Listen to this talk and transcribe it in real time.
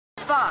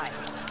5,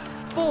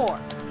 4,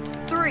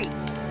 3,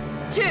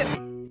 2.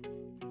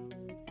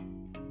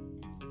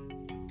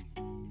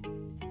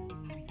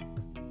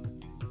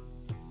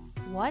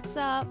 What's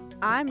up?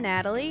 I'm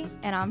Natalie.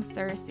 And I'm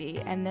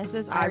Cersei, and this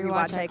is I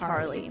Rewatch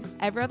iCarly.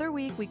 Every other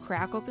week, we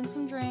crack open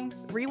some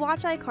drinks,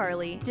 Rewatch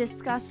iCarly,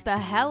 discuss the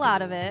hell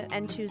out of it,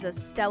 and choose a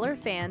stellar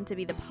fan to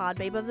be the pod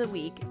babe of the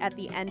week at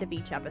the end of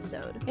each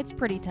episode. It's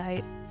pretty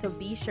tight. So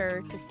be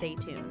sure to stay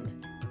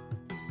tuned.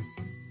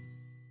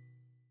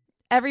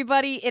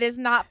 Everybody, it is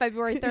not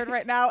February 3rd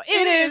right now.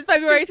 It is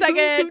February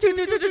 2nd.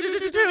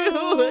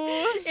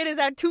 It is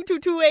at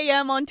 2:22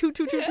 a.m. on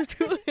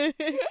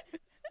 2/2/2/2.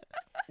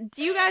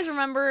 Do you guys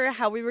remember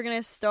how we were going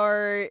to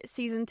start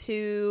season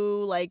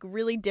 2 like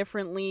really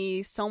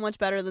differently, so much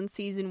better than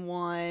season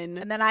 1?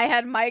 And then I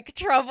had mic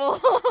trouble.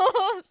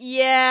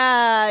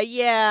 Yeah.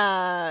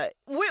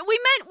 We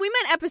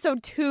meant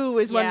episode 2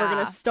 is when we're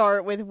going to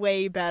start with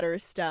way better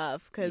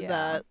stuff cuz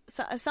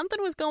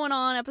something was going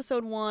on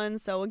episode 1,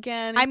 so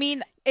again, I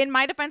mean, in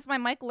my defense, my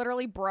mic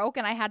literally broke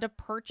and I had to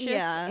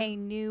purchase a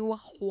new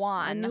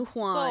one.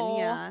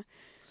 Yeah.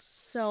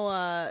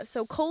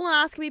 So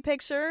colonoscopy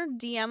picture,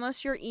 DM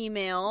us your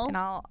email. And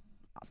I'll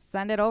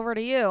send it over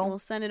to you. We'll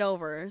send it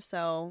over.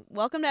 So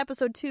welcome to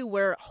episode 2,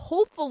 where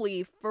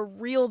hopefully, for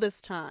real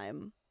this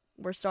time,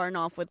 we're starting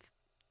off with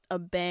a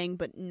bang,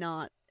 but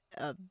not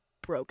a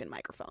broken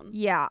microphone.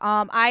 Yeah.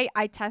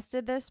 I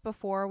tested this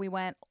before we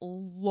went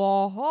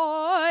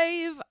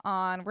live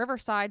on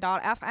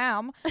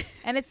Riverside.fm,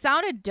 and it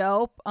sounded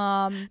dope.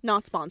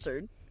 Not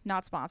sponsored.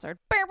 Not sponsored.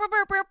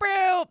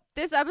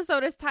 This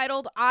episode is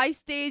titled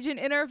iStage an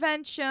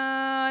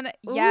Intervention.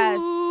 Yes.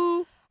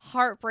 Ooh.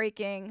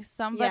 Heartbreaking.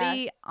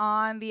 Somebody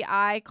on the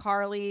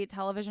iCarly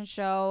television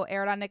show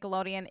aired on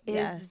Nickelodeon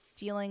is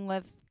dealing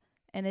with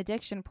an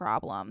addiction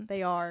problem.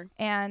 They are.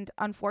 And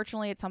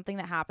unfortunately, it's something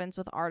that happens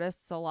with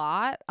artists a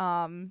lot.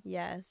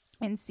 Yes.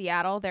 In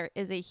Seattle, there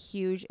is a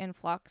huge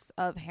influx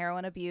of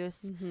heroin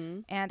abuse. Mm-hmm.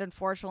 And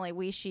unfortunately,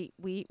 we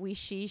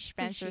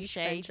Spencer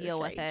Shay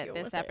deal with it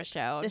this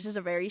episode. This is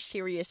a very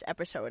serious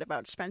episode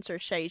about Spencer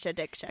Shay's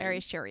addiction.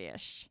 Very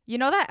serious. You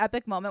know that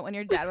epic moment when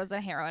your dad was a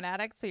heroin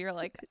addict? So you're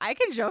like, I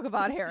can joke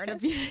about heroin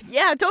abuse.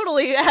 Yeah,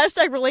 totally.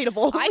 Hashtag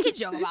relatable. I can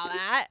joke about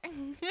that.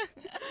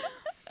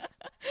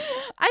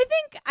 I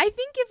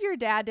think if your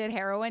dad did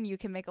heroin, you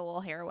can make a little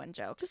heroin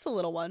joke. Just a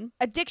little one.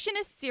 Addiction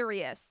is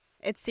serious.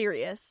 It's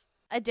serious.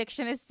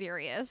 Addiction is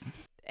serious.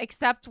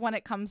 Except when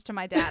it comes to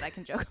my dad, I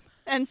can joke.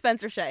 And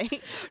Spencer Shay.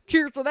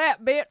 Cheers to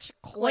that, bitch.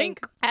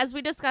 Clink. As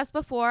we discussed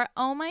before,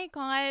 oh my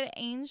god,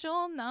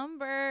 Angel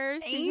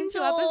Numbers. Season 2,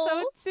 Angel.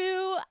 episode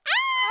 2.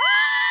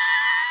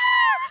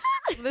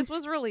 This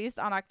was released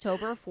on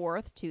October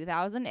 4th,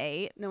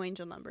 2008. No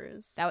angel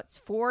numbers. That was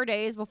 4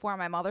 days before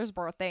my mother's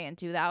birthday in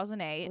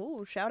 2008.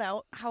 Ooh, shout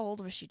out. How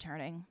old was she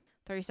turning?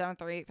 37,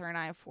 38,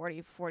 39,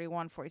 40,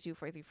 41, 42,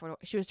 43, 44.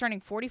 She was turning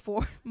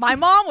 44. My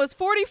mom was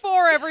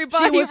 44,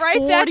 everybody. She was Write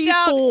 44. that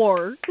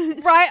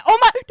down. Right? Oh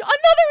my,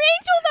 another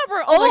angel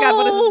number. Oh my god,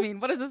 what does this mean?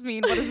 What does this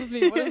mean? What does this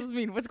mean? What does this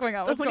mean? What's going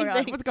on? So What's going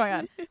on? What's going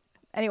on?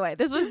 Anyway,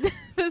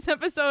 this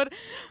episode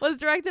was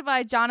directed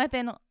by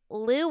Jonathan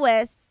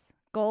Lewis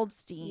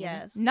Goldstein.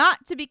 Yes.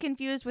 Not to be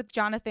confused with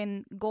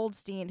Jonathan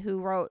Goldstein, who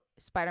wrote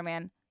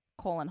Spider-Man: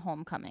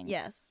 Homecoming.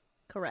 Yes.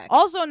 Correct.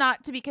 Also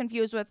not to be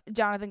confused with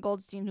Jonathan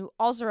Goldstein, who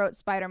also wrote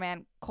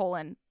Spider-Man: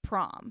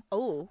 Prom.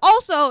 Oh.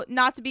 Also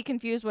not to be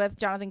confused with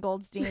Jonathan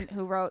Goldstein,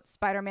 who wrote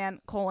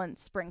Spider-Man: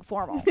 Spring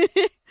Formal.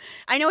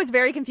 I know it's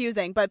very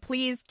confusing, but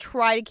please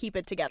try to keep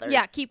it together.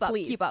 Yeah, keep up.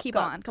 Please. Keep up. Keep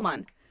Come up. on. Come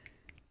on.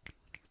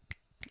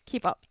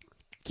 Keep up.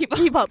 Keep up.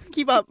 Keep up.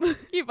 Keep up.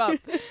 Keep up.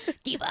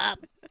 Keep up.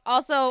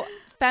 Also,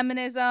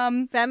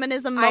 feminism moment.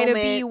 Ida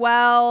B.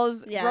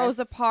 Wells, Yes.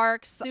 Rosa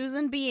Parks,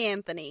 Susan B.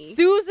 Anthony.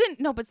 Susan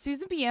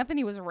B.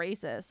 Anthony was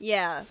racist.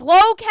 Yeah.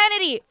 Flo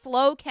Kennedy.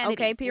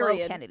 Okay, period.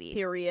 Flo Kennedy.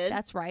 Period.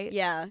 That's right.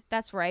 Yeah.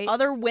 That's right.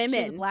 Other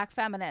women. She's a black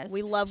feminist.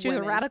 We love women. She was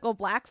a radical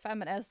black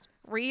feminist.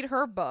 Read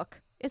her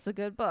book. It's a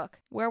good book.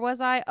 Where was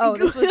I? Oh,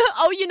 this was...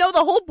 Oh, you know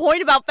the whole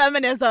point about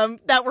feminism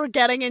that we're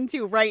getting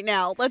into right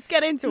now. Let's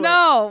get into it.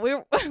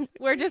 No,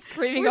 we're just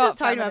screaming We're about just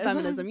talking about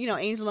feminism. You know,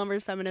 angel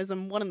numbers,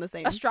 feminism, one and the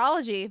same.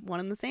 Astrology.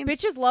 One and the same.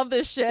 Bitches love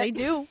this shit. They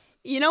do.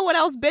 You know what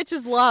else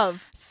bitches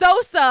love?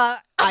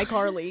 Sosa.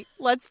 iCarly.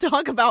 Let's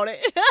talk about it.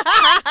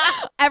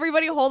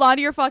 Everybody hold on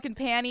to your fucking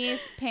panties,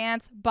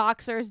 pants,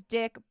 boxers,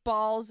 dick,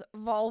 balls,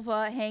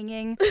 vulva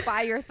hanging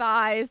by your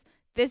thighs.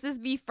 This is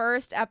the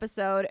first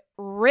episode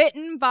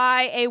written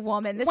by a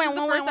woman. This is the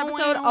first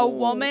episode a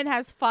woman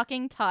has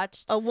fucking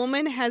touched. A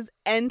woman has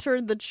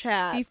entered the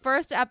chat. The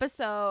first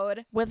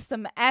episode with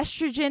some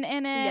estrogen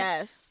in it.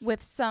 Yes.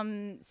 With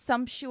some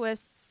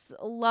sumptuous,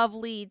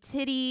 lovely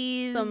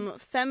titties. Some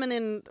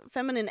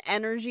feminine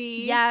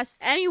energy. Yes.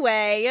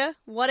 Anyway,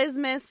 what is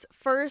Miss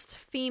First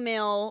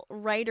Female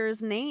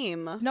Writer's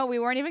name? No, we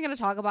weren't even going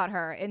to talk about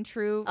her in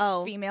true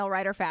female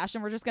writer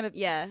fashion. We're just going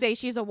to say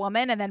she's a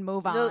woman and then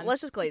move on.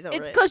 Let's just glaze over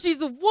it. It's because she's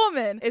a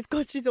woman. It's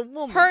because she's a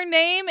woman. Her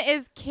name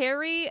is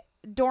Carrie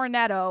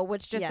Dornetto,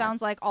 which just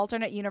sounds like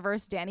alternate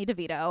universe Danny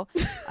DeVito.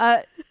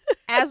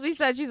 As we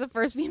said, she's a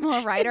first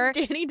female writer.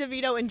 It's Danny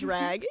DeVito in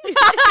drag.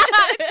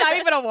 It's not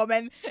even a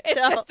woman. It's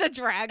just a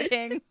drag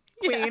king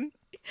queen.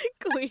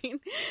 Queen.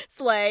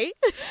 Slay.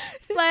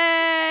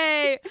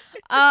 This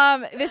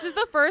is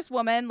the first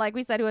woman, like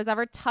we said, who has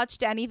ever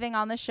touched anything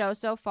on the show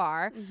so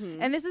far.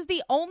 Mm-hmm. And this is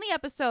the only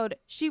episode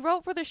she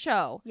wrote for the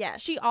show.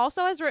 Yes. She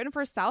also has written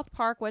for South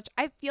Park, which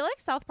I feel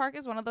like South Park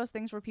is one of those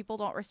things where people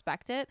don't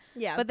respect it.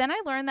 Yeah. But then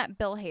I learned that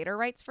Bill Hader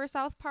writes for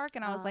South Park,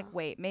 and I was like,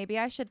 wait, maybe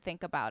I should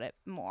think about it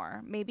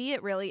more. Maybe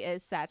it really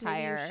is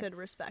satire. Maybe you should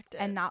respect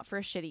it. And not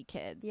for shitty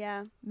kids.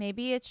 Yeah.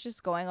 Maybe it's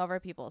just going over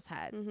people's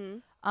heads. Mm-hmm.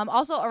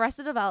 Also,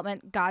 Arrested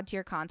Development, God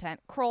tier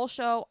content. Kroll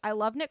Show. I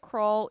love Nick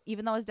Kroll,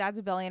 even though his dad's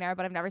a billionaire,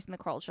 but I've never seen the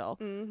Kroll Show.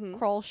 Mm-hmm.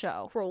 Kroll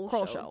Show.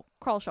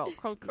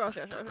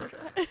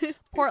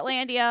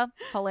 Portlandia,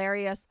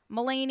 hilarious.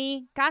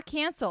 Mulaney got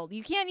canceled.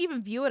 You can't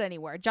even view it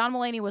anywhere. John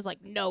Mulaney was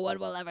like, no one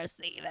will ever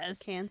see this.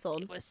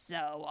 Canceled. It was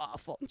so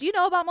awful. Do you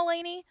know about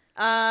Mulaney?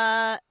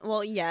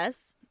 Well,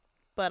 yes,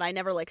 but I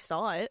never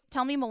saw it.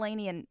 Tell me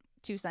Mulaney in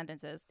 2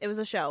 sentences. It was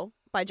a show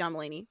by John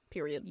Mulaney,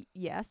 period.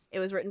 Yes. It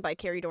was written by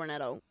Carrie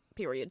Dornetto,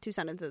 period. 2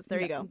 sentences.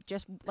 There you go.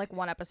 Just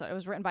 1 episode. It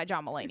was written by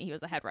John Mulaney. He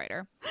was the head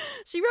writer.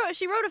 She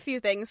wrote a few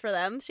things for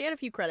them. She had a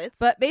few credits.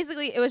 But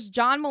basically, it was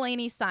John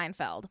Mulaney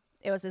Seinfeld.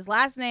 It was his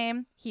last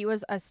name. He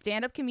was a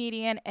stand-up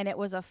comedian, and it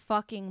was a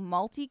fucking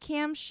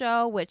multicam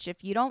show, which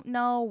if you don't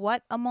know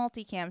what a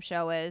multicam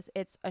show is,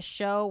 it's a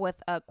show with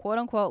a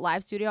quote-unquote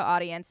live studio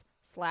audience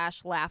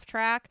 / laugh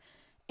track.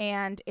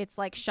 And it's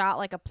shot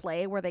like a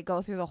play where they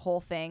go through the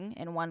whole thing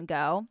in one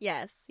go.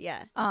 Yes,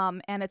 yeah.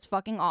 And it's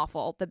fucking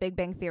awful. The Big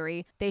Bang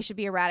Theory. They should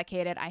be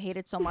eradicated. I hate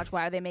it so much.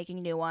 Why are they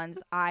making new ones?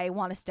 I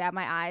want to stab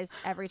my eyes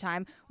every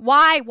time.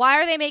 Why? Why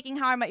are they making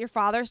How I Met Your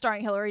Father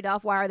starring Hilary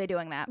Duff? Why are they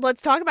doing that?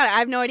 Let's talk about it. I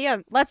have no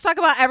idea. Let's talk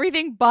about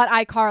everything but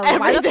iCarly.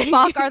 Everything.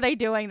 Why the fuck are they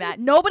doing that?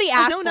 Nobody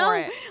asked for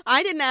it.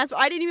 I didn't ask.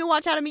 I didn't even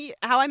watch How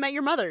I Met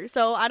Your Mother,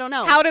 so I don't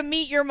know. How to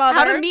Meet Your Mother.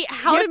 How to meet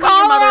your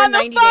mother in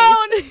 90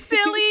 days.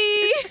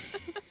 Silly.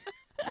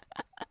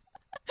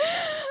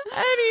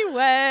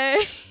 Anyway.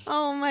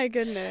 Oh my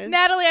goodness.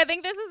 Natalie, I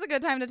think this is a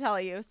good time to tell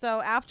you.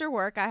 So after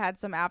work, I had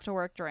some after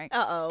work drinks.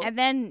 Uh-oh. And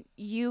then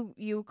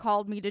you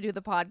called me to do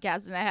the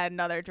podcast and I had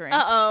another drink.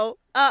 Uh-oh.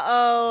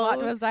 Plot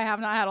twist, I have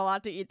not had a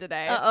lot to eat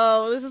today.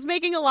 Uh-oh. This is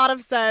making a lot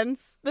of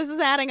sense. This is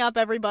adding up,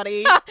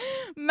 everybody.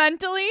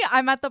 Mentally,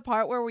 I'm at the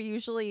part where we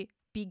usually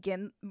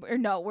end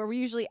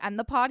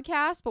the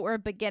podcast, but we're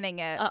beginning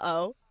it.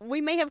 Uh-oh.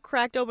 We may have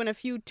cracked open a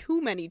few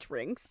too many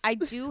drinks. I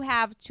do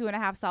have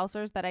 2.5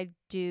 seltzers that I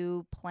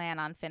do plan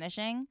on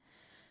finishing.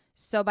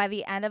 So by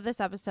the end of this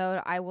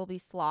episode, I will be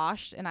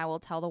sloshed and I will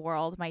tell the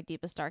world my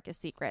deepest, darkest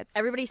secrets.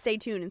 Everybody stay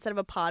tuned. Instead of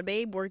a pod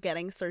babe, we're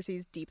getting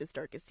Cersei's deepest,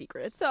 darkest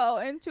secrets. So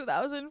in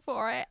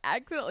 2004, I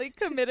accidentally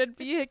committed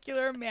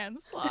vehicular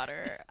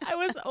manslaughter. I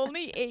was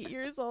only 8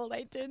 years old.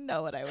 I didn't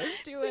know what I was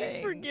doing. Please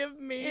forgive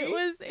me. It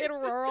was in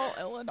rural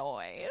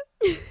Illinois.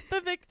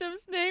 The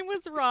victim's name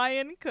was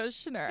Ryan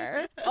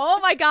Kushner. Oh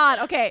my God.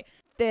 Okay.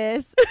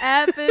 This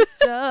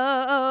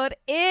episode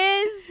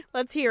is...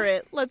 Let's hear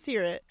it.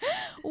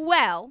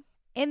 Well,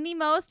 in the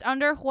most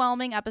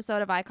underwhelming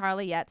episode of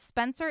iCarly yet,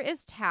 Spencer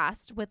is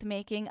tasked with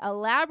making a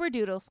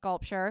labradoodle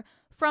sculpture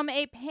from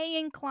a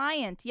paying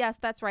client. Yes,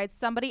 that's right.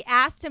 Somebody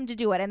asked him to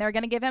do it, and they're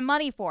going to give him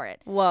money for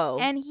it. Whoa.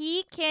 And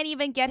he can't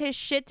even get his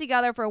shit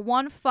together for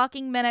 1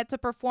 fucking minute to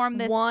perform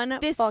this.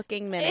 This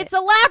fucking minute. It's a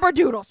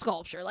labradoodle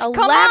sculpture. Come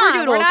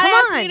on. We're not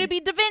asking you to be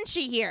Da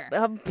Vinci here.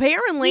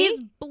 Apparently.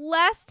 He's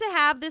blessed to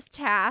have this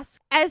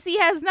task, as he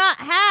has not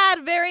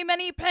had very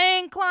many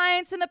paying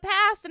clients in the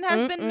past and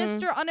has been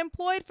Mr.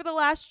 Unemployed for the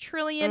last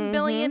trillion,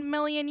 billion,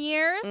 million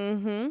years.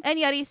 And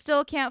yet he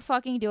still can't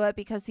fucking do it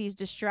because he's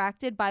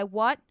distracted by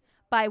what?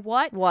 By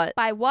what? What?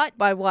 By what?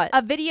 By what?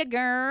 A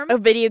videogerm.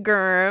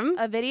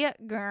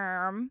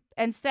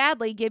 And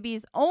sadly,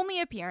 Gibby's only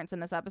appearance in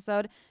this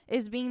episode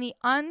is being the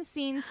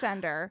unseen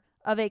sender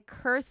of a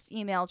cursed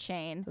email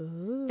chain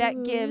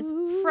that gives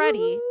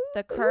Freddie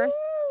the curse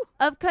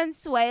of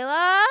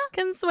Consuela.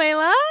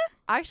 Consuela?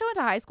 I actually went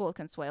to high school with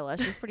Consuela.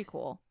 She's pretty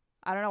cool.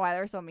 I don't know why they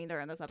were so mean to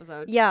her in this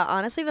episode. Yeah,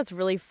 honestly, that's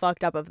really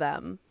fucked up of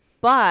them.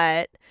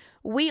 But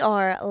we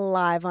are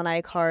live on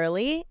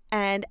iCarly,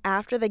 and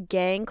after the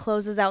gang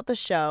closes out the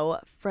show,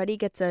 Freddie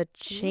gets a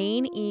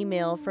chain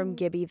email from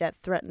Gibby that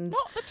threatens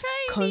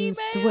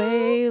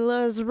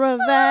Consuela's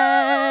revenge.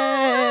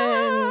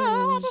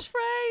 I'm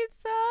afraid,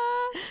 sir.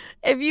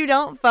 If you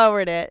don't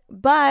forward it.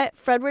 But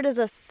Fredward is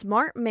a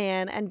smart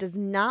man and does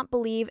not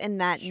believe in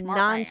that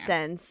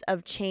nonsense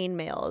of chain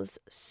mails.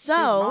 So he's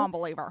a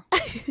non-believer.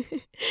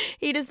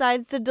 He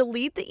decides to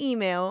delete the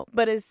email,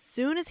 but as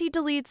soon as he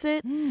deletes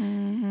it,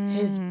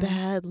 his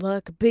bad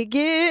luck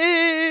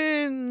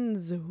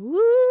begins.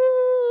 Woo!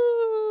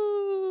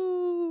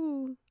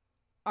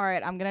 All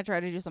right, I'm going to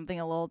try to do something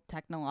a little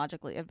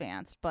technologically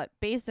advanced, but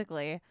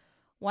basically,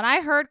 when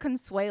I heard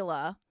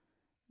Consuela,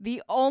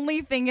 the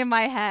only thing in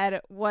my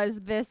head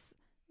was this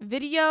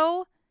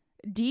video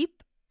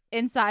deep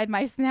inside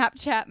my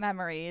Snapchat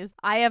memories.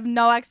 I have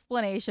no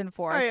explanation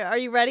for it. Are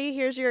you ready?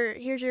 Here's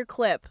your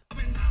clip.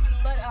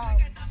 But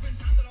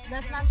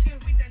That's not true.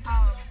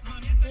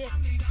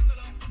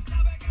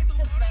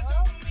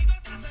 Consuelo?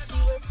 She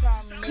was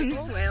from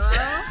Naples.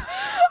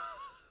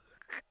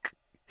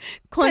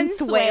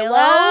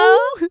 Consuelo?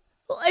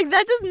 Like,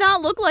 that does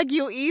not look like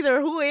you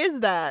either. Who is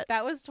that?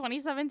 That was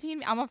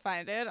 2017. I'm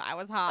offended. I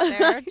was hot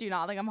there. Do you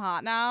not think I'm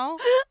hot now? I'm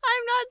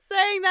not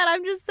saying that.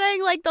 I'm just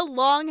saying, like, the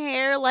long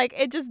hair, like,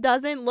 it just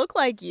doesn't look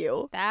like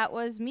you. That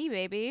was me,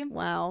 baby.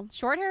 Wow.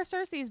 Short hair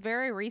Cersei is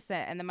very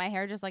recent, and then my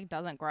hair just, like,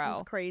 doesn't grow.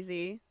 That's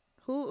crazy.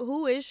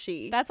 Who is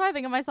she? That's why I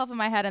think of myself in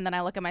my head, and then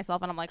I look at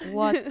myself, and I'm like,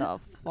 what the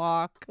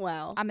fuck?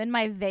 Wow. I'm in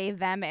my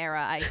they-them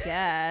era, I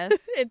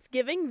guess. It's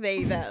giving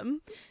they, them.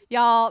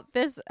 Y'all,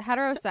 this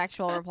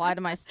heterosexual replied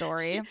to my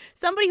story.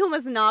 Somebody who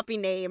must not be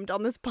named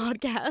on this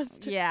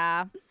podcast.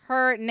 Yeah.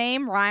 Her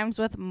name rhymes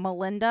with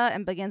Melinda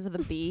and begins with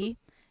a B.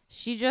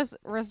 She just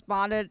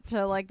responded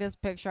to, like, this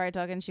picture I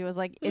took, and she was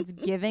like, it's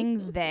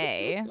giving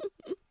they.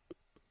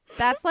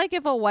 That's like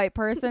if a white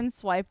person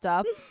swiped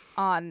up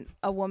on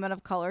a woman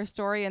of color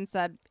story and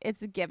said,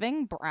 it's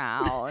giving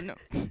brown.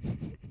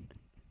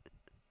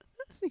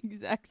 It's the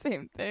exact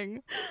same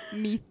thing.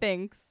 Me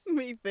thinks.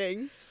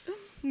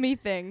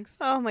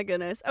 Oh my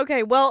goodness.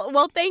 Okay,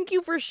 well, thank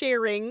you for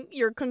sharing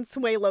your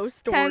Consuelo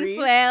story.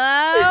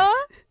 Consuelo.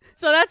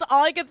 So that's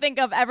all I could think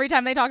of every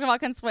time they talked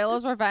about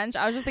Consuelo's revenge.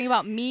 I was just thinking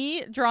about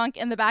me drunk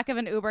in the back of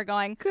an Uber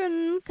going,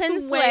 Consuelo.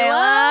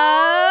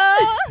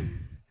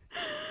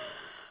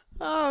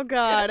 Oh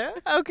God.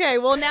 Okay.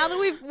 Well, now that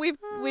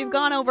we've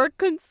gone over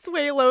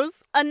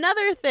Consuelos,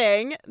 another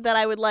thing that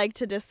I would like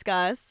to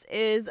discuss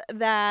is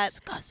that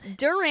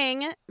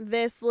during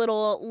this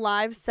little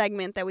live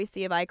segment that we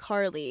see of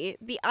iCarly,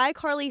 the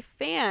iCarly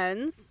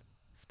fans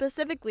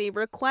specifically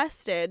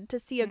requested to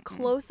see a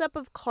close-up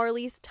of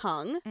Carly's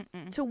tongue,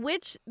 to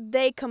which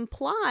they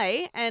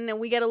comply, and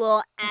we get a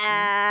little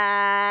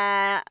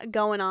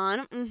going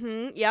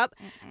on. Yep.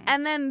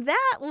 And then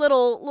that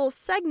little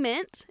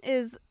segment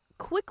is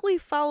quickly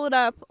followed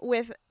up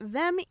with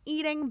them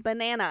eating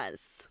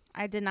bananas.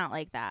 I did not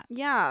like that.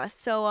 Yeah,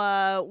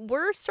 so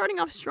we're starting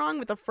off strong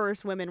with the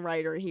first women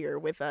writer here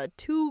with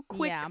two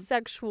quick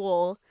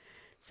sexual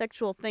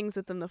things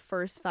within the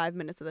first 5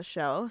 minutes of the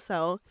show.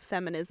 So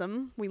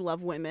feminism, we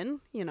love women,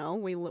 you know,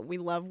 we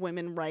love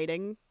women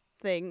writing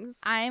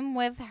things. I'm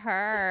with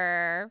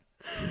her.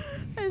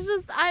 It's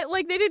just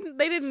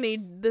they didn't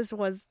need this.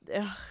 Was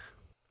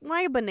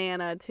why a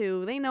banana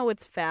too? They know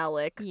it's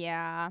phallic.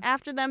 Yeah.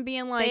 After them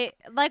being like,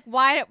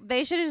 why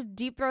they should have just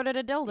deep throated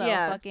a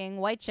dildo, fucking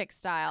white chick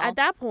style. At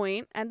that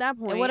point, it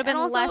would have been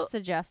also less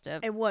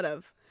suggestive. It would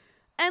have.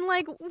 And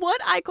like, what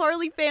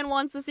iCarly fan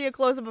wants to see a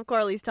close up of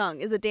Carly's tongue?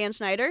 Is it Dan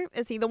Schneider?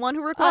 Is he the one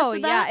who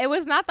requested that? Oh yeah, it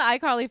was not the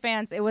iCarly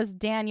fans. It was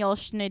Daniel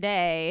Schneider.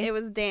 It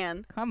was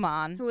Dan. Come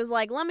on. Who was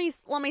like, let me,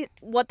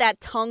 what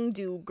that tongue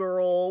do,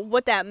 girl?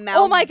 What that mouth?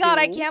 Oh my God,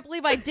 do. I can't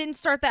believe I didn't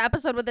start the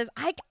episode with this.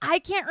 I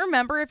can't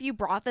remember if you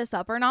brought this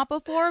up or not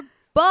before,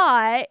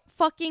 but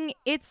fucking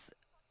it's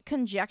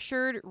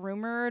conjectured,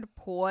 rumored,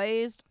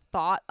 poised,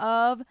 thought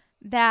of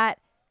that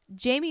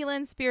Jamie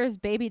Lynn Spears'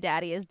 baby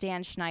daddy is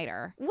Dan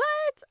Schneider. What?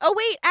 Oh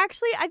wait,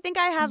 actually, I think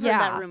I have heard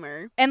that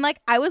rumor. And like,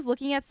 I was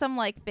looking at some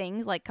like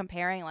things, like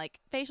comparing like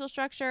facial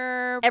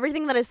structure.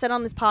 Everything that is said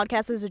on this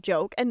podcast is a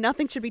joke, and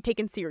nothing should be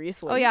taken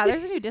seriously. Oh yeah,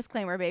 there's a new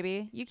disclaimer,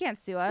 baby. You can't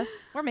sue us.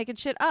 We're making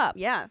shit up.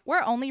 Yeah,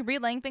 we're only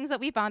relaying things that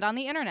we found on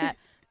the internet.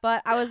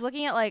 But I was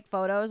looking at like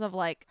photos of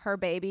like her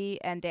baby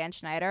and Dan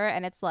Schneider,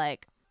 and it's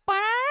like.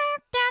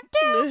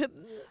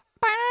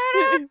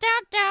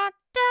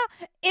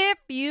 If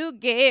you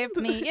gave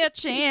me a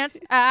chance,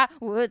 I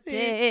would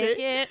take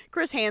it.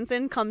 Chris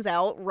Hansen comes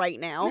out right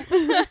now.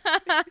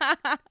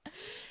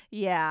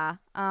 Yeah.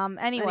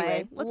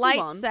 Anyway, light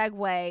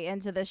segue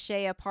into the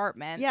Shea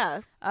apartment.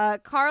 Yeah.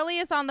 Carly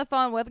is on the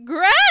phone with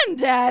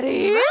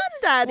Granddaddy.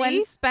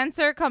 When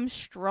Spencer comes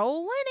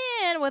strolling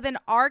in with an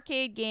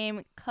arcade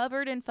game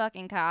covered in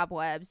fucking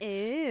cobwebs.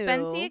 Ew.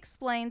 Spency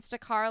explains to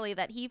Carly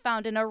that he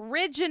found an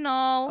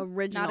original,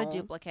 not a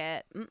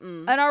duplicate,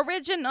 an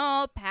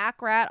original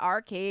Pack Rat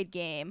arcade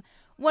game.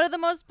 One of the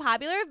most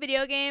popular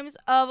video games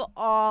of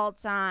all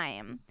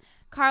time.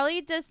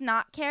 Carly does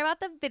not care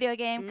about the video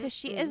game because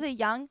she is a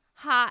young,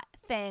 hot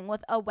thing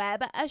with a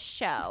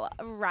show,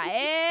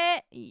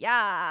 right?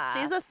 Yeah.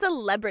 She's a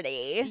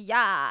celebrity.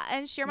 Yeah.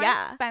 And she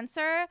reminds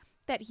Spencer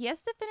that he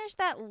has to finish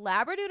that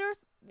Labradoodle.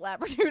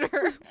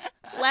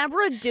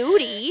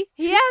 Labradoodie.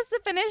 He has to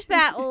finish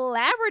that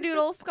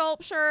Labradoodle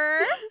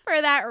sculpture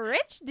for that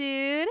rich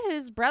dude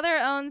whose brother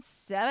owns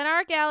 7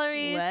 art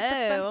galleries. Whoa.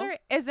 But Spencer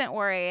isn't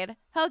worried.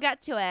 He'll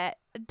get to it.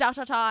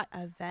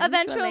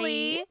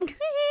 Eventually.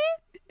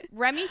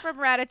 Remy from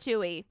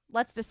Ratatouille.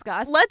 Let's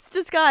discuss.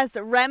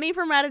 Remy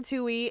from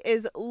Ratatouille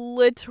is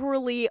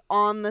literally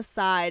on the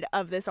side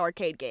of this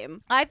arcade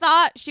game. I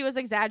thought she was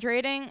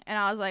exaggerating, and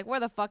I was like, where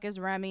the fuck is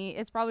Remy?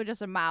 It's probably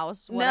just a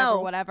mouse.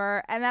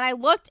 Whatever. And then I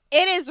looked.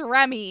 It is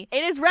Remy.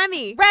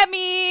 Remy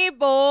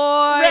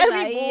boy.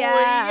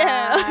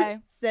 Yeah.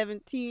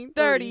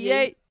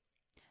 1738.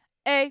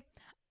 Hey.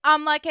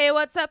 I'm like, hey,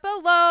 what's up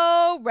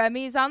below?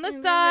 Remy's on the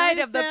side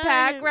of the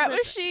Pack Rat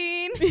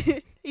machine.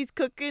 He's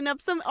cooking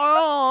up some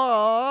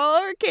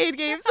arcade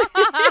games. I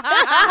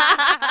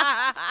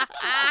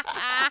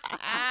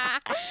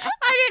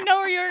didn't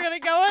know where you were going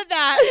to go with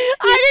that.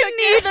 I didn't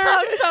either.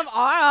 Some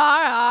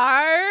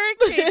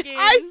arcade games.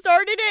 I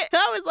started it.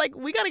 I was like,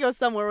 we got to go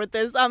somewhere with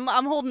this. I'm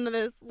holding to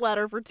this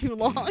letter for too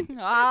long.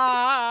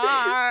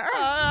 Arcade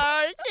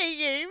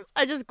games.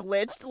 I just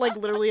glitched, like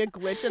literally a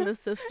glitch in the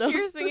system.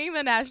 You're singing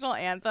the national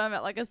anthem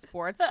at like a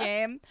sports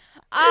game.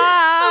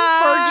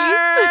 Fergie.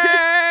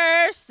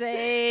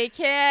 Say,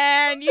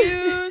 can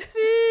you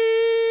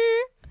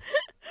see?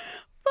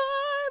 By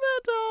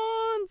the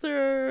dawn's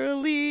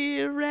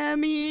early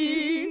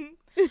Remy.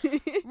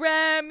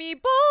 Remy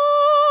boy,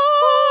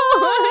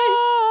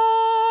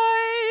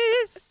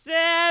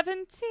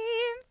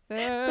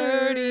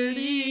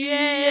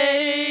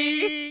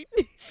 1738.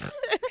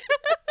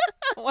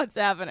 What's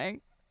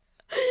happening?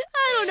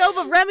 I don't know,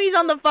 but Remy's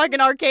on the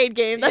fucking arcade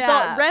game. That's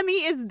all.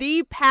 Remy is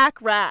the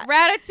pack rat.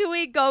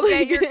 Ratatouille, go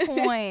get your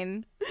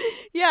coin.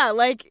 Yeah,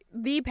 like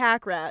the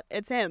pack rat.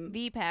 It's him.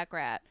 The pack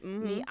rat.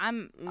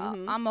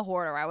 Mm-hmm. I'm a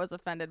hoarder. I was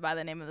offended by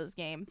the name of this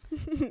game.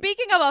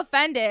 Speaking of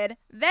offended,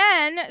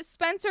 then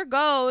Spencer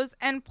goes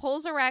and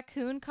pulls a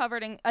raccoon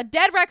covered in a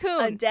dead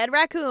raccoon. A dead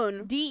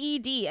raccoon.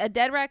 DED, a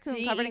dead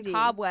raccoon covered in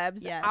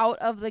cobwebs out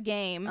of the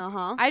game.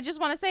 I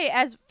just want to say,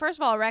 as first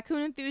of all, a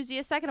raccoon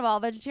enthusiast, second of all,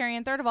 a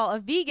vegetarian, third of all,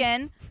 a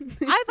vegan,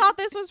 I thought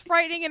this was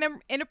frightening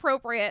and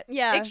inappropriate.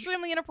 Yeah.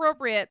 Extremely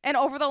inappropriate and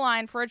over the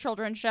line for a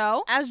children's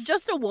show. As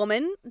just a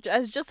woman,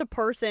 as just a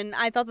person,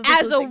 I thought that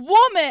this was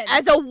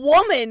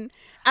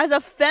as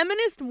a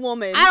feminist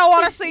woman. I don't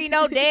want to see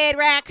no dead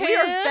raccoon. We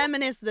are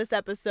feminists this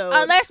episode.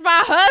 Unless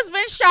my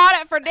husband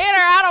shot it for dinner,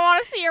 I don't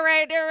want to see a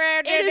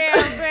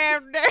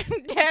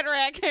dead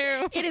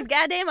raccoon. It is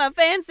goddamn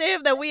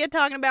offensive that we are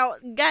talking about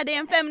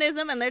goddamn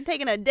feminism and they're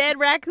taking a dead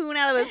raccoon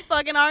out of this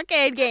fucking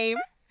arcade game.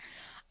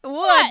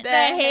 What the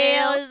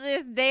hell is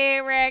this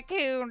dead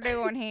raccoon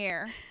doing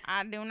here?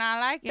 I do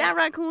not like it. That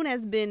raccoon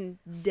has been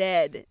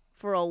dead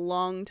for a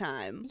long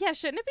time. Yeah,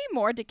 shouldn't it be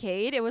more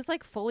decayed? It was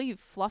like fully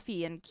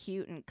fluffy and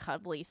cute and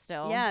cuddly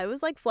still. Yeah, it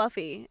was like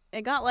fluffy.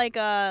 It got like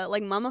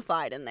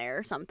mummified in there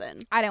or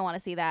something. I didn't want to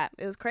see that.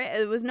 It was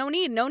crazy. It was no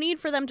need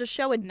for them to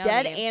show a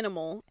dead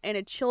animal in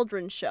a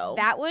children's show.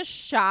 That was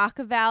shock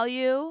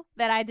value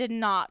that I did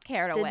not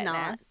care to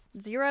witness.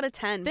 0 out of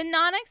 10. The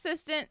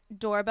non-existent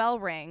doorbell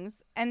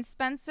rings, and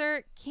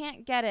Spencer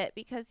can't get it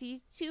because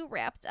he's too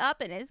wrapped up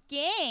in his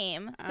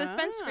game. So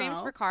Spence screams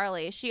for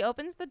Carly. She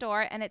opens the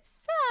door, and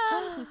it's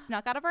Sam, who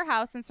snuck out of her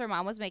house since her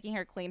mom was making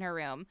her clean her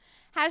room.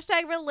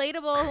 Hashtag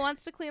relatable. Who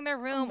wants to clean their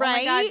room?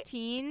 Right? Oh my God,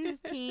 teens,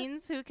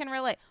 who can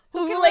relate?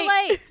 Who can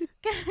relate?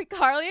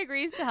 Carly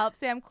agrees to help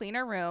Sam clean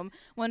her room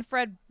when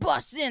Fred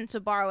busts in to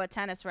borrow a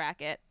tennis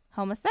racket.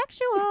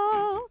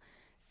 Homosexual.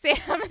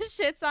 Sam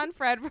shits on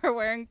Fred for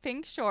wearing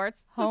pink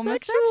shorts.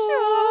 Homosexual.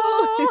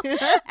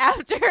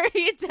 After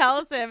he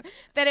tells him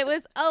that it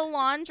was a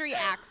laundry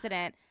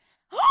accident.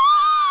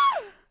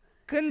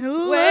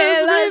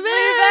 Consuela's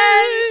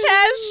revenge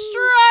has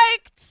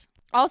striked.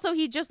 Also,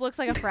 he just looks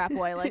like a frat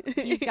boy. Like,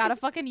 he's got a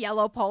fucking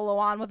yellow polo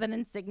on with an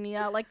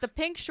insignia. Like, the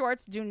pink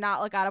shorts do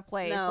not look out of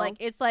place. No. Like,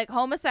 it's like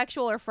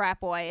homosexual or frat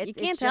boy. You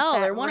can't tell.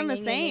 They're one and the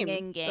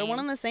same. They're one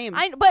and the same.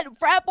 But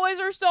frat boys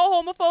are so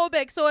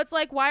homophobic. So it's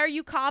like, why are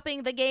you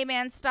copying the gay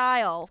man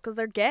style? Because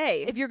they're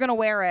gay. If you're going to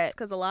wear it. It's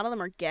because a lot of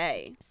them are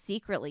gay.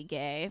 Secretly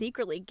gay.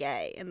 Secretly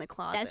gay in the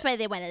closet. That's why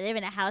they want to live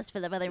in a house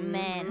full of other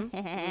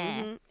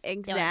men.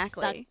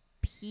 Exactly.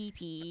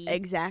 Pee-pee.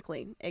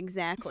 Exactly.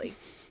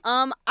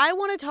 I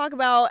want to talk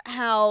about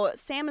how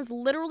Sam is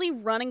literally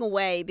running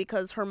away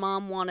because her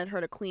mom wanted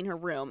her to clean her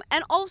room.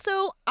 And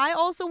also, I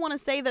also want to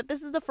say that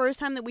this is the first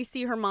time that we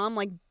see her mom,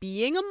 like,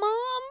 being a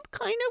mom,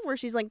 kind of, where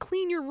she's like,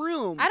 clean your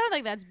room. I don't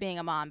think that's being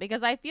a mom,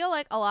 because I feel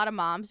like a lot of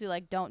moms who,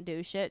 like, don't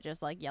do shit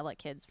just, like, yell at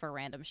kids for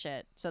random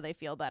shit so they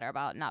feel better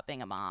about not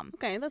being a mom.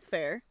 Okay, that's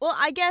fair. Well,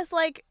 I guess,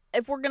 like,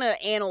 if we're gonna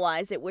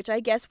analyze it, which I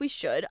guess we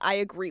should, I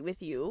agree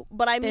with you.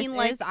 But I mean,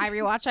 like, I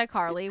rewatch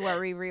iCarly,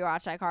 where we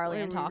rewatch iCarly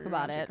and talk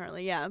about it.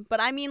 iCarly, yeah, but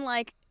I mean,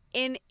 like,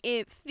 in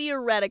it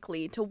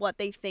theoretically to what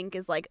they think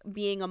is like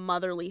being a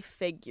motherly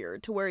figure,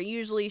 to where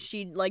usually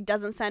she like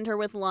doesn't send her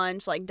with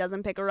lunch, like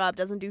doesn't pick her up,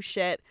 doesn't do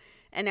shit.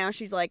 And now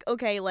she's like,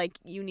 okay, like,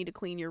 you need to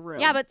clean your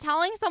room. Yeah, but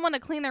telling someone to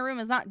clean their room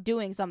is not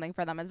doing something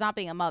for them. It's not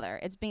being a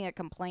mother. It's being a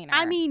complainer.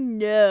 I mean,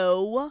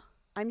 no.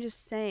 I'm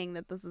just saying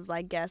that this is,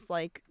 I guess,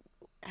 like,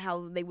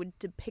 how they would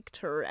depict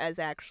her as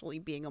actually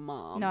being a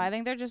mom. No, I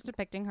think they're just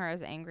depicting her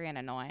as angry and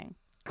annoying.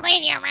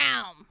 Clean your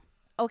room!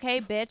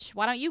 Okay, bitch,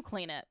 why don't you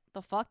clean it?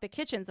 The fuck? The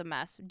kitchen's a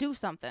mess. Do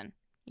something,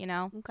 you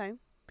know? Okay.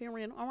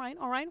 Period. All right.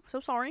 So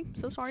sorry.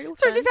 To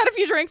Cersei's had a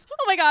few drinks.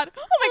 Oh my god.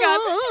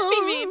 She's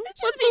being mean.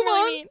 She's being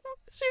really mean.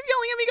 She's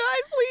yelling at me,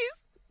 guys.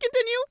 Please.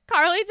 Continue.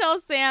 Carly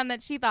tells Sam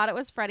that she thought it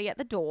was Freddie at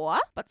the door,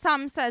 but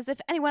Sam says if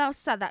anyone else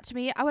said that to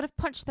me, I would have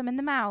punched them in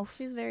the mouth.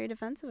 She's very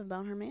defensive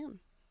about her man.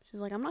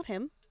 She's like, I'm not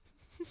him.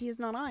 He is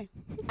not I.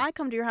 I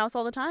come to your house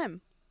all the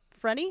time.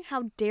 Freddie,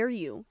 how dare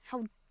you?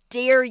 How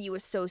dare you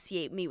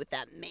associate me with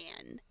that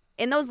man?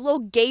 In those little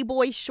gay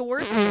boy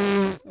shorts?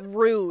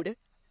 Rude.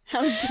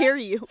 How dare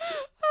you?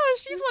 Oh,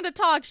 she's one to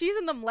talk. She's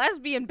in them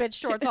lesbian bitch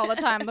shorts all the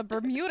time. The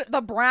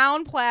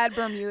brown plaid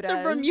Bermudas.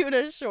 The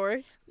Bermuda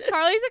shorts.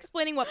 Carly's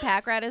explaining what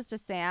Pack Rat is to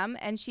Sam,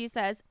 and she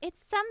says,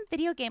 it's some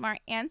video game our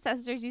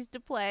ancestors used to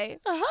play.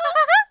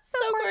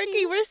 So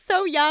quirky. We're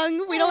so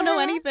young. We don't know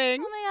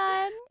anything. Oh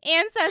my god.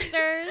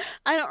 Ancestors.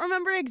 I don't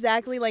remember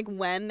exactly like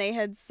when they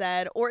had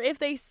said, or if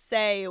they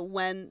say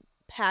when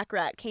Pack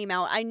Rat came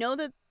out. I know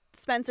that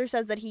Spencer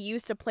says that he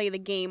used to play the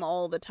game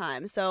all the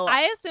time. So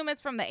I assume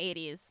it's from the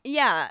 80s.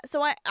 Yeah.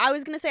 So I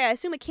was going to say, I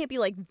assume it can't be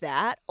like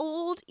that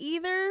old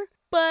either.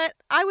 But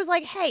I was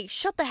like, hey,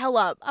 shut the hell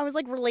up. I was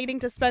like relating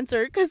to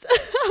Spencer because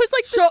I was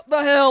like, shut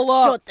the hell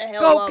up. Shut the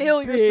hell up. Go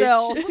kill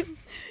yourself.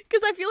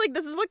 Because I feel like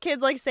this is what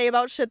kids like say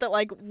about shit that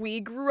like we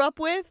grew up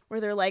with, where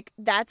they're like,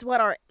 that's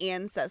what our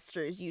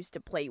ancestors used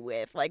to play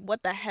with. Like,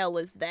 what the hell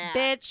is that?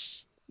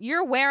 Bitch,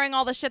 you're wearing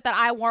all the shit that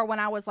I wore when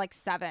I was like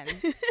 7.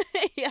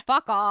 Yeah.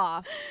 Fuck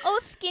off. Oh,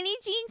 skinny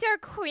jeans are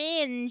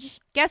cringe.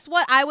 Guess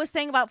what I was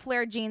saying about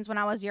flared jeans when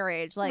I was your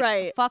age? Like,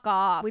 right. Fuck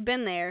off. We've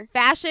been there.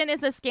 Fashion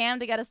is a scam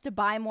to get us to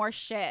buy more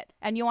shit.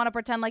 And you want to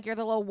pretend like you're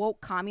the little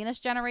woke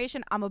communist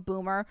generation? I'm a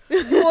boomer.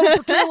 You want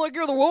to pretend like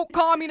you're the woke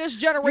communist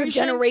generation?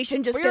 Your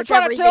generation just gets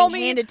trying everything to tell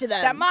me handed to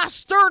them. that my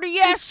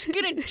sturdy-ass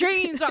skinny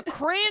jeans are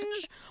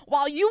cringe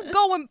while you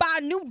go and buy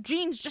new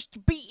jeans just to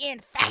be in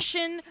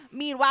fashion?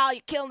 Meanwhile,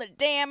 you're killing the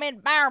damn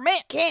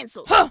environment.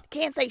 Canceled. Huh.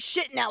 Can't say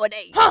shit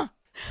nowadays. Huh.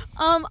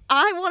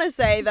 I want to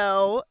say,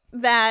 though,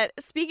 that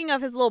speaking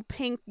of his little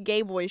pink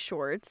gay boy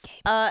shorts,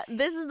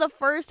 this is the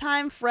first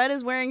time Fred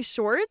is wearing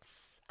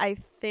shorts, I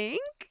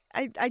think.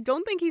 I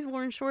don't think he's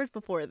worn shorts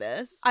before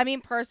this. I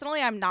mean,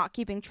 personally, I'm not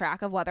keeping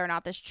track of whether or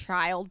not this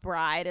child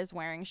bride is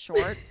wearing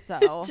shorts,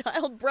 so...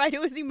 Child bride?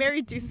 Who is he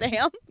married to,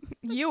 Sam?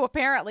 You,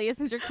 apparently,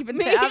 since you're keeping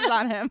tabs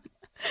on him.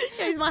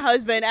 Yeah, he's my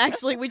husband.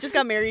 Actually, we just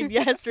got married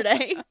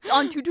yesterday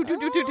on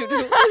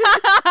 2-2-2-2-2-2.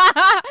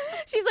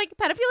 She's like,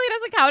 pedophilia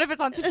doesn't count if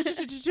it's on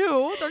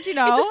 2-2-2-2-2. Don't you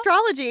know? It's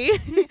astrology.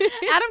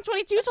 Adam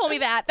 22 told me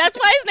that. That's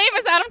why his name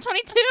is Adam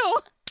 22.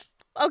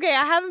 Okay,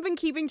 I haven't been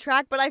keeping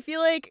track, but I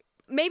feel like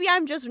maybe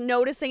I'm just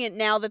noticing it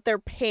now that they're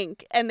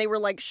pink and they were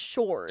like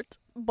short.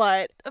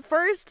 But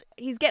first,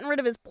 he's getting rid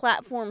of his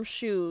platform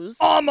shoes.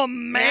 I'm a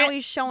man. Now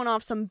he's showing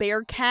off some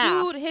bare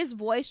calf. Dude, his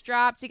voice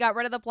drops. He got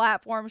rid of the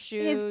platform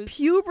shoes. His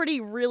puberty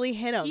really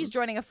hit him. He's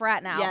joining a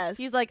frat now. Yes.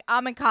 He's like,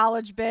 I'm in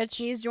college, bitch.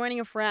 He's joining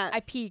a frat.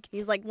 I peaked.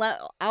 He's like,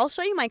 I'll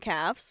show you my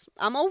calves.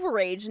 I'm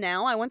overage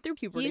now. I went through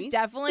puberty. He's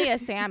definitely a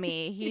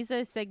Sammy. He's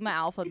a Sigma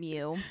Alpha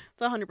Mu.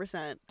 It's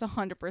 100%. It's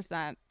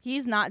 100%.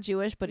 He's not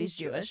Jewish, but he's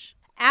Jewish.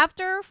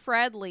 After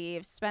Fred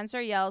leaves, Spencer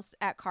yells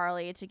at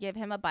Carly to give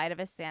him a bite of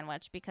his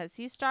sandwich because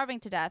he's starving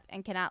to death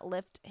and cannot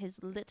lift his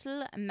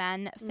little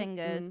man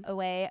fingers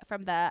away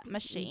from the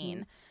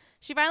machine.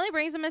 She finally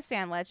brings him his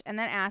sandwich and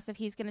then asks if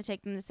he's going to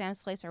take them to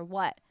Sam's place or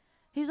what.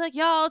 He's like,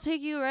 yeah, I'll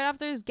take you right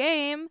after this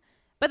game.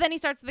 But then he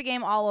starts the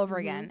game all over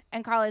again.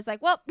 And Carly's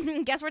like, well,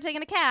 guess we're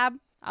taking a cab.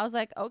 I was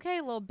like,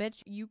 okay, little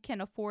bitch, you can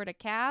afford a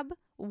cab.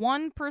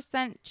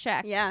 1%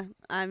 check. Yeah,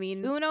 I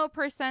mean...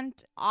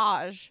 1%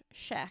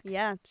 check.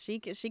 Yeah, she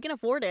can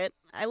afford it.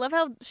 I love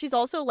how she's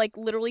also, like,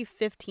 literally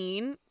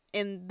 15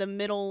 in the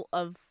middle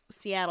of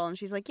Seattle, and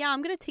she's like, yeah,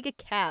 I'm gonna take a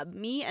cab.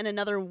 Me and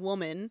another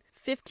woman,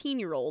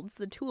 15-year-olds,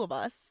 the two of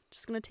us,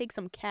 just gonna take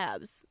some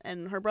cabs.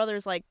 And her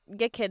brother's like,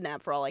 get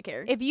kidnapped for all I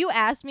care. If you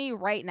ask me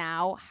right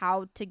now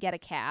how to get a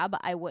cab,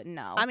 I wouldn't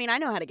know. I mean, I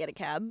know how to get a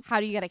cab. How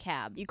do you get a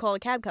cab? You call a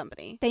cab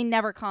company. They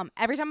never come.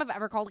 Every time I've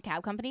ever called a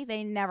cab company,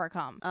 they never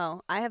come.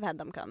 Oh, I have had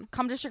them come.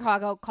 Come to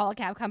Chicago, call a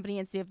cab company,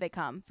 and see if they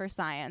come for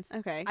science.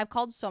 Okay. I've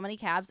called so many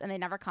cabs, and they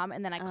never come,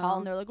 and then I call,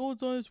 and they're like, oh,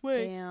 it's on its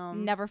way.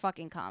 Damn. Never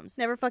fucking comes.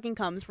 Never fucking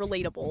comes.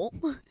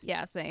 Relatable.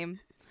 Yeah,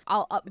 same.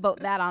 I'll upvote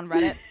that on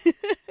Reddit.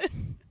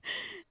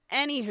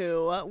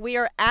 Anywho, we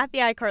are at the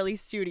iCarly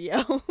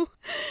studio,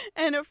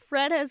 and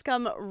Fred has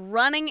come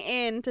running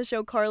in to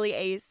show Carly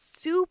a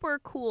super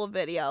cool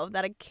video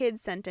that a kid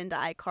sent into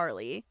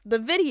iCarly. The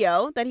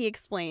video that he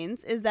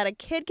explains is that a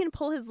kid can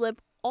pull his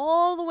lip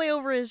all the way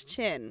over his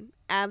chin.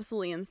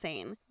 Absolutely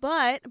insane.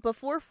 But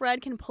before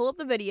Fred can pull up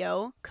the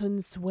video,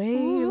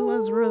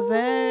 Consuela's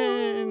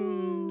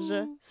revenge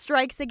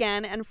strikes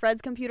again, and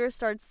Fred's computer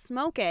starts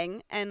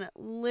smoking and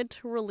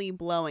literally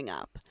blowing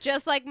up.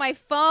 Just like my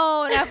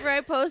phone after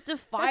I post a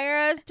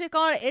fire-ass pic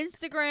on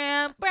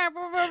Instagram.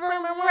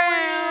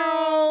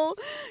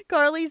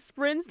 Carly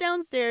sprints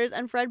downstairs,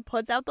 and Fred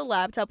puts out the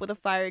laptop with a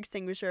fire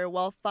extinguisher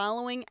while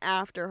following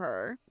after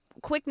her.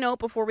 Quick note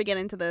before we get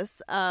into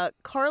this,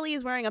 Carly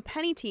is wearing a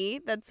penny tee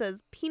that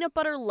says peanut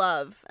butter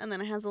love, and then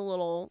it has a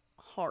little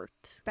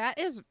heart. That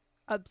is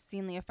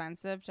obscenely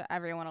offensive to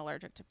everyone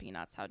allergic to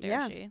peanuts. How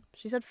dare she?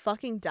 She said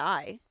fucking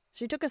die.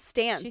 She took a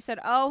stance. She said,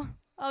 oh,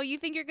 you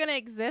think you're gonna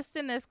exist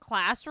in this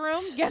classroom?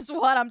 Guess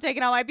what? I'm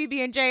taking out my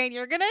PB&J and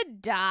you're gonna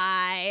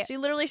die.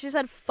 She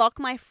said, fuck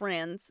my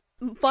friends.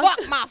 Fuck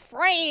my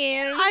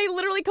friends. I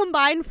literally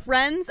combined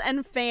friends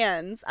and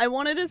fans. I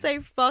wanted to say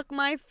fuck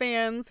my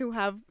fans who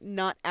have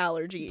nut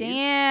allergies.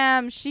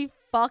 Damn, she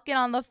fucking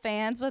on the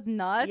fans with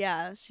nuts?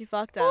 Yeah, she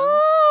fucked them.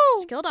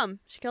 Woo! She killed them.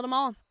 She killed them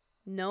all.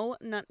 No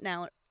nut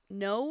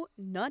no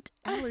nut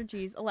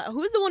allergies allowed.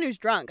 Who's the one who's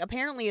drunk?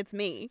 Apparently it's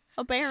me.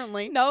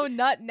 Apparently. No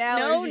nut allergies.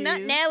 No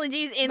nut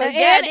allergies in this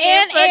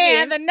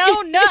and the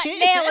no nut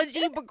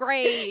allergy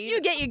brigade. You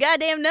get your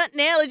goddamn nut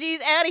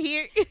allergies out of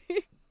here.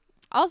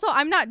 Also,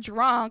 I'm not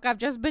drunk. I've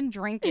just been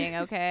drinking,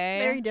 okay?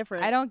 Very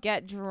different. I don't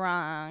get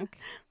drunk.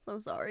 So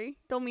sorry.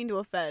 Don't mean to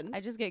offend. I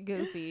just get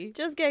goofy.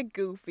 Just get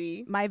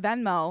goofy. My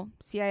Venmo,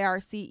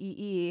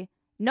 CIRCEE.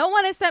 No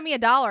one has sent me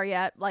 $1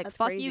 yet. Like, That's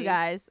fuck crazy. you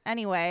guys.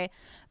 Anyway,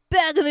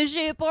 back in the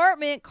shit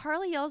apartment,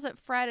 Carly yells at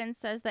Fred and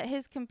says that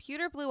his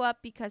computer blew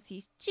up because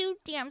he's too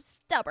damn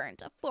stubborn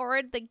to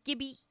forward the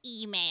Gibby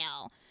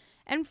email.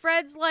 And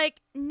Fred's like,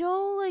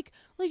 no, like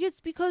it's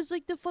because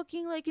like the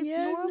fucking like it's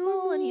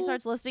normal. And he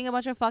starts listing a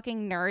bunch of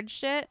fucking nerd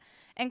shit.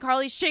 And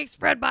Carly shakes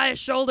Fred by his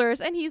shoulders,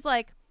 and he's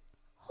like,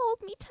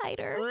 hold me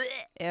tighter.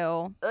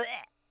 Ew.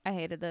 I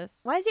hated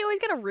this. Why is he always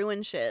gonna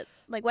ruin shit?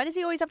 Like, why does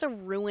he always have to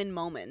ruin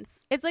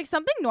moments? It's like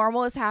something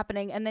normal is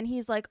happening, and then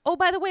he's like, oh,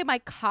 by the way, my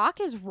cock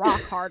is rock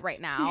hard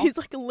right now. He's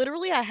like,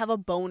 literally, I have a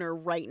boner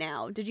right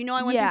now. Did you know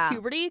I went through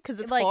puberty?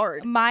 Because it's like,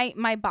 hard.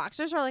 My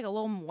boxers are like a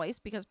little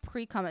moist because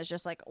pre-cum is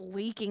just like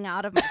leaking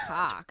out of my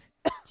cock.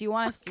 Do you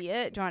want to see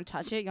it? Do you want to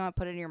touch it? You want to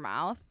put it in your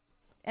mouth?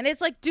 And it's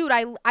like, dude,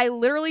 I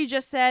literally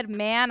just said,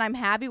 man, I'm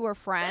happy we're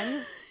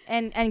friends.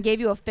 And gave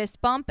you a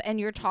fist bump, and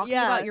you're talking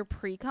about your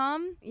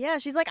pre-cum? Yeah,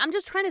 she's like, I'm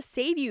just trying to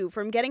save you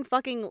from getting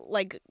fucking,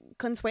 like,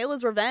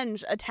 Consuela's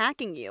revenge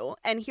attacking you.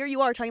 And here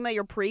you are talking about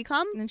your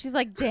pre-cum? And then she's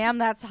like, damn,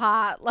 that's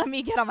hot. Let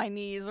me get on my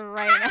knees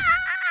right now.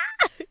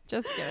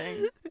 Just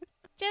kidding.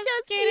 Just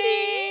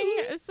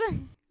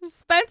kidding.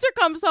 Spencer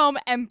comes home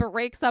and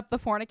breaks up the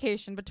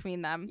fornication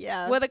between them.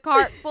 Yeah. With a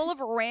cart full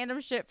of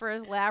random shit for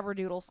his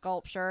labradoodle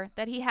sculpture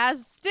that he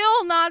has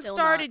still not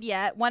started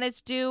yet. When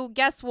it's due,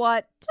 guess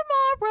what?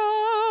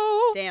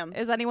 Tomorrow. Damn.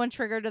 Is anyone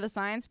triggered to the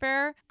science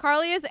fair?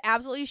 Carly is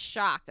absolutely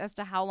shocked as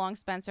to how long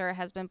Spencer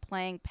has been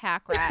playing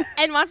Pack Rat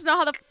and wants to know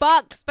how the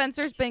fuck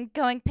Spencer's been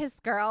going piss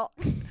girl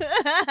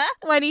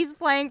when he's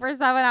playing for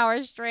 7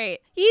 hours straight.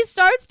 He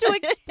starts to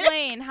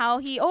explain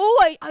how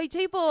I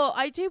tape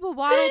a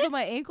bottle to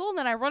my ankle, and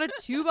then I run a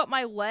tube up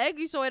my leg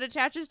so it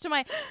attaches to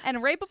my,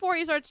 and right before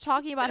he starts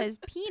talking about his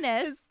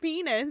penis.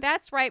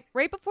 That's right.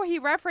 Right before he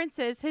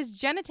references his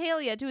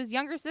genitalia to his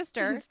younger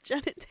sister. His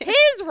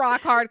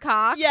rock hard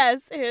cock.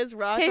 Yes, his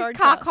rock hard cock. His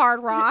cock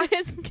hard rock.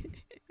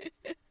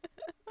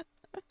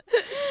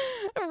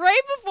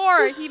 Right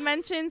before he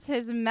mentions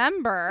his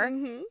member,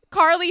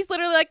 Carly's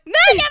literally like, no,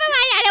 never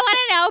mind, I don't want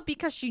to know,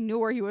 because she knew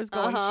where he was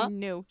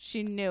going.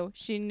 She knew.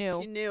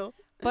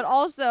 But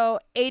also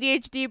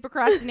ADHD,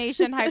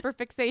 procrastination,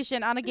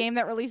 hyperfixation on a game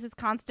that releases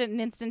constant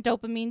and instant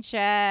dopamine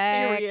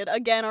check. Period.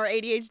 Again, our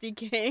ADHD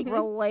king.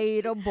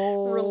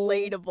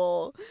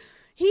 Relatable.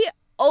 He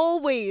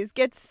always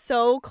gets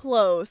so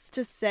close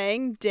to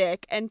saying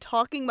dick and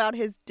talking about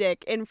his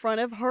dick in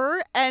front of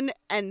her and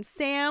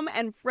Sam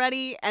and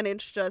Freddie, and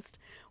it's just,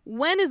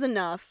 when is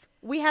enough?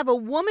 We have a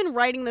woman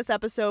writing this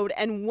episode,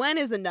 and when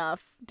is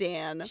enough,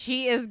 Dan?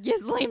 She is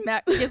Ghislaine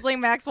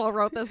Maxwell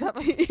wrote this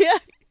episode. Yeah.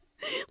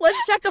 Let's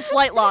check the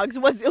flight logs.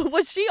 Was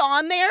she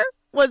on there?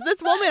 Was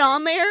this woman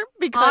on there?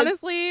 Because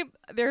honestly,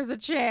 there's a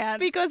chance.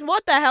 Because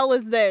what the hell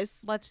is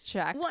this? Let's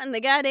check. What in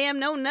the goddamn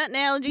no nut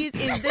analogies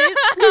is this?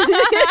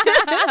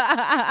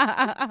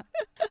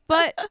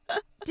 But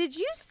did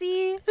you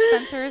see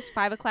Spencer's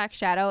 5 o'clock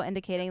shadow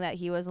indicating that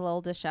he was a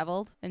little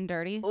disheveled and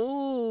dirty?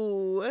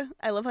 Ooh,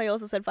 I love how you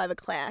also said 5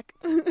 o'clock.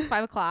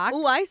 5 o'clock?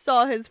 Ooh, I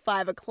saw his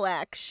 5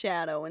 o'clock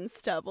shadow and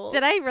stubble.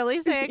 Did I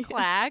really say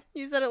clack?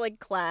 You said it like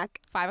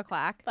clack. 5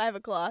 o'clock. 5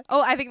 o'clock.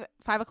 Oh, I think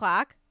 5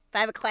 o'clock.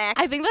 5 o'clock.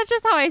 I think that's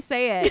just how I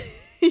say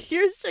it.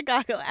 Your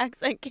Chicago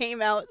accent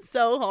came out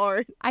so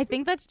hard. I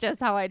think that's just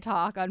how I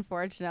talk,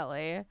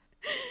 unfortunately.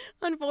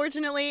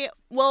 Unfortunately,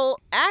 well,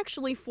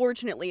 actually,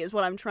 fortunately is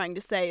what I'm trying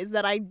to say, is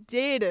that I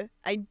did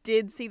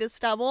see the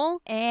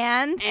stubble.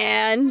 And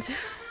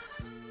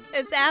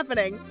it's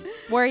happening.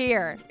 We're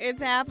here.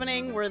 It's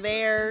happening. We're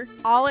there.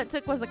 All it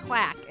took was a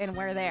clack, and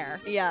we're there.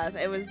 Yeah,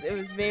 it was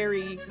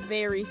very,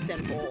 very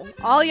simple.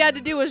 All you had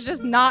to do was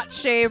just not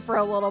shave for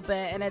a little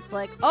bit, and it's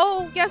like,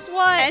 oh, guess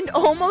what? And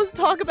almost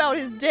talk about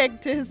his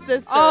dick to his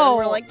sister. Oh.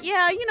 We're like,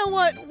 yeah, you know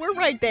what? We're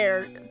right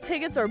there.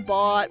 Tickets are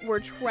bought. We're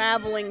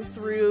traveling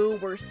through.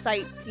 We're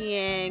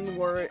sightseeing.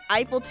 We're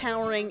Eiffel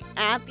Towering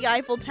at the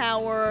Eiffel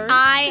Tower.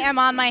 I am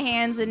on my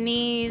hands and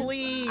knees.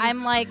 Please.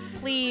 I'm like,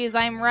 please,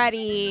 I'm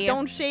ready.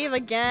 Don't shave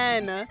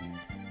again.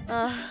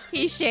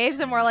 He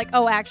shaves, and we're like,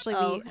 oh, actually,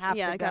 we have to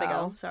go. Yeah, gotta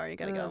go. Sorry,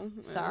 gotta go.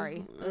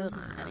 Sorry.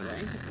 Anyway,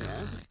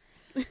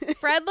 yeah.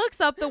 Fred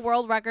looks up the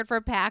world record for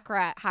Pack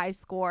Rat high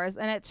scores,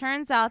 and it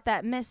turns out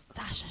that Miss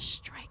Sasha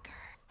Stryker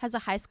has a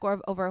high score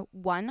of over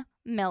 1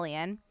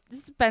 million.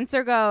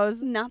 Spencer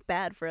goes, not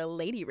bad for a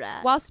lady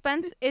rat. While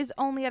Spence is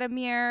only at a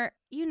mere,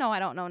 I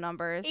don't know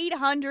numbers,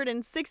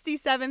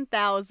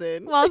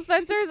 867,000. While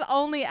Spencer's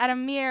only at a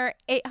mere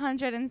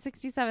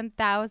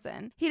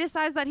 867,000, he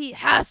decides that he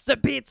has to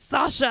beat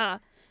Sasha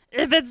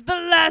if it's the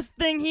last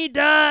thing he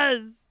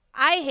does.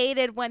 I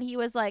hated when he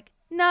was like,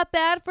 not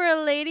bad for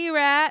a lady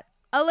rat.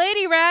 a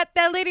lady rat.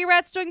 That lady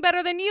rat's doing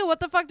better than you. What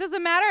the fuck does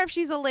it matter if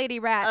she's a lady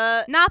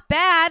rat? Not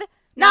bad.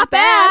 Not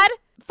bad.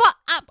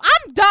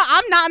 I'm done.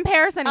 I'm not in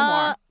Paris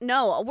anymore.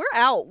 No, we're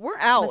out.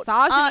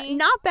 Misogyny.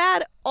 Not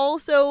bad.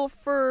 Also,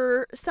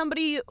 for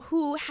somebody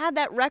who had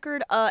that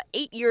record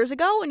 8 years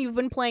ago, and you've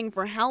been playing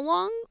for how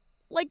long?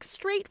 Like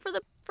straight for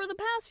the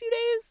past few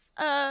days.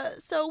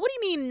 So what do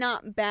you mean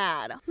not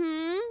bad?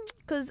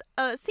 Because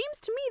seems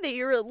to me that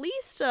you're at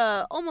least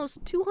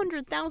almost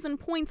 200,000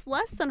 points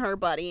less than her,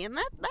 buddy, and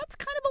that's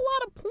kind of a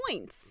lot of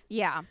points.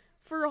 Yeah.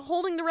 For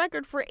holding the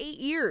record for 8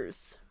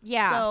 years.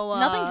 Yeah. So,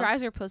 nothing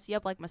drives your pussy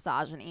up like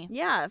misogyny.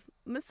 Yeah,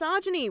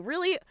 misogyny.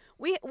 Really,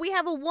 we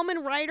have a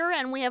woman writer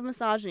and we have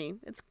misogyny.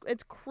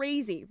 It's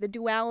crazy, the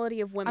duality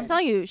of women. I'm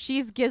telling you,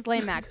 she's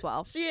Ghislaine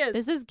Maxwell. She is.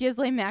 This is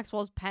Ghislaine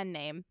Maxwell's pen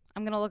name.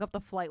 I'm going to look up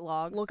the flight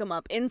logs. Look them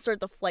up.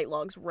 Insert the flight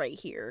logs right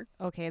here.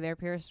 Okay, there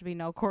appears to be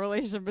no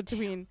correlation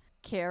between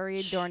Carrie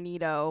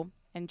Dornito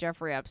and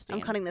Jeffrey Epstein.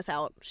 I'm cutting this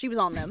out. She was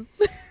on them.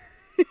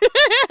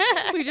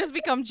 We just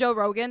become Joe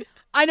Rogan.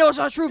 I know it's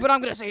not true, but I'm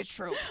going to say it's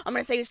true. I'm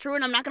going to say it's true,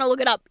 and I'm not going to look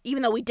it up.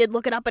 Even though we did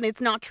look it up and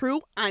it's not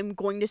true, I'm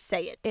going to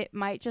say it. It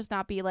might just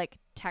not be, like,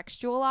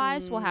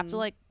 textualized. We'll have to,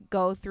 like,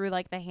 go through,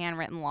 like, the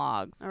handwritten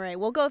logs. All right,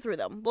 we'll go through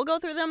them. We'll go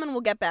through them, and we'll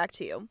get back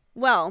to you.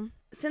 Well,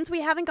 since we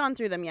haven't gone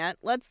through them yet,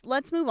 let's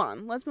move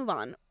on. Let's move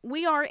on.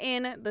 We are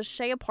in the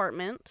Shea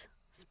apartment,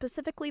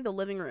 specifically the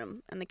living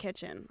room and the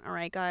kitchen. All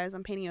right, guys,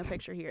 I'm painting you a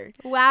picture here.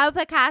 Wow,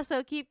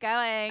 Picasso, keep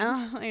going.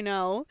 Oh, I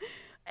know.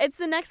 It's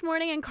the next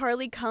morning and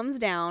Carly comes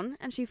down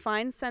and she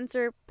finds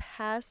Spencer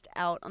passed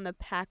out on the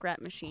pack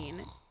rat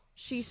machine.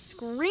 She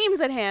screams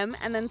at him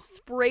and then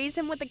sprays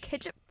him with the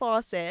kitchen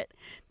faucet,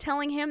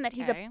 telling him that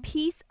he's a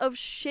piece of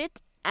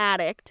shit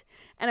addict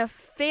and a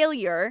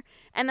failure,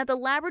 and that the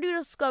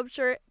Labradoodle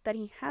sculpture that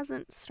he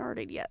hasn't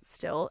started yet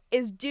still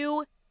is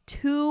due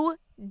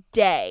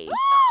today.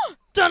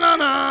 Bum,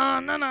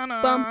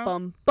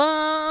 bum,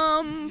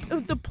 bum.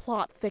 The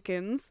plot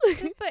thickens.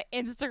 Just the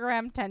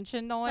Instagram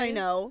tension noise. I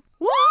know.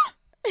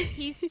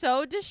 He's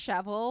so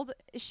disheveled.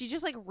 She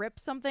just like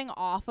rips something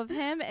off of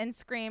him and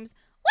screams,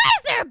 "Why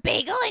is there a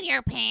bagel in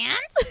your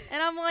pants?"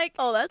 And I'm like,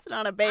 oh, that's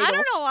not a bagel. I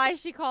don't know why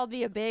she called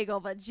me a bagel,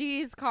 but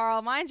geez,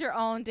 Carl, mind your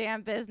own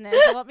damn business.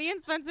 What me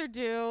and Spencer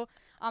do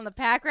on the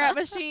pack rat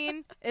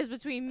machine is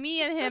between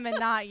me and him and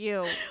not you.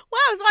 Wow,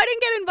 so I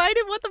didn't get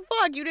invited? What the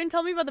fuck? You didn't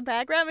tell me about the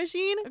pack rat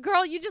machine?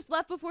 Girl, you just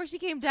left before she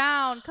came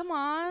down. Come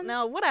on.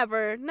 No,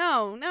 whatever.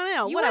 No,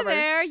 You whatever. were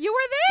there. You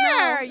were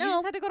there. No, you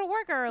just had to go to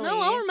work early.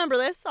 No, I'll remember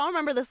this. I'll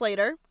remember this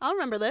later. I'll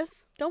remember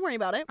this. Don't worry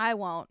about it. I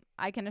won't.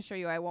 I can assure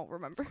you I won't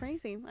remember. It's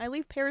crazy. I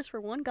leave Paris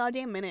for one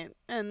goddamn minute,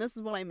 and this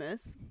is what I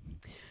miss.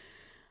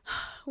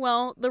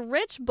 Well, the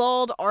rich,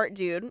 bald art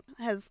dude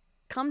has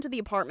come to the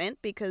apartment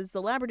because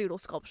the Labradoodle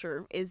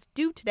sculpture is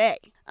due today.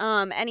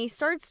 And he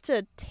starts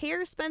to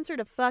tear Spencer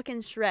to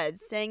fucking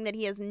shreds, saying that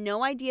he has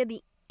no idea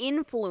the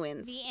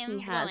influence he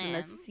has in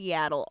the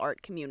Seattle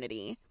art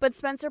community. But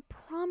Spencer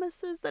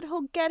promises that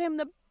he'll get him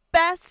the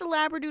best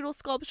Labradoodle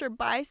sculpture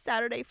by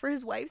Saturday for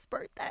his wife's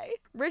birthday.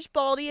 Rich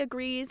Baldy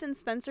agrees, and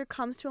Spencer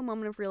comes to a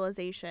moment of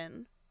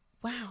realization.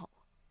 Wow,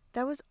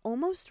 that was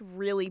almost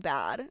really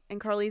bad. And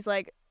Carly's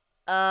like,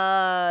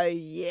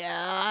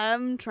 yeah,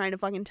 I'm trying to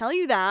fucking tell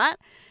you that.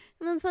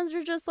 And then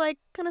Spencer just like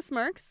kind of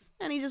smirks,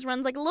 and he just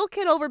runs like a little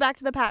kid over back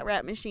to the pat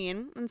rat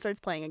machine and starts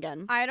playing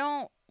again. I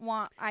know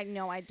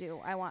I do.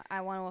 I want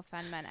to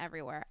offend men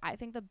everywhere. I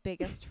think the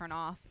biggest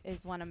turnoff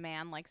is when a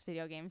man likes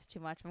video games too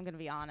much. I'm going to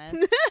be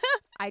honest.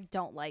 I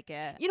don't like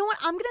it. You know what?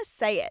 I'm going to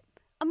say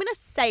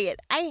it.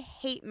 I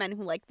hate men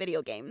who like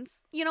video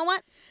games. You know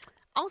what?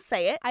 I'll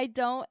say it. I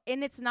don't,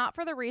 and it's not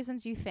for the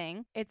reasons you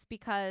think. It's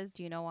because,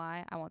 do you know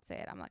why? I won't say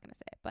it. I'm not going to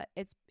say it, but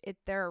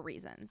there are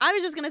reasons. I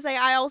was just going to say,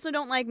 I also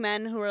don't like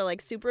men who are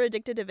like super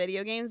addicted to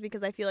video games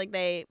because I feel like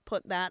they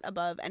put that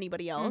above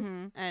anybody else.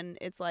 Mm-hmm. And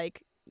it's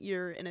like,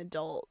 you're an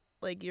adult.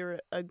 Like, you're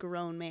a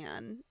grown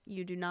man.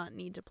 You do not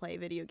need to play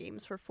video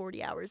games for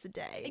 40 hours a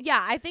day. Yeah,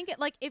 I think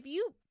if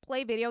you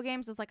play video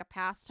games as like a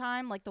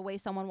pastime, like the way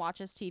someone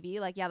watches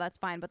TV, like, yeah, that's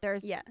fine. But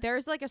there's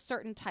like a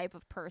certain type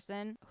of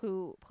person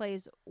who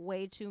plays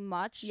way too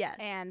much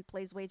and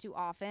plays way too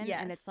often. Yes.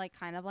 And it's like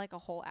kind of like a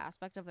whole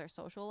aspect of their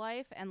social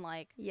life. And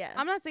like,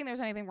 I'm not saying there's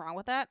anything wrong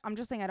with that. I'm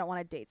just saying I don't want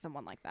to date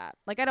someone like that.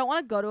 Like, I don't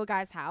want to go to a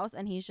guy's house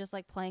and he's just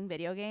like playing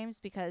video games,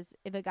 because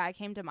if a guy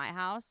came to my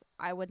house,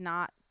 I would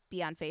not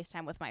be on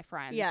FaceTime with my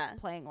friends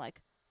playing like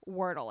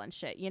Wordle and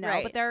shit, you know.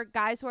 Right. But there are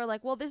guys who are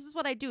like, well, this is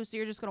what I do, so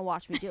you're just gonna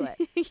watch me do it.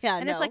 It's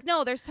like,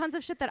 no, there's tons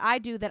of shit that I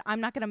do that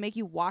I'm not gonna make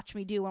you watch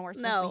me do when we're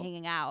supposed to be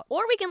hanging out.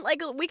 Or we can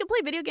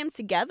play video games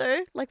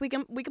together. Like we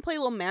can play a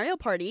little Mario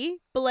Party,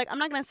 but like I'm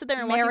not gonna sit there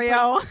and watch you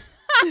play.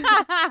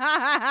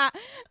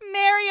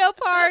 Mario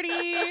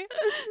Party.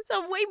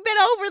 So we've been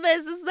over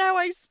this. This is how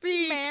I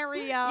speak.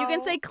 Mario. You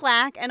can say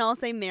clack, and I'll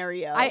say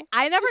Mario.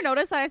 I never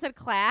noticed that I said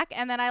clack,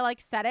 and then I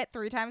like said it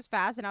 3 times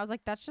fast, and I was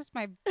like, that's just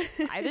my.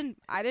 I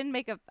didn't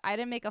make a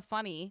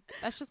funny.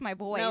 That's just my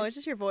voice. No, it's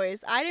just your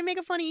voice. I didn't make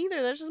a funny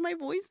either. That's just my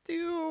voice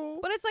too.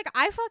 But it's like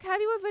I fuck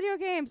heavy with video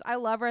games. I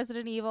love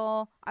Resident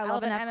Evil. I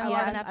love an MMO.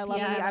 I love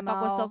an I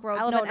fuck with Silk Road.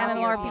 I love an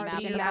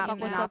MMORPG. I fuck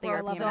with Silk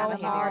Road so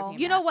hard.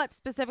 You know what?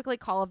 Specifically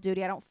Call of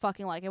Duty. I don't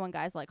fucking like it when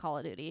guys like Call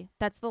of Duty.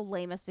 That's the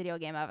lamest video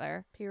game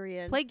ever.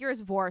 Period. Play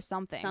Gears of War or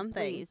something.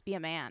 Please be a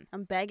man.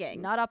 I'm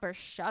begging. Nut up or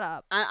shut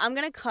up. I'm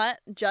gonna cut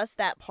just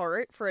that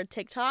part for a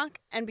TikTok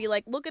and be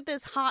like, look at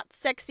this hot,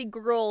 sexy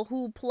girl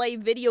who play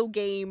video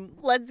game.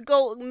 Let's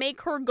go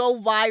make her go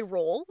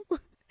viral.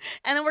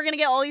 And then we're gonna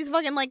get all these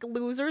fucking like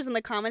losers in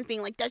the comments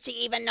being like, does she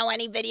even know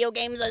any video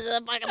games? These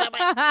little fucking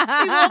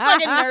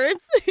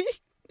nerds.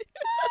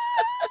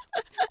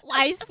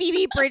 Why is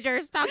Phoebe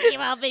Bridgers talking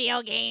about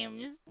video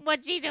games?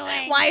 What's she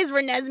doing? Why is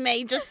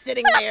Renesmee just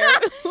sitting there?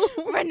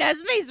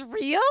 Renesmee's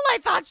real? I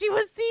thought she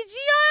was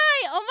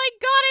CGI. Oh my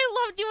god, I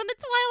loved you in the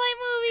Twilight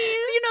movies.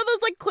 You know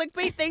those like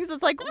clickbait things?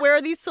 It's like, where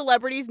are these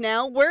celebrities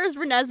now? Where is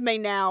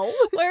Renesmee now?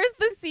 Where's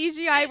the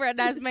CGI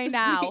Renesmee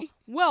now?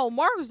 Well,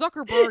 Mark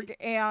Zuckerberg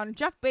and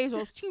Jeff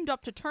Bezos teamed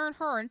up to turn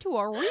her into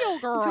a real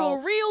girl. To a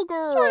real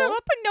girl. Sort of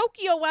a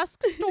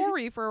Pinocchio-esque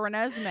story for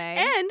Renesmee.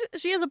 And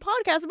she has a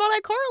podcast about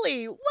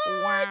iCarly. What?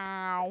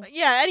 Wow.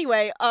 Yeah,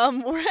 anyway,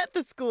 we're at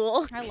the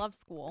school. I love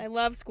school. I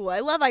love school.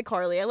 I love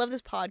iCarly. I love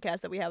this podcast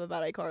that we have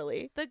about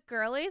iCarly. The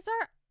girlies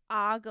are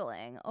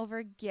ogling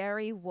over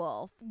Gary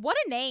Wolf. What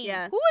a name.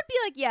 Yeah. Who would be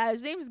like, yeah,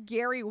 his name's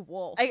Gary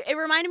Wolf? It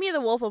reminded me of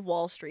the Wolf of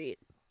Wall Street.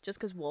 Just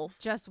because Wolf.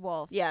 Just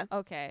Wolf. Yeah.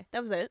 Okay.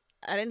 That was it.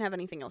 I didn't have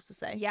anything else to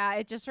say. Yeah,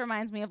 it just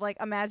reminds me of like,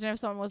 imagine if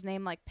someone was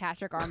named like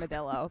Patrick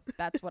Armadillo.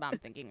 That's what I'm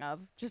thinking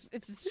of. Just,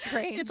 it's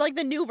strange. It's like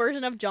the new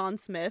version of John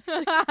Smith.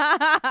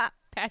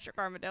 Patrick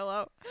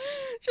Armadillo.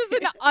 Just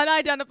an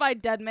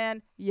unidentified dead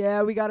man.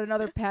 Yeah, we got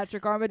another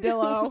Patrick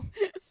Armadillo.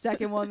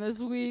 Second one this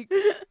week.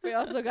 We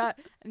also got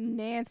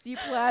Nancy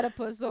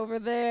Platypus over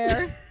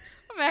there.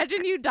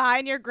 Imagine you die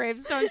and your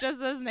gravestone just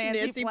says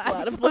Nancy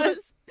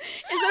Platypus.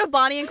 Instead of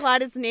Bonnie and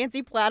Clyde, it's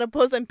Nancy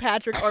Platypus and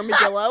Patrick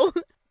Armadillo.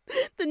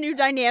 The new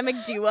dynamic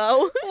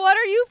duo. What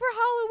are you for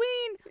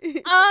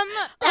Halloween?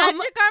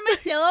 Patrick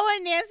Armadillo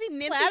and Nancy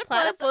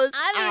Platypus,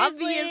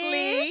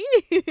 obviously.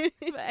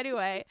 But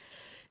anyway,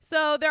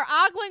 so they're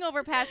ogling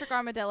over Patrick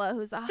Armadillo,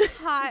 who's a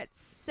hot,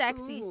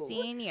 sexy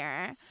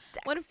senior. Sexy.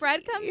 When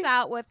Fred comes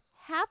out with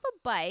half a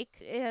bike,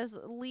 it has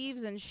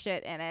leaves and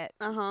shit in it.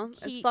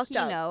 It's fucked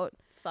up. Keynote,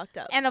 it's fucked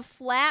up. and a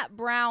flat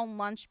brown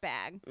lunch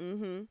bag.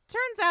 Mm-hmm.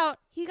 Turns out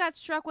he got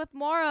struck with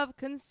more of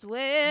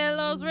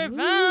Consuelo's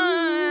revenge.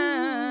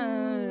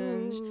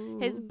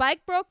 His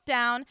bike broke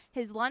down.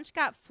 His lunch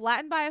got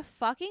flattened by a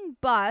fucking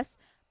bus.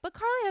 But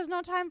Carly has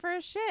no time for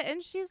his shit.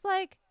 And she's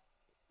like,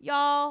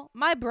 y'all,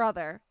 my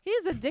brother,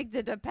 he's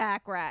addicted to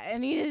pack rat.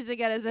 And he needs to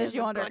get his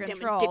issue under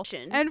control.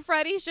 Addiction. And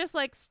Freddie's just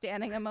like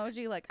standing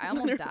emoji like, I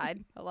almost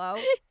died. Hello?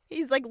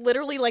 He's like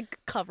literally like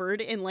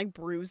covered in like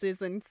bruises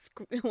and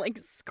like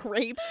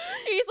scrapes.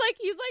 He's like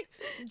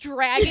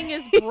dragging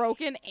his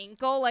broken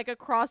ankle like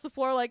across the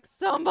floor like,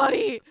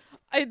 somebody,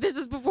 this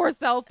is before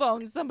cell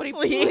phones, somebody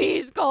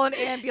please call an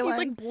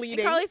ambulance. He's like bleeding.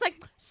 And Carly's like,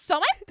 so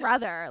my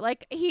brother,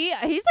 like he's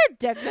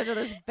addicted to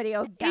this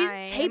video game.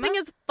 He's taping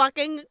his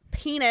fucking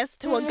penis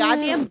to a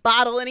goddamn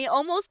bottle and he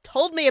almost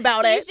told me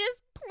about it. He's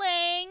just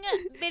playing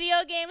video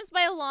games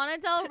by Lana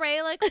Del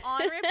Rey like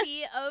on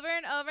repeat over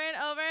and over and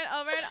over and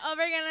over and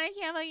over again. And I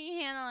can't fucking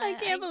handle it. I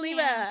can't believe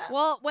it.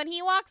 Well, when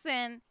he walks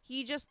in,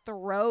 he just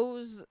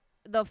throws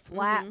the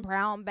flat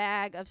brown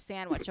bag of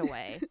sandwich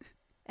away.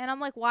 And I'm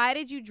like, why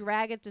did you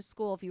drag it to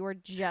school if you were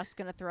just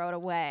going to throw it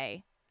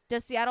away?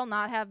 Does Seattle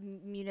not have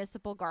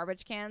municipal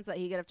garbage cans that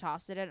he could have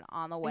tossed it in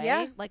on the way?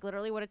 Yeah. Like,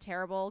 literally, what a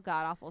terrible,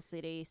 god-awful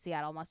city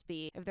Seattle must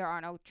be if there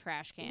are no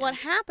trash cans. What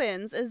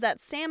happens is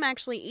that Sam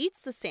actually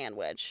eats the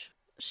sandwich.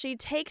 She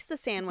takes the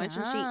sandwich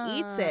and she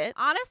eats it.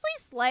 Honestly,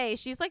 slay.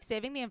 She's, like,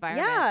 saving the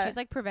environment. Yeah. She's,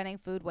 like, preventing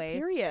food waste.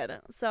 Period.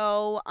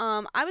 So,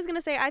 I was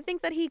gonna say, I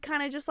think that he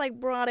kind of just,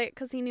 like, brought it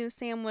because he knew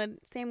Sam would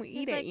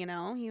eat it, like, you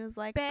know? He was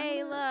like,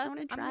 Bayla, I'm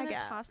gonna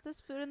toss this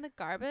food in the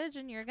garbage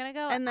and you're gonna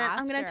go and then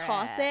I'm gonna after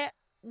toss it.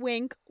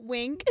 Wink,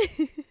 wink.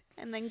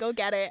 And then go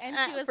get it. And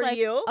she was for like,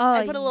 you. oh,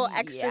 I put a little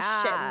extra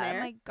shit in there.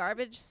 My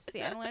garbage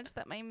sandwich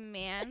that my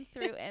man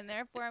threw in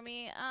there for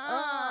me.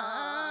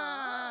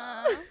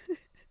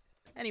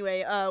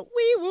 Anyway,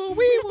 wee woo,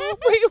 wee woo,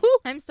 wee woo.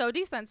 I'm so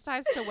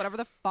desensitized to whatever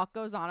the fuck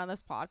goes on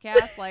this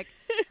podcast. Like,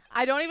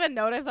 I don't even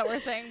notice that we're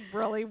saying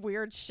really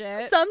weird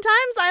shit.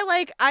 Sometimes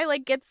I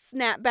get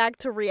snapped back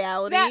to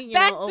reality. Snap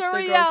back to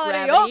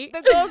reality.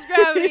 The girl's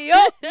gravity.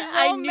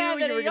 I knew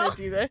you were going to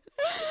do that.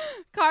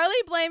 Carly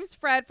blames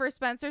Fred for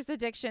Spencer's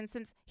addiction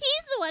since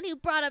he's the one who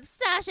brought up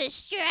Sasha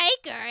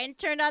Stryker and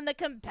turned on the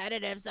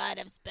competitive side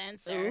of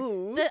Spencer.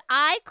 Ooh. The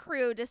I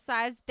crew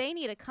decides they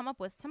need to come up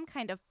with some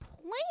kind of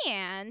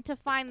plan to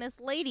find this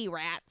lady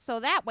rat so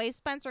that way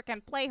Spencer can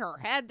play her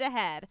head to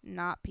head,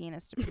 not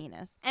penis to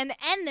penis, and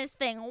end this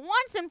thing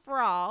once and for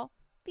all.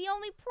 The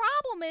only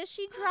problem is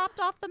she dropped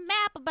off the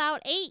map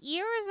about 8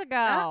 years ago.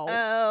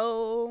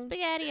 Uh-oh.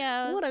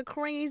 SpaghettiOs. What a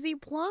crazy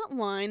plot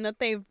line that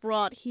they've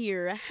brought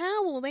here.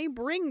 How will they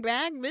bring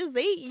back this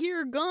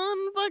 8-year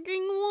gone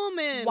fucking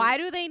woman? Why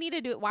do they need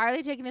to do it? Why are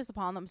they taking this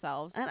upon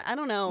themselves? I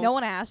don't know. No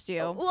one asked you.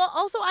 Well,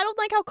 also, I don't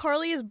like how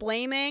Carly is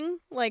blaming,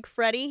 like,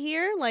 Freddie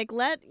here. Like,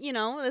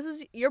 this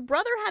is, your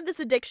brother had this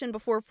addiction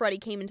before Freddie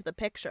came into the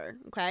picture,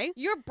 okay?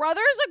 Your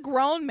brother's a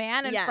grown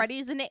man and Yes.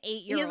 Freddie's an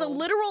 8-year-old. He is a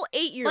literal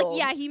 8-year-old. Like,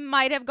 yeah, he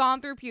might have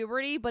gone through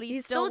puberty, but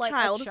he's still like a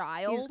child. a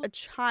child. He's a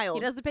child.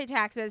 He doesn't pay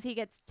taxes. He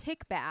gets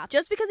tick baths.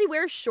 Just because he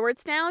wears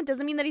shorts now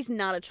doesn't mean that he's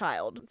not a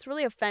child. It's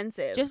really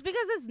offensive. Just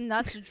because his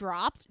nuts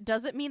dropped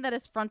doesn't mean that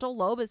his frontal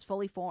lobe is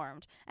fully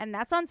formed. And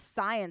that's on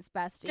science,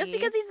 bestie. Just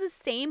because he's the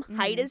same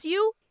height as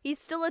you, he's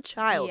still a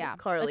child, Yeah,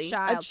 Carly. a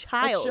child. A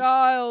child. A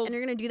child. And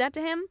you're going to do that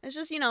to him? It's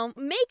just,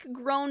 make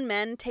grown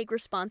men take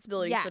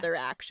responsibility for their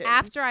Yes. actions.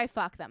 After I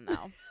fuck them,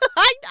 though.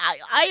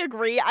 I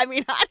agree. I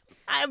mean,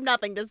 I have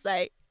nothing to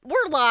say.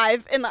 We're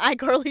live in the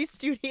iCarly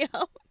studio.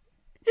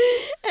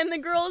 And the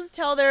girls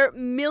tell their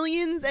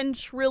millions and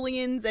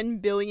trillions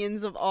and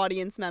billions of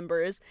audience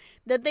members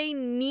that they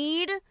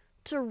need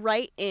to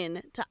write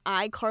in to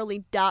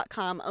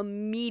iCarly.com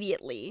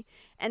immediately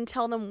and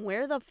tell them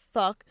where the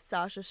fuck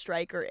Sasha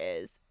Stryker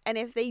is. And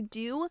if they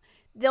do,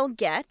 they'll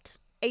get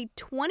a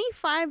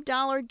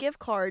 $25 gift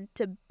card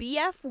to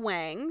BF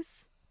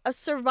Wang's, a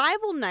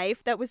survival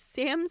knife that was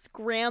Sam's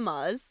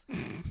grandma's,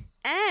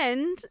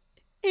 and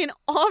an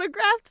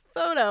autographed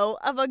photo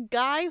of a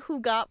guy who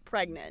got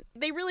pregnant.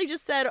 They really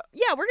just said,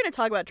 yeah, we're going to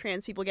talk about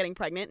trans people getting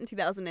pregnant in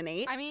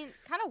 2008. I mean,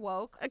 kind of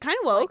woke. Kind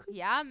of woke. Like,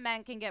 yeah,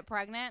 men can get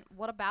pregnant.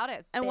 What about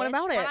it? And bitch? what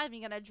about it? We're not even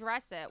going to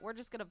address it. We're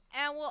just going to...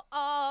 And we'll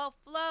all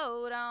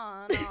float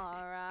on.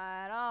 All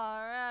right,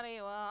 already.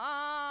 We'll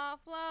all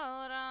float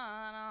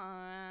on.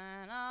 All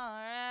right,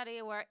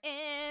 already. We're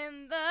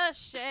in the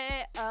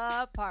shade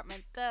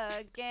apartment.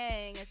 The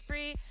gang is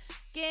freaking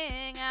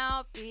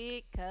out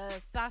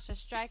because Sasha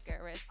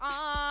Stryker is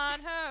on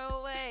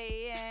her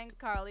way and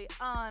Carly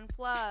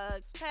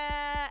unplugs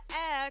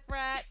Pack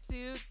Rat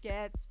to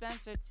get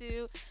Spencer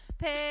to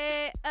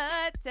pay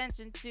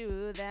attention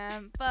to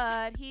them,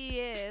 but he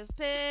is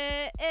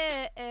pissed.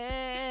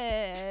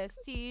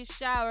 He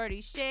showered,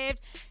 he shaved,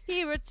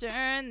 he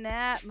returned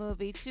that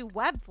movie to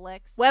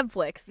Webflix.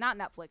 Webflix. Not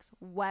Netflix,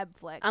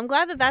 Webflix. I'm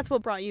glad that that's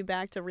what brought you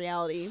back to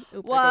reality.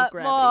 Oop, What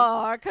there goes gravity.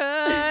 more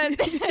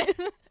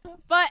could...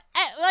 But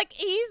like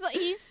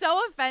he's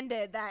so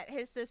offended that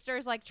his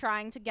sister's like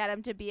trying to get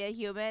him to be a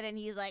human, and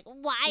he's like,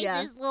 "Why is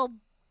this little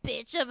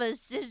bitch of a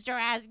sister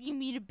asking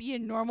me to be a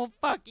normal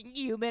fucking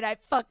human? I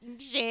fucking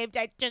shaved.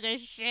 I took a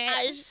shit.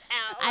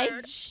 I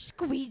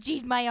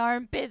squeegeed my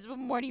armpits. What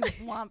more do you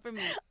want from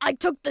me? I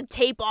took the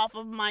tape off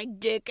of my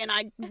dick and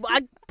I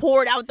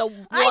poured out the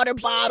water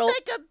bottle. I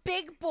peed like a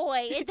big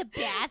boy in the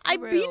bathroom. I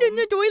peed in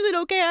the toilet.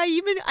 Okay, I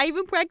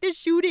even practiced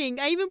shooting.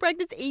 I even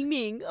practiced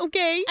aiming.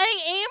 Okay.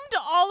 I aimed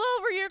all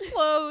over your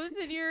clothes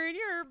and you're in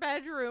your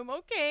bedroom.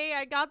 Okay,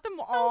 I got them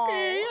all.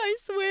 Okay, I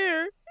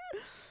swear.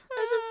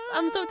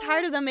 I'm so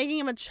tired of them making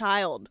him a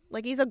child.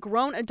 Like, he's a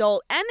grown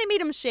adult, and they made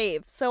him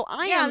shave. So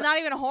I'm not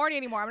even horny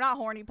anymore. I'm not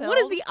horny pilled. What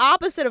is the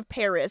opposite of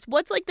Paris?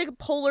 What's like the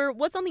polar?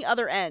 What's on the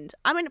other end?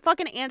 I'm in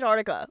fucking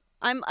Antarctica.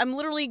 I'm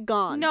literally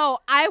gone. No,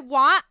 I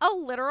want a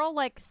literal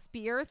like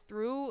spear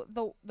through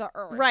the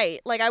earth.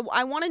 Right. Like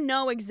I want to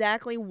know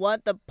exactly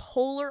what the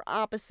polar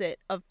opposite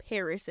of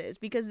Paris is,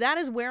 because that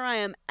is where I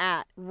am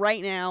at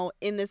right now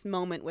in this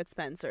moment with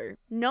Spencer.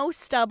 No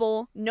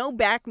stubble, no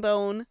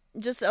backbone,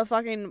 just a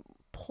fucking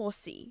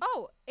pussy.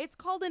 Oh, it's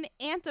called an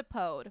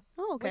antipode.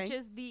 Oh, okay. Which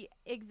is the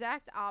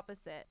exact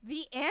opposite.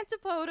 The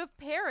antipode of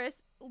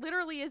Paris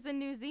literally is in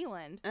New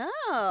Zealand.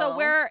 Oh. So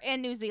we're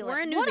in New Zealand.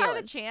 We're in New What Zealand.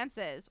 are the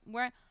chances?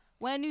 We're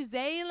New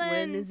Zealand.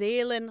 We're in New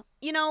Zealand.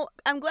 You know,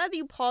 I'm glad that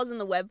you paused in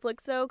the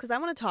Webflix, though, because I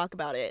want to talk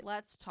about it.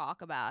 Let's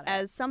talk about it.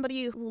 As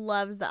somebody who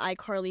loves the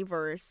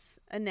iCarly-verse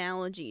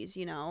analogies,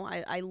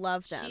 I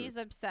love them. She's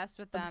obsessed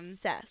with them.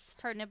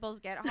 Obsessed. Her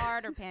nipples get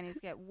hard. Her panties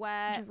get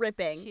wet.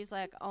 Dripping. She's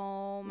like,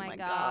 oh my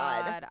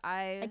God.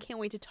 I can't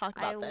wait to talk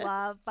about this. I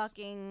love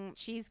fucking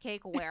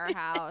Cheesecake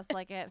Warehouse.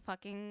 Like, it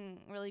fucking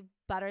really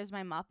butters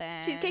my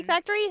muffin. Cheesecake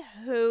Factory?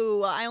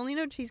 Who? I only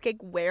know Cheesecake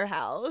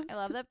Warehouse. I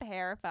love the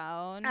pear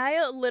phone.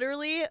 I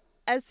literally,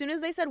 as soon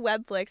as they said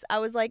Webflix, I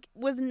was like,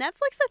 was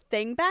Netflix a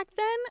thing back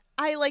then?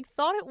 I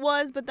thought it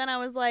was, but then I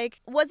was like,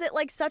 was it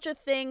such a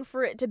thing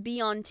for it to be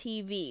on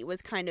TV?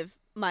 Was kind of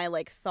my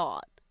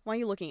thought. Why are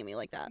you looking at me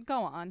like that?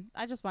 Go on.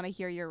 I just want to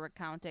hear your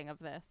recounting of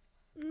this.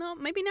 No,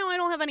 maybe now I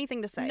don't have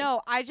anything to say.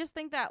 No, I just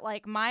think that,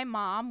 like, my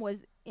mom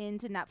was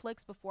into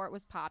Netflix before it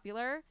was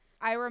popular.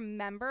 I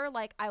remember,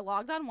 like, I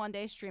logged on one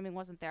day, streaming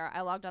wasn't there.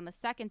 I logged on the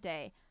second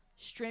day,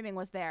 streaming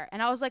was there.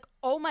 And I was like,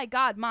 oh my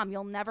God, Mom,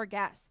 you'll never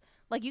guess.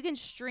 Like, you can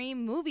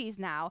stream movies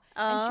now.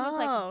 And she was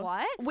like,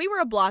 what? We were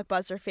a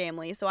Blockbuster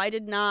family, so I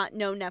did not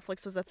know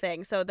Netflix was a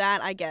thing. So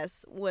that, I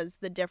guess, was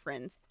the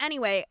difference.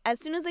 Anyway, as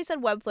soon as they said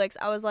Webflix,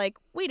 I was like,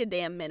 wait a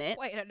damn minute.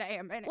 Wait a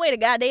damn minute. Wait a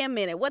goddamn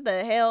minute. What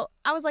the hell?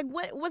 I was like,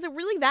 what? Was it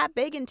really that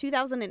big in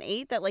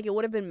 2008 that, like, it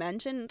would have been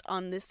mentioned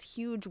on this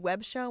huge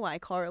web show,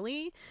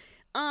 iCarly?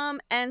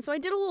 And so I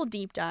did a little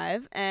deep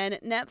dive, and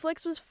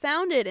Netflix was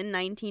founded in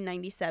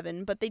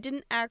 1997, but they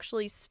didn't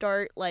actually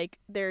start, like,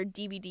 their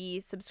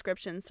DVD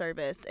subscription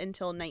service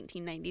until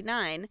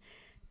 1999.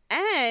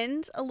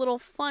 And a little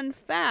fun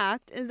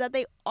fact is that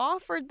they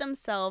offered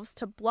themselves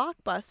to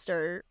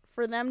Blockbuster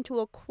for them to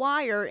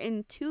acquire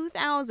in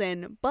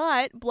 2000,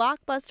 but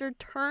Blockbuster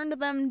turned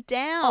them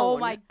down. Oh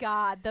my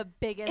God, the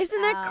biggest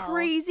Isn't that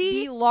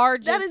crazy? The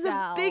largest That is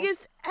L. the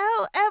biggest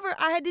L ever.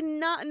 I did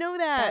not know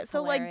that. That's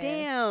so hilarious. like,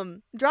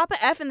 damn. Drop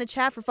a F in the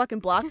chat for fucking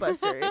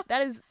Blockbuster.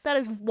 that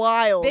is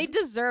wild. They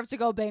deserve to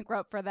go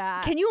bankrupt for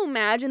that. Can you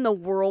imagine the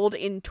world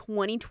in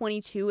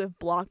 2022 if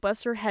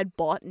Blockbuster had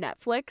bought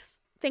Netflix?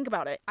 Think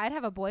about it. I'd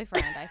have a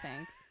boyfriend, I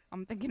think.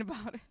 I'm thinking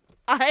about it.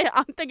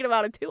 I'm thinking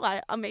about it too.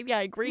 Maybe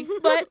I agree.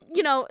 But,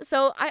 you know,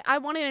 so I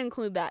wanted to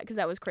include that because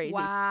that was crazy.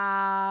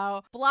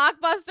 Wow.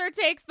 Blockbuster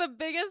takes the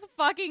biggest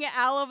fucking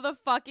L of the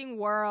fucking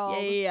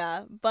world.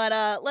 Yeah.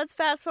 But let's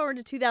fast forward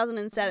to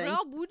 2007.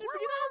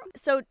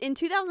 So in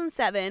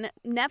 2007,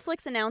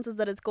 Netflix announces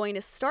that it's going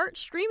to start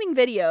streaming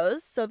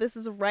videos. So this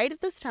is right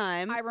at this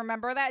time. I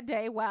remember that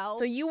day well.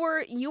 So you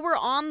were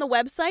on the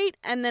website,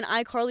 and then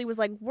iCarly was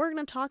like, we're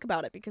going to talk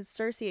about it because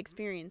Cersei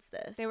experienced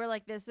this. They were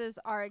like, this is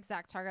our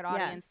exact target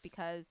audience Yes.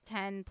 because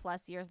 10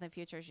 plus years in the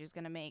future, she's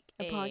going to make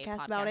a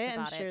podcast about it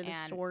and share the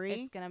story.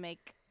 It's going to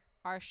make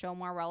our show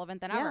more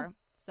relevant than ever.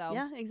 So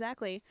yeah,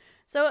 exactly.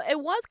 So it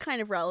was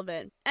kind of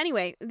relevant.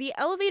 Anyway, the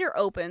elevator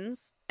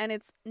opens, and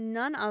it's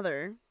none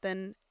other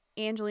than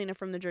Angelina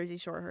from the Jersey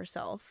Shore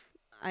herself.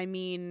 I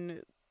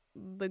mean,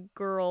 the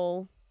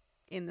girl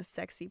in the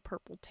sexy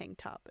purple tank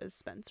top, as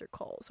Spencer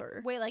calls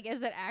her. Wait, like,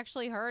 is it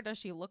actually her or does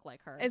she look like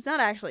her? It's not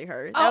actually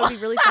her. That would be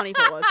really funny if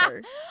it was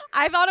her.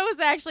 I thought it was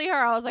actually her.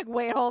 I was like,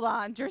 wait, hold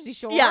on. Jersey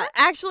Shore? Yeah,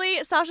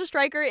 actually, Sasha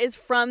Stryker is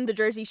from the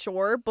Jersey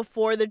Shore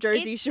before the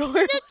Jersey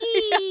Shore.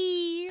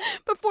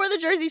 Before the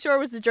Jersey Shore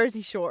was the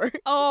Jersey Shore.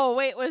 Oh,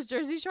 wait, was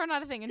Jersey Shore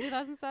not a thing in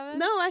 2007?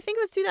 No, I think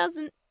it was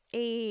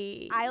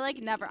 2008.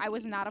 I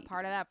was not a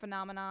part of that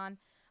phenomenon.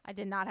 I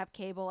did not have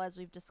cable, as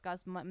we've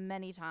discussed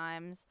many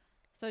times.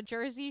 So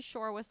Jersey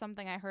Shore was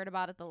something I heard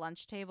about at the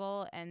lunch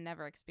table and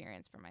never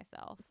experienced for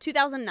myself.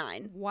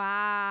 2009.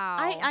 Wow.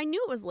 I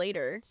knew it was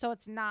later. So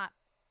it's not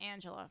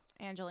Angelina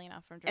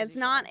from Jersey Shore. It's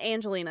not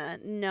Angelina,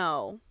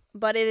 no.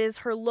 But it is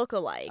her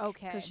look-alike.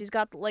 Okay. Because she's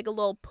got like a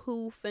little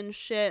poof and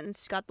shit, and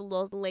she's got the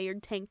little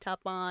layered tank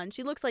top on.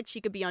 She looks like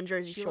she could be on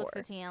Jersey Shore. She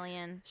looks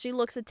Italian. She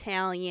looks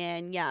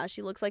Italian. Yeah,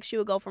 she looks like she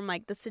would go from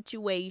like The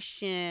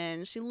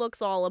Situation. She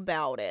looks all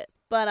about it.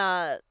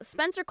 But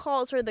Spencer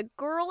calls her the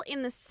girl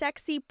in the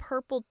sexy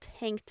purple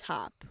tank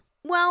top.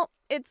 Well,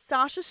 it's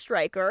Sasha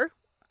Stryker,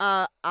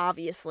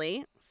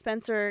 obviously.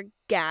 Spencer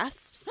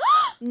gasps.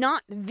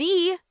 Not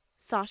the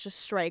Sasha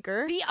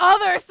Stryker. The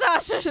other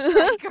Sasha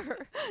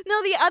Stryker.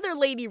 No, the other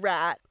lady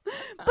rat.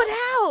 But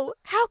how?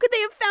 How could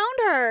they have found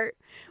her?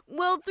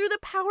 Well, through the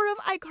power of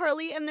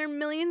iCarly and their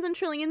millions and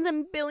trillions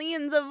and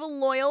billions of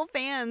loyal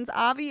fans,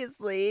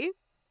 obviously.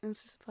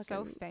 It's just fucking,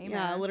 so famous.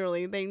 Yeah,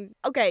 literally.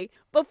 Okay,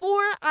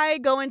 before I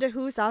go into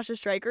who Sasha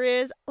Stryker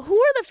is, who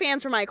are the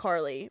fans from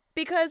iCarly?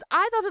 Because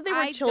I thought that they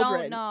were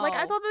children. Don't know. Like,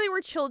 I thought that they were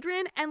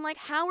children, and like,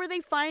 how are they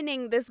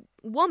finding this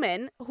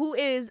woman who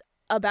is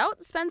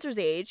about Spencer's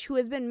age, who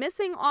has been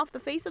missing off the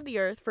face of the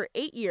earth for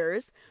 8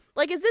 years?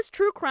 Like, is this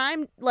true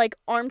crime, like,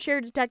 armchair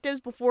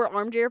detectives before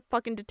armchair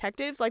fucking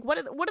detectives? Like, what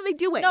are they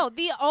doing? No,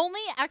 the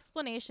only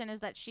explanation is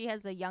that she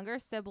has a younger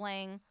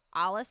sibling,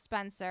 Alice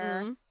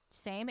Spencer,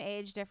 same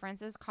age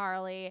difference as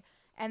Carly,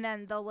 and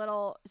then the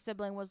little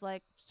sibling was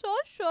like,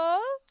 Sasha,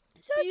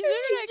 these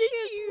internet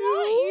kids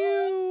want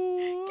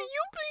you. Can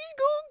you please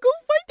go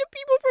fight the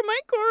people from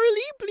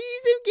iCarly,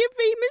 please, and get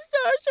famous,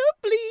 Sasha,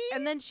 please?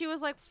 And then she was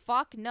like,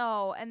 fuck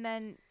no. And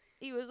then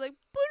he was like,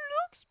 but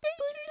look,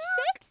 Spencer's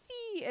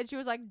sexy. And she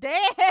was like,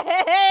 damn.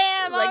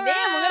 Like,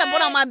 damn, we're gonna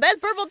put on my best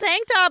purple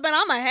tank top and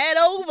I'ma head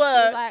over. She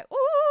was like,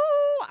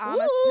 ooh,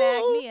 I'ma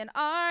snag me an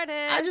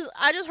artist.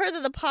 I just heard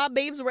that the pop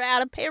babes were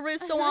out of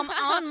Paris, so I'm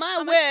on my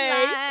I'ma way.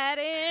 slide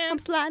in. I'm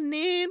sliding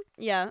in.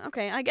 Yeah,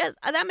 okay. I guess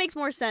that makes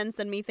more sense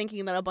than me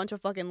thinking that a bunch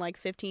of fucking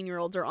like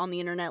 15-year-olds are on the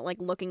internet like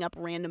looking up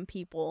random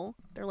people.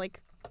 They're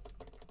like,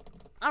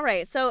 all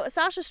right, so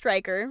Sasha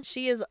Stryker,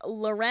 she is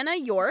Lorena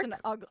York.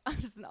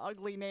 It's an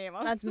ugly name.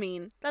 That's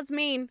mean. That's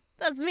mean.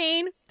 That's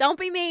mean. Don't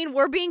be mean.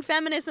 We're being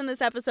feminists in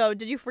this episode.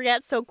 Did you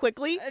forget so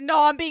quickly?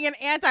 No, I'm being an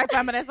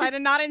anti-feminist. I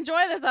did not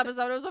enjoy this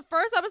episode. It was the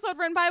first episode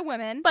written by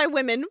women. By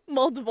women,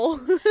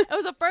 multiple. It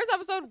was the first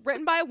episode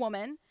written by a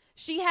woman.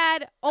 She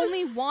had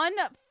only one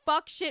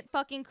fuck shit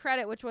fucking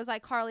credit, which was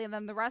iCarly, and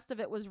then the rest of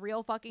it was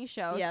real fucking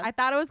shows. Yeah. I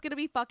thought it was going to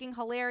be fucking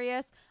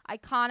hilarious,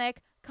 iconic,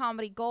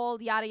 comedy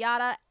gold, yada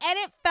yada, and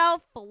it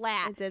fell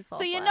flat. It did fall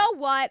So flat. you know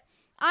what?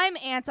 I'm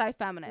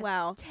anti-feminist.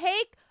 Wow.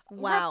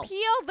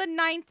 Repeal the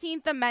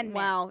 19th Amendment.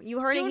 Wow, you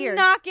heard it here. Do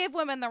not give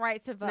women the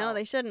right to vote. No,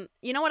 they shouldn't.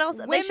 You know what else?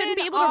 They Women shouldn't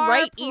be able to are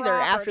write either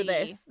after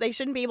property. this. They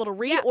shouldn't be able to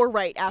read or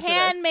write after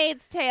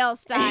Handmaid's Tale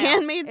style.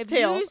 Handmaid's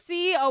Tale. If you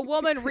see a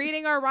woman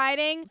reading or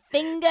writing,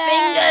 Fingers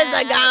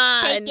are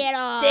gone. Take it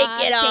off.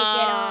 Take it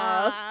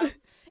off.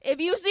 If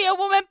you see a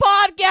woman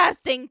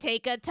podcasting,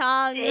 take a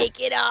tongue. Take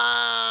it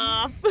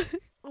off.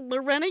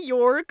 Lorena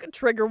York,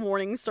 trigger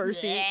warning,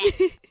 Cersei,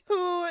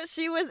 who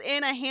she was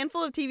in a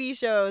handful of TV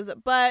shows,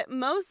 but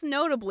most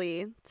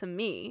notably, to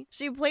me,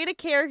 she played a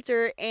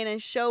character in a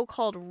show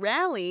called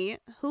Rally,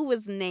 who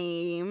was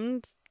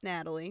named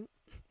Natalie.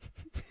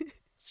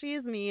 She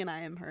is me and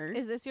I am her.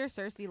 Is this your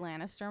Cersei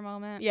Lannister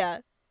moment? Yeah,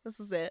 this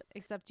is it.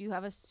 Except you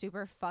have a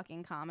super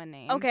fucking common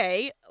name.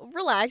 Okay,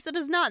 relax. It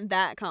is not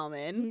that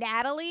common.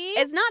 Natalie?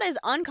 It's not as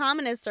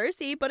uncommon as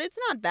Cersei, but it's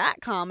not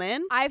that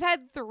common. I've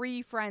had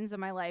 3 friends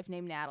in my life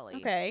named Natalie.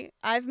 Okay,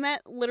 I've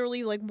met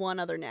literally like one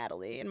other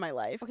Natalie in my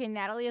life. Okay,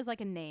 Natalie is like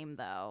a name,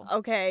 though.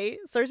 Okay,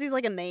 Cersei's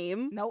like a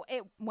name. No,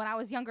 when I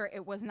was younger,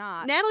 it was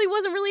not. Natalie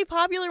wasn't really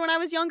popular when I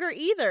was younger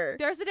either.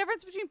 There's a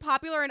difference between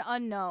popular and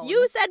unknown.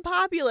 You said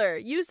popular.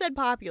 You said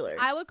popular.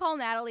 I would call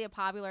Natalie a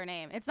popular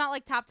name. It's not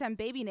like top 10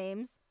 baby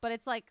names, but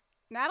it's like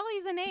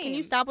Natalie's a name. Can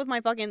you stop with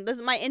my fucking...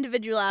 my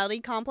individuality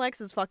complex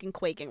is fucking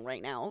quaking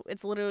right now.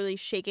 It's literally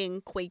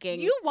shaking, quaking.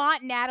 You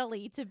want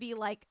Natalie to be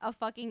like a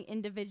fucking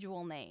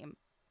individual name.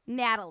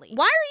 Natalie.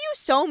 Why are you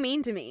so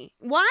mean to me?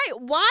 Why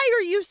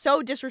are you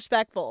so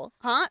disrespectful?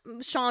 Huh?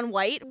 Shaun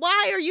White?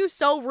 Why are you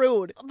so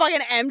rude?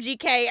 Fucking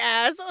MGK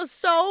ass.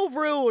 So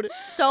rude.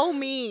 So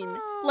mean.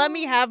 Let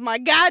me have my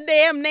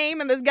goddamn name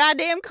in this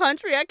goddamn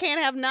country. I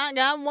can't have not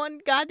got one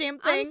goddamn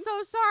thing. I'm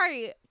so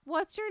sorry.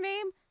 What's your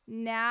name?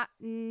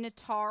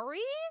 Natari?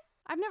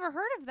 I've never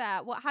heard of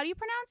that. How do you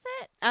pronounce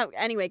it?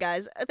 Anyway,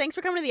 guys, thanks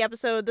for coming to the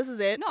episode. This is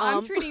it. No,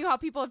 I'm treating you how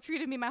people have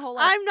treated me my whole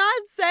life. I'm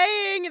not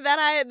saying that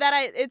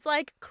I it's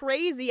like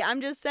crazy. I'm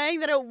just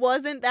saying that it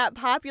wasn't that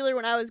popular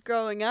when I was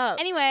growing up.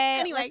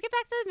 Anyway, let's get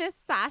back to Miss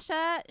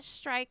Sasha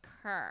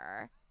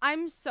Stryker.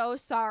 I'm so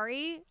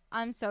sorry.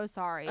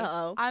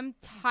 Uh-oh. I'm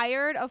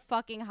tired of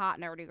fucking hot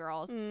nerdy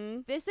girls.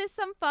 This is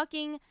some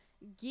fucking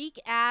geek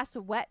ass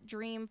wet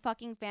dream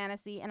fucking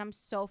fantasy, and I'm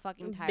so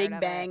fucking tired Big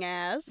of bang it.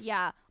 ass.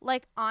 Yeah,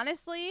 like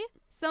honestly,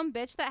 some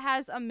bitch that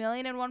has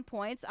 1,000,001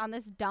 points on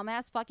this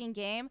dumbass fucking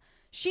game,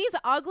 she's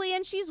ugly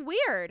and she's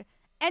weird.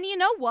 And you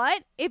know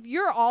what? If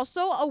you're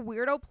also a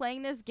weirdo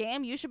playing this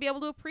game, you should be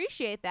able to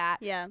appreciate that.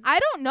 Yeah. I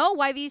don't know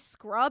why these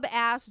scrub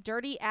ass,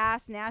 dirty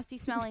ass, nasty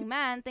smelling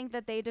men think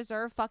that they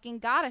deserve fucking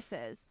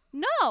goddesses.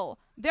 No,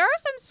 there are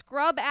some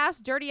scrub ass,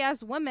 dirty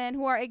ass women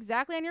who are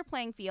exactly on your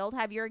playing field,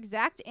 have your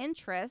exact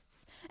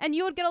interests, and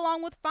you would get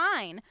along with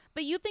fine.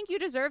 But you think you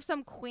deserve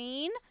some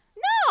queen?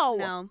 No.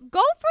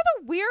 Go for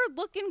the weird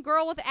looking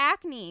girl with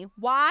acne.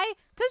 Why?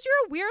 Because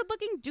you're a weird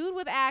looking dude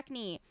with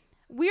acne.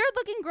 Weird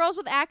looking girls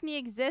with acne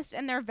exist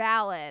and they're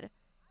valid.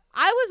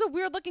 I was a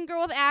weird looking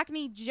girl with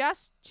acne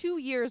just 2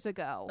 years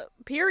ago.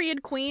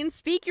 Period, queen.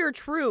 Speak your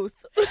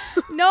truth.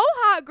 No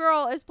hot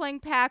girl is playing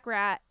Pack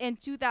Rat in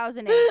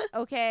 2008,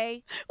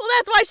 okay? Well,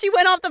 that's why she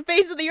went off the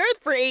face of the earth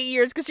for 8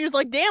 years, because she was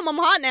like, damn, I'm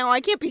hot now. I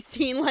can't be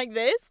seen like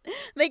this.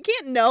 They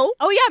can't know.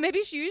 Oh, yeah,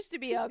 maybe she used to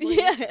be ugly.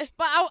 Yeah.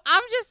 But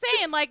I'm just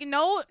saying, like,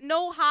 no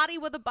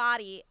hottie with a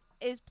body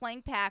is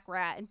playing Pack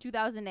Rat in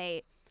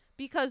 2008.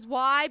 Because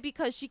why?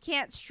 Because she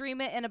can't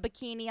stream it in a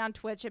bikini on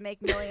Twitch and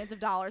make millions of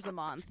dollars a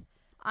month.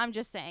 I'm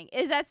just saying.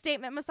 Is that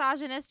statement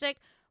misogynistic?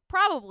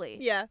 Probably.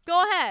 Yeah.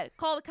 Go ahead.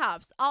 Call the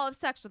cops. I'll have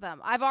sex with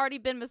them. I've already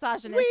been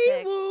misogynistic.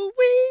 Wee woo,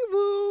 wee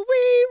woo,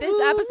 wee This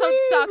woo, episode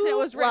wee sucks and it woo.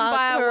 was written Lock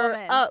by a her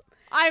woman. Up.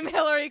 I'm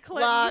Hillary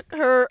Clinton. Lock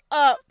her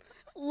up.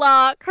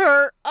 Lock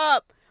her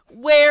up.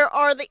 Where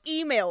are the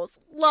emails?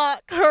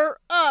 Lock her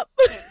up.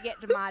 Can't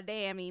get to my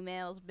damn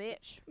emails,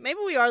 bitch. Maybe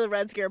we are the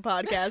Red Scare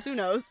podcast. Who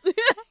knows?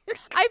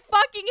 I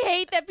fucking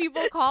hate that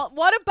people call.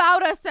 What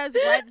about us says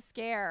Red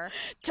Scare?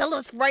 Tell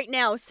us right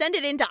now. Send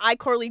it into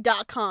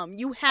iCarly.com.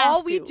 You have All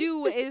to. we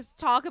do is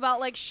talk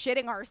about like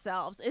shitting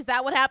ourselves. Is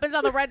that what happens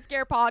on the Red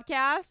Scare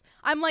podcast?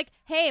 I'm like,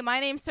 hey, my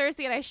name's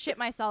Cersei and I shit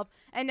myself.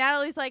 And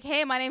Natalie's like,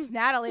 hey, my name's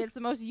Natalie. It's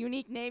the most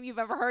unique name you've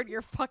ever heard in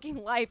your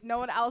fucking life. No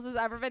one else has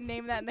ever been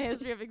named that in the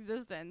history of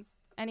existence.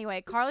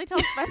 Anyway, Carly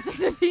tells Spencer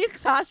to beat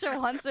Sasha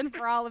once and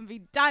for all and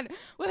be done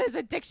with his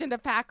addiction to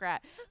Pack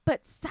Rat.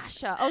 But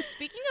Sasha,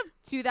 speaking of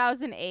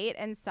 2008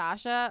 and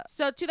Sasha,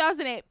 so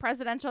 2008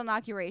 presidential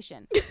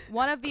inauguration.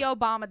 One of the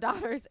Obama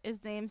daughters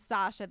is named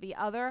Sasha, the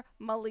other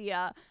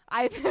Malia.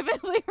 I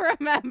vividly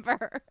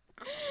remember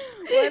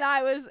when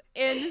I was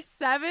in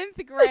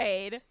 7th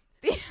grade,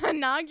 the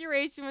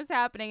inauguration was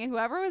happening and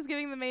whoever was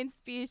giving the main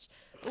speech,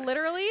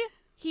 literally,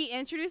 he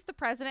introduced the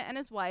president and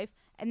his wife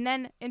and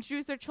then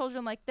introduced their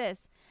children like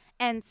this.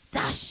 And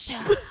Sasha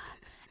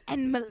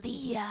and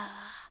Malia.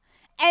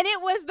 And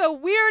it was the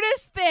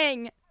weirdest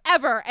thing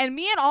ever. And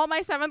me and all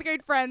my 7th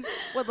grade friends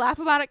would laugh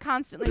about it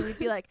constantly. We'd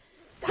be like,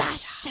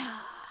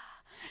 Sasha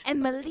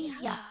and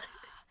Malia.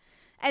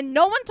 And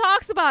no one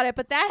talks about it,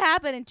 but that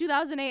happened in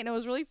 2008, and it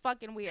was really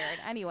fucking weird.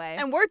 Anyway.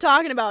 And we're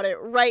talking about it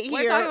right here.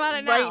 We're talking about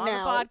it now right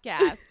now. on the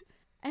podcast.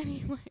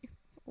 Anyway,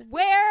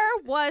 where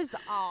was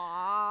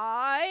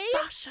I?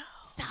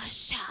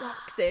 Sasha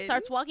walks in.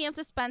 Starts walking up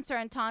to Spencer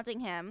and taunting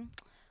him.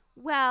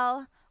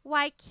 Well,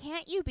 why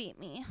can't you beat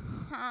me?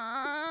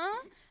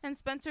 Huh? And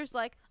Spencer's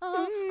like,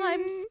 oh,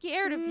 I'm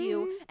scared of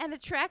you and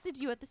attracted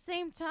to you at the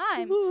same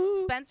time.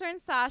 Spencer and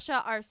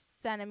Sasha are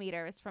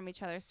centimeters from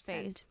each other's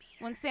face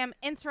when Sam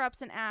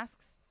interrupts and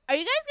asks, are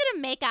you guys going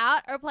to make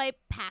out or play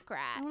pack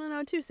rat? I want to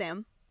know too,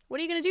 Sam. What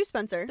are you going to do,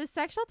 Spencer? The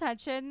sexual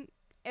tension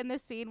in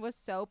this scene was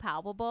so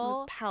palpable. It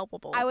was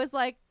palpable. I was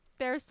like,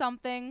 there's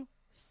something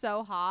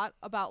so hot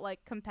about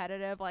like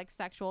competitive like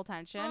sexual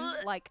tension.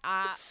 Like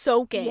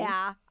soaking.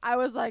 Yeah. I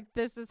was like,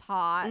 this is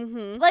hot.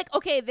 Mm-hmm. Like,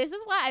 okay, this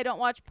is why I don't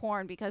watch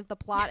porn, because the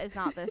plot is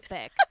not this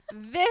thick.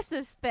 This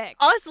is thick.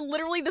 Us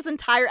literally this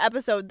entire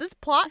episode. This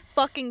plot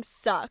fucking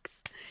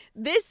sucks.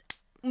 This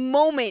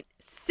moment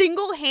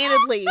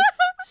single-handedly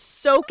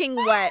soaking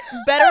wet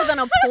better than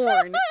a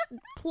porn.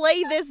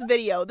 Play this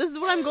video. This is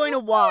what I'm going to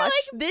watch.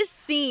 Like, this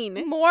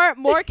scene.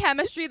 More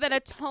chemistry than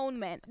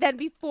Atonement, than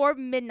Before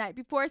Midnight,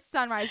 Before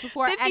Sunrise,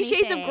 before 50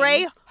 Shades of anything.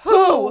 Grey.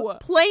 Who?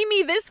 Play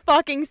me this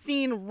fucking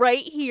scene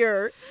right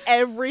here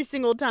every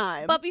single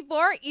time. But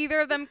before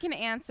either of them can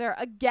answer,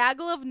 a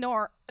gaggle of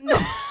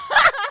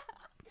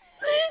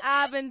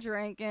I've been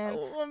drinking.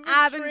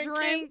 I've been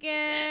drinking.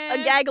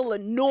 A gaggle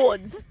of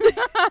Nords.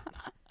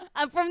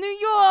 I'm from New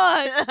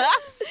York.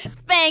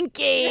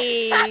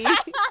 Spanky.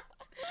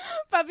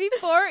 But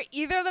before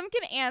either of them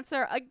can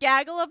answer, a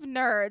gaggle of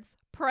nerds,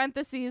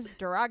 parentheses,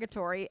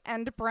 derogatory,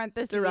 end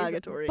parentheses,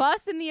 derogatory,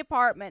 bust in the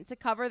apartment to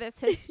cover this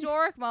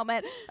historic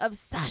moment of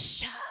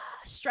Sasha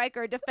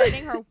Stryker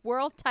defending her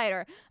world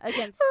title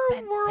against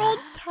Spencer. Her world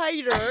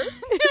title?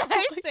 Did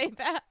I say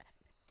that?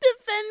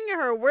 Defending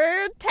her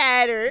world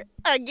title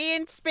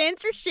against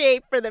Spencer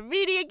Shape for the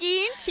video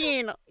game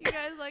channel. You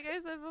guys, like I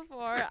said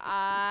before,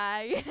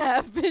 I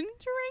have been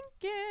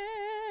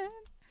drinking.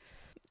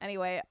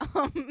 Anyway,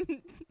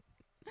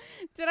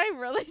 did I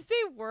really say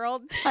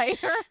world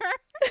titer?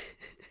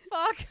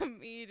 Fuck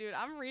me, dude.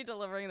 I'm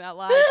redelivering that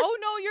line. Oh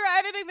no, you're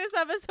editing this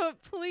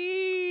episode,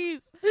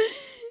 please.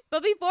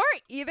 But before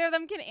either of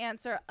them can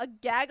answer, a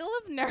gaggle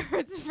of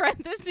nerds,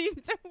 parentheses,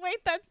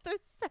 wait, that's the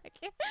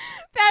second.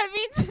 That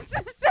means it's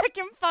the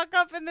second fuck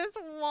up in this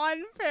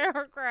one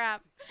paragraph.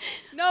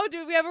 No,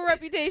 dude, we have a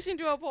reputation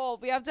to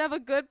uphold. We have to have a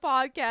good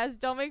podcast.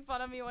 Don't make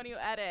fun of me when you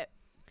edit.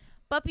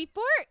 But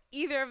before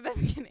either of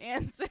them can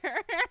answer. I'm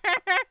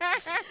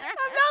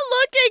not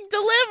looking.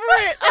 Deliver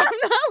it. I'm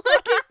not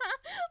looking.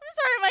 I'm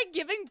sorry, am I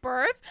giving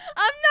birth?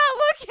 I'm not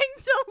looking.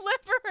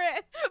 Deliver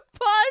it.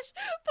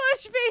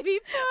 Push, baby,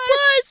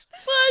 push.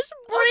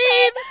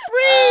 Breathe,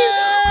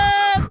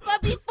 breathe.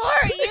 But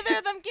before either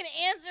of them can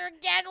answer, a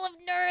gaggle of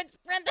nerds,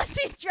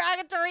 parentheses,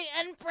 derogatory,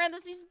 end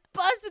parentheses,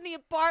 bust in the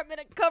apartment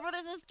and cover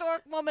this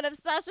historic moment of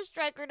Sasha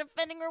Stryker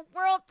defending her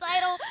world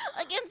title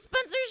against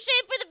Spencer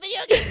Shape for the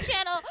video game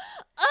channel.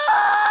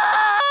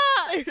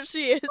 There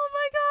she is. Oh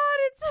my god,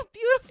 it's a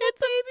beautiful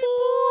baby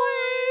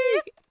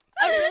boy.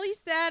 A really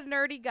sad,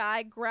 nerdy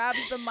guy grabs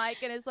the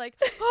mic and is like,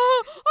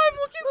 oh, I'm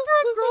looking for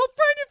a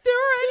girlfriend if there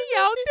are any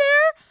out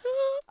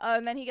there.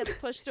 And then he gets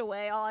pushed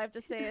away. All I have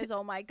to say is,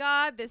 oh my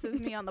god, this is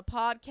me on the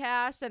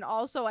podcast. And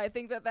also, I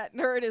think that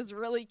nerd is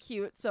really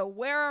cute. So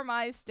where are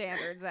my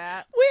standards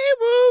at? Wee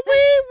woo,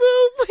 wee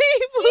woo,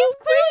 wee woo. He's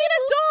clearly an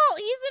adult.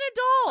 He's an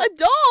adult.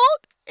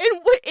 Adult?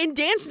 In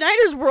Dan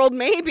Schneider's world,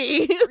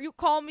 maybe. You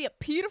call me a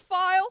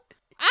pedophile?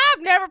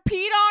 I've never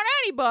peed on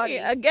anybody.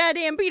 Yeah, a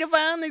goddamn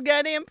pedophile in this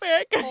goddamn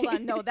podcast. Hold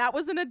on, no, that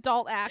was an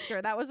adult actor.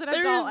 There's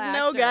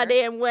no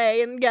goddamn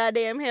way in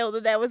goddamn hell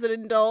that was an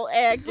adult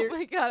actor. Oh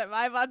my god, am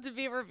I about to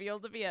be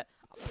revealed to be a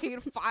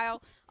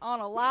pedophile on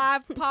a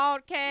live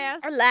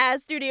podcast? Our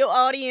live studio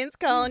audience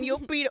calling you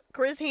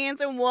Chris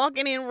Hansen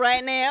walking in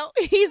right now.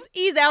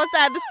 He's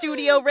outside the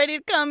studio ready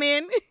to come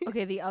in.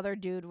 Okay, the other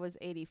dude was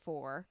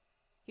 84.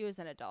 He was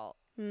an adult.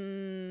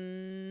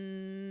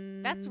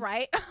 That's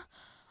right.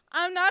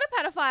 I'm not a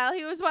pedophile.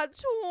 He was about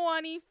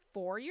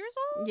 24 years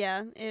old?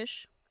 Yeah,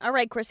 ish. All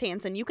right, Chris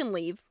Hansen, you can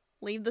leave.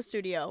 Leave the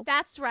studio.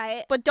 That's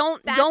right. But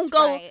don't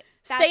go.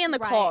 Stay in the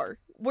car.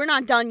 We're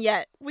not done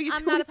yet. We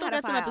still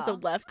got some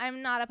episode left.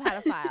 I'm not a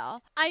pedophile.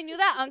 I knew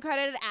that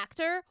uncredited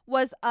actor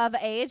was of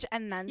age,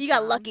 and then you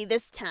got lucky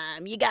this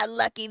time.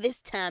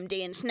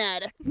 Dan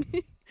Schneider.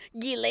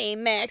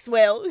 Ghislaine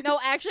Maxwell. No,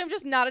 actually, I'm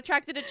just not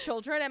attracted to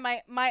children, and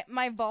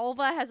my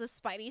vulva has a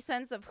spidey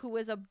sense of who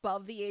is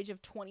above the age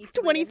of 23.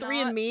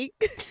 23 and me.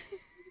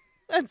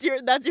 That's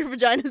your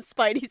vagina's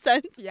spidey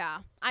sense. Yeah,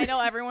 I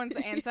know everyone's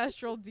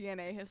ancestral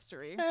DNA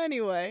history.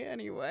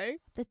 Anyway.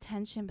 The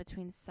tension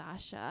between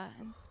Sasha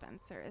and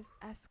Spencer is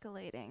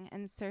escalating,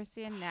 and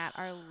Cersei and Nat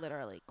are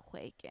literally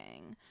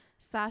quaking.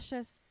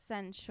 Sasha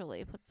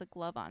sensually puts a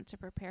glove on to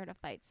prepare to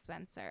fight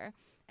Spencer,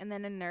 and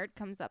then a nerd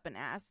comes up and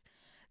asks,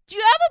 do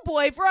you have a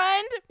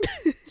boyfriend?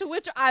 To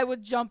which I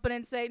would jump in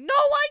and say, no,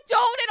 I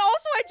don't. And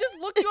also, I just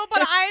looked you up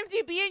on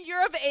IMDb and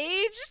you're of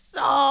age.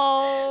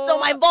 So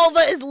my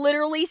vulva is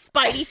literally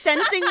spidey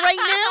sensing right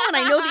now, and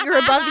I know that you're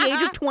above the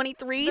age of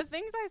 23. The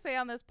things I say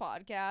on this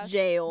podcast.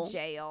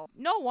 Jail.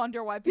 No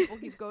wonder why people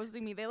keep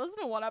ghosting me. They listen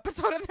to one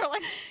episode and they're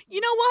like,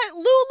 you know what?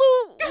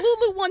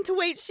 Lulu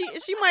 128,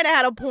 she might have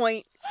had a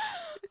point.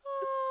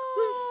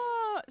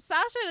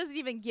 Sasha doesn't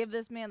even give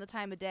this man the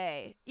time of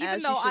day. Even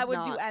As though she should I would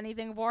not. do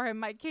anything for him.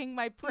 My king,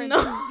 my prince,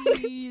 No.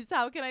 please.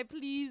 How can I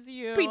please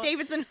you? Pete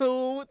Davidson,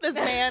 who? This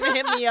man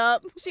hit me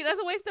up. She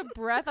doesn't waste a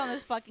breath on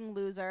this fucking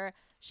loser.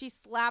 She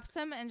slaps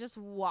him and just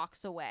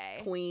walks away.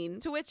 Queen.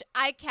 To which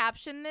I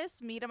caption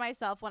this, me to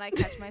myself, when I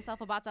catch myself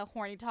about to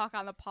horny talk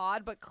on the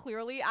pod, but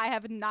clearly I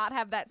have not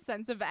had that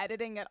sense of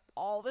editing at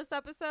all this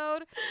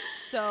episode.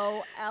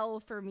 So L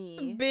for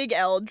me. Big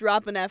L,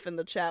 drop an F in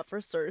the chat for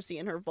Cersei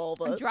and her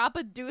vulva. Drop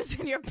a deuce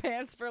in your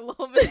pants for a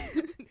little bit.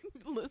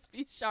 Let's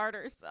be short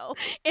herself.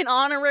 An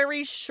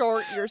honorary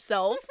short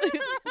yourself.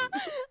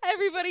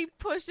 Everybody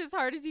push as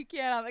hard as you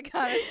can on the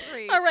count of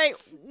 3. All right,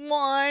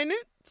 1,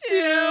 2,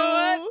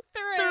 3.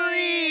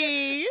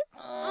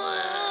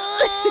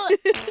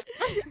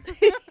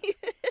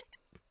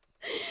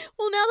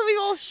 Well, now that we've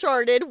all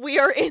sharded, we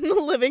are in the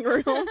living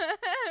room.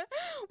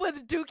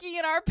 With Dookie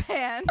in our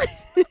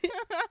pants.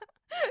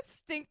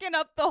 Stinking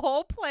up the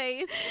whole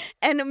place.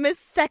 And Miss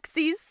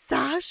Sexy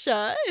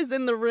Sasha is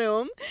in the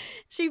room.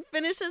 She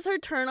finishes her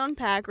turn on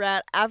Pack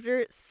Rat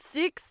after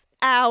 6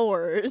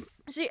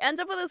 hours. She ends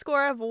up with a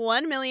score of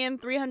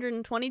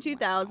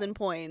 1,322,000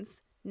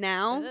 points.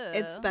 Now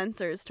it's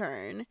Spencer's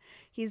turn.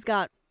 He's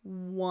got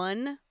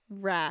 1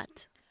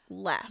 rat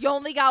left. You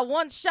only got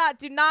 1 shot.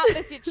 Do not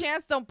miss your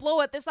chance. Don't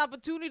blow it. This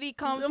opportunity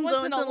comes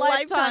once in a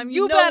lifetime.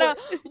 You better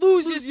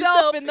lose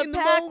yourself in the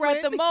pack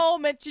right the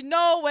moment you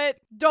know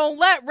it. Don't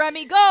let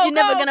Remy go. You're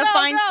never gonna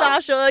find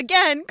Sasha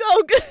again.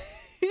 Go.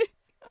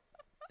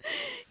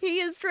 He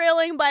is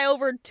trailing by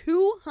over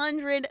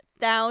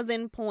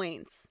 200,000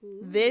 points. Ooh.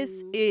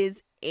 This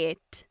is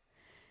it.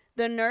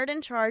 The nerd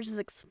in charge is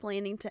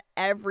explaining to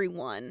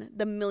everyone,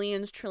 the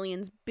millions,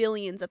 trillions,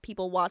 billions of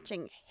people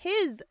watching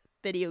his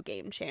video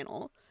game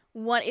channel,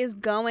 what is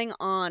going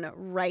on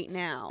right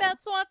now.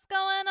 That's what's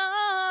going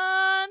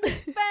on.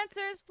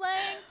 Spencer's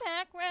playing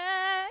Pack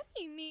Rat.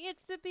 He needs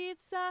to beat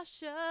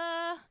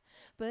Sasha,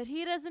 but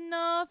he doesn't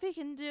know if he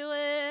can do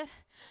it.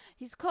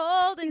 He's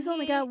cold and he's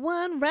only got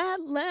 1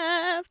 rat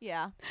left.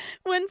 Yeah.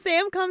 When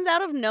Sam comes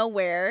out of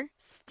nowhere,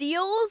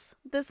 steals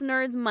this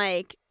nerd's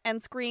mic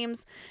and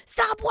screams,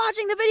 "Stop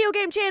watching the video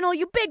game channel,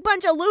 you big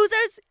bunch of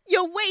losers!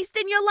 You're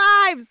wasting your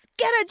lives!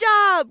 Get a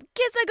job!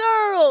 Kiss a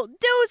girl!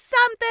 Do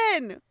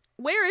something!"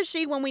 Where is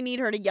she when we need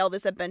her to yell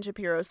this at Ben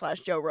Shapiro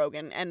 / Joe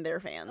Rogan and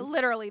their fans?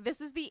 Literally, this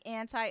is the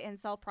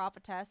anti-incel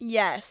prophetess.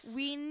 Yes.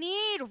 We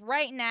need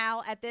right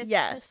now at this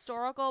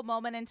historical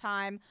moment in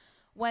time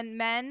when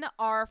men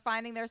are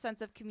finding their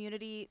sense of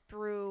community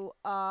through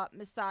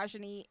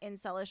misogyny,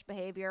 incelish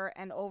behavior,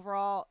 and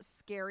overall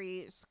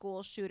scary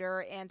school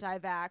shooter,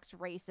 anti-vax,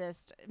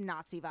 racist,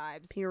 Nazi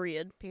vibes.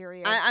 Period.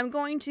 I'm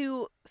going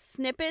to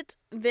snippet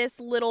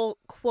this little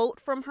quote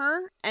from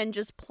her and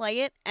just play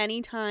it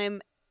anytime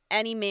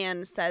any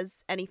man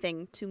says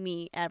anything to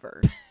me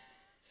ever.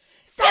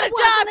 Get a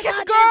job, kiss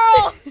a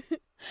girl!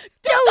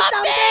 Do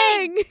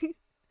something!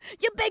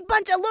 You big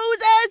bunch of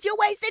losers! You're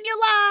wasting your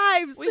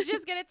lives! We should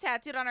just get it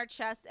tattooed on our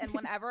chest, and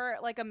whenever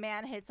like a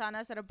man hits on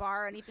us at a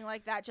bar or anything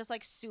like that, just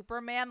like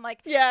Superman,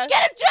 like, get a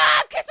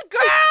job, kiss a girl,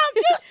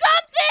 do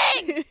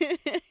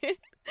something!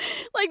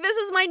 Like, this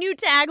is my new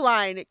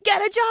tagline.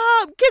 Get a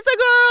job, kiss a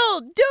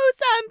girl, do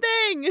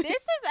something!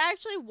 This is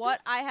actually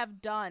what I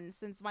have done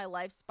since my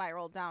life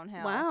spiraled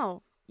downhill.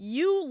 Wow.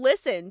 You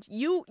listened.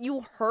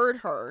 You heard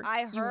her.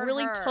 I heard You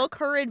really her. took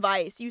her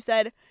advice. You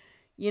said,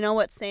 you know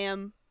what,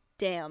 Sam?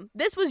 Damn.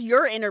 This was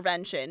your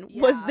intervention,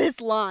 was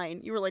this line.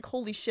 You were like,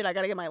 holy shit, I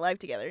gotta get my life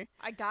together.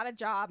 I got a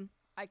job,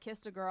 I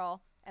kissed a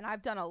girl, and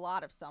I've done a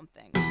lot of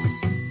something.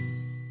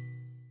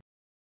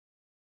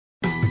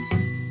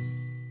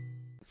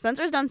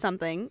 Spencer's done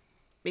something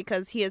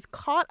because he is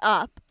caught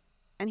up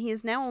and he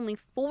is now only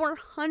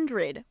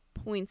 400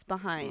 points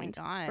behind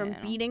from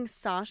beating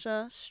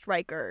Sasha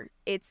Stryker.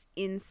 It's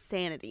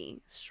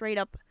insanity. Straight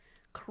up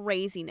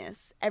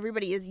craziness.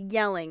 Everybody is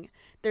yelling.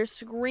 They're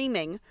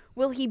screaming.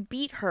 Will he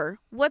beat her?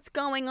 What's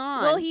going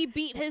on? Will he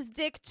beat his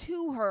dick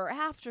to her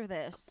after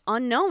this?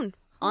 Unknown.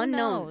 Who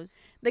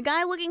knows? The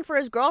guy looking for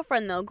his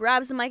girlfriend, though,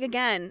 grabs the mic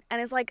again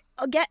and is like,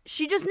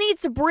 she just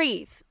needs to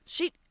breathe.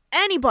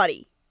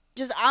 Anybody.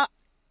 Just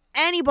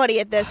anybody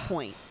at this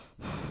point.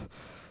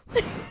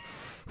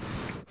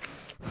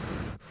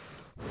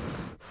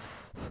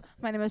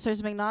 My name is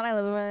Cersei McNaught. I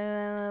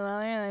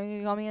live in...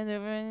 You call me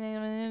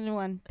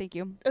one. Thank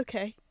you.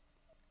 Okay.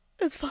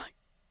 It's fine.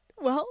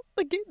 Well,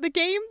 the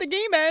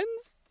game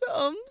ends.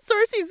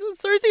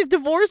 Cersei's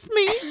divorced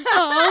me.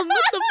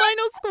 The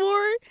final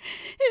score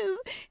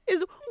is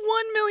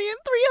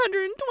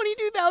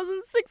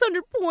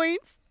 1,322,600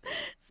 points.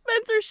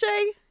 Spencer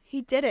Shea,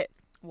 he did it.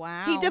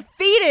 Wow. He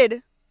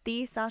defeated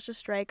the Sasha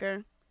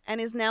Stryker and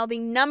is now the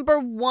number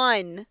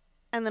 1.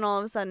 And then all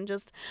of a sudden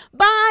just,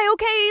 bye,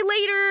 okay,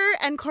 later.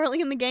 And Carly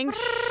and the gang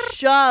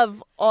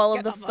shove all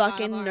of the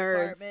fucking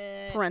nerds,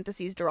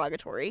 parentheses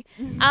derogatory,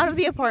 out of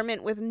the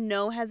apartment with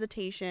no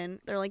hesitation.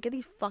 They're like, get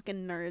these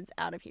fucking nerds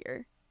out of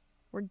here.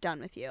 We're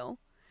done with you.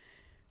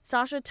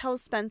 Sasha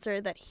tells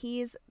Spencer that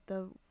he's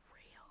the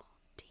real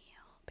deal,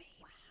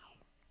 baby.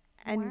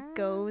 And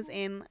goes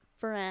in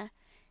for a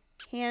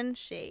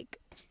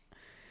handshake.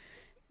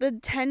 The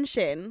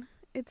tension,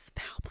 it's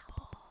palpable.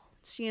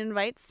 She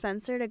invites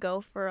Spencer to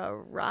go for a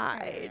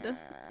ride.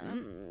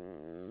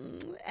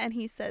 And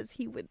he says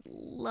he would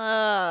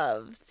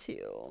love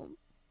to.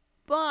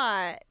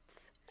 But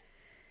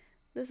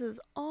this is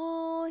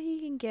all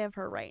he can give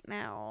her right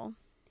now.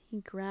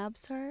 He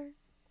grabs her,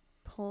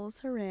 pulls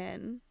her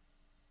in,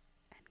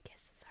 and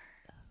kisses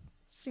her.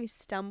 She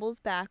stumbles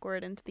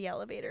backward into the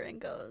elevator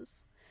and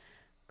goes,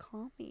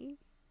 "Call me."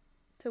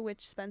 To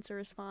which Spencer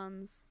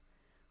responds,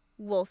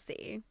 "We'll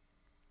see."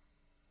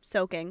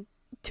 Soaking.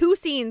 2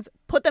 scenes,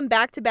 put them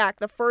back to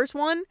back. The first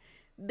one,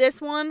 this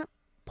one,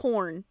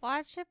 porn.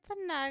 Watch it,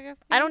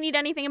 pornography. I don't need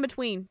anything in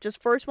between. Just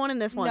first one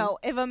and this one. No,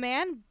 if a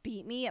man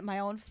beat me at my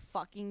own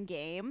fucking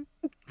game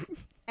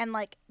and,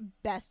 like,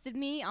 bested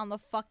me on the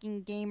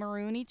fucking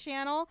Gamerooney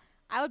channel,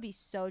 I would be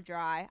so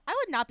dry. I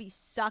would not be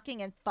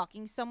sucking and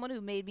fucking someone who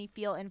made me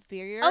feel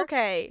inferior.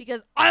 Okay.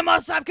 Because I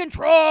must have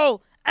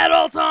control at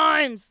all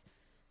times.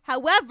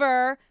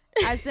 However,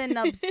 as an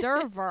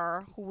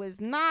observer who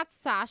is not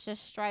Sasha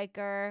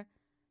Stryker,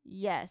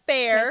 yes,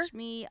 fair. Catch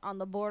me on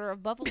the border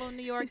of Buffalo,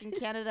 New York, and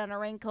Canada in a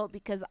raincoat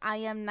because I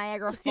am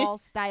Niagara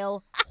Falls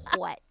style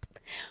wet.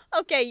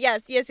 Okay,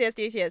 yes.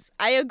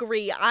 I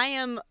agree. I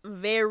am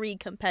very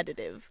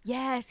competitive.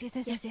 Yes.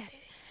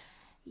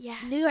 Yeah.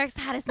 New York's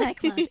hottest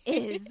nightclub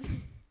is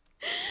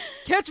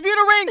Catch Me in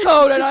a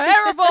Raincoat at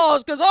Niagara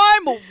Falls because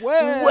I'm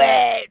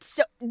wet.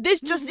 So this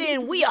just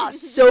in, we are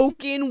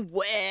soaking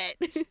wet.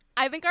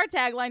 I think our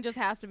tagline just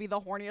has to be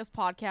the horniest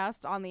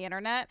podcast on the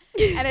internet.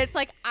 And it's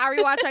like, I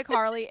rewatch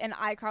iCarly and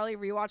iCarly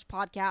rewatch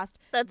podcast.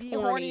 That's the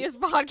horny. horniest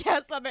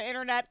podcast on the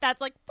internet.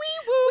 That's like,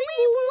 wee woo,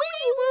 Wee woo,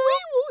 wee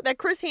woo. That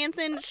Chris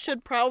Hansen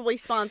should probably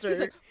sponsor. He's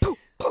like, poo,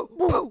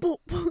 poo,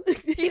 poo.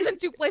 He's in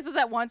 2 places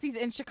at once. He's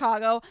in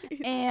Chicago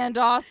and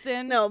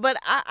Austin. No, but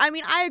I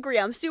mean, I agree.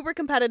 I'm super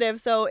competitive.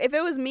 So if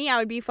it was me, I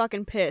would be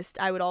fucking pissed.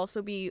 I would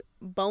also be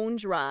bone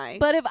dry.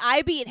 But if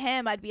I beat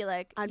him, I'd be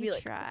like, I'd be you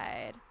like,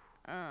 tried.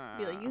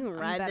 Be like, you can I'm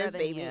ride better this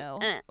than baby.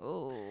 you.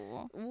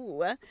 Ooh.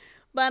 Ooh.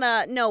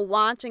 But no,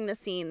 watching the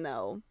scene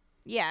though.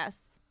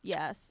 Yes.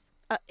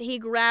 He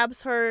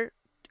grabs her,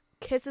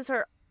 kisses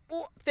her.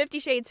 Ooh, 50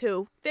 Shades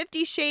who?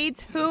 50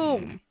 Shades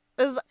who?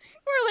 This is,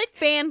 we're like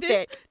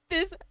fanfic.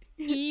 This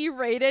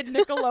E-rated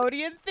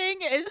Nickelodeon thing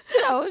is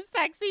so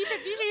sexy.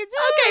 50 Shades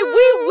Okay,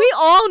 we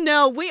all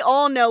know.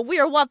 We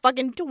are what,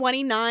 fucking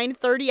 29,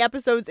 30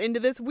 episodes into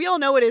this. We all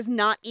know it is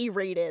not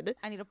E-rated.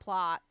 I need a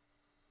plot.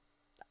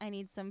 I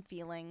need some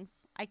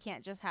feelings. I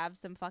can't just have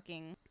some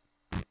fucking...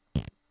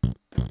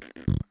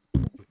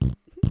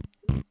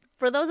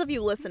 For those of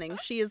you listening,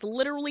 she is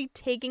literally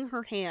taking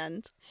her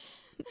hand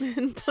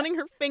and putting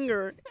her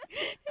finger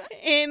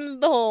in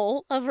the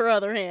hole of her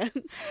other hand.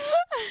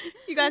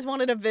 You guys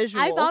wanted a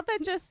visual. I thought that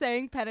just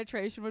saying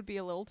penetration would be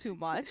a little too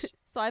much,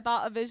 so I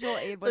thought a visual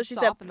aid would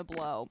soften the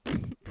blow.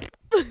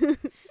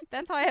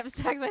 That's how I have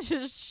sex. I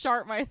should just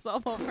shart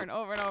myself over and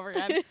over and over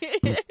again.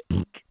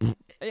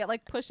 It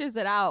like pushes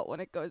it out when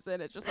it goes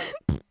in. It's just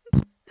like...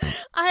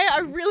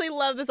 I really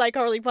love this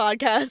iCarly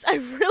podcast. I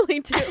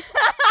really do.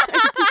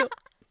 I do.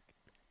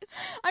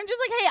 I'm just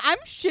like, hey, I'm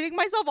shitting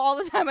myself all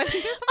the time. I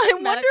think there's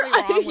something medically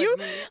wrong with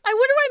me. I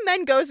wonder why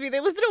men ghost me. They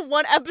listen to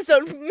one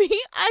episode from me.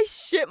 I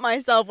shit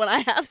myself when I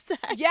have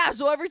sex. Yeah,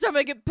 so every time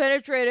I get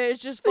penetrated, it's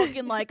just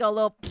fucking like a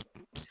little...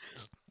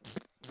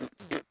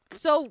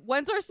 So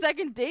when's our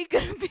second date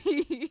gonna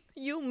be?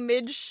 You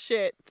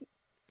mid-shit.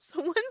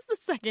 So when's the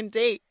second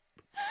date?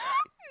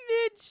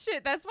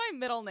 Mid-shit. That's my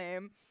middle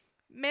name.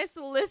 Miss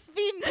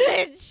Lispy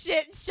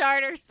mid-shit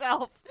shart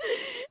herself.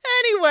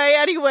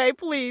 Anyway,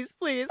 please.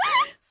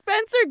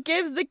 Spencer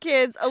gives the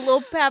kids a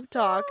little pep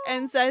talk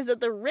and says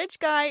that the rich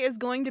guy is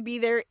going to be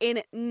there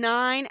in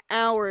 9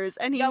 hours.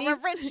 And You're a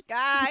rich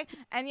guy,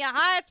 and you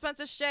hired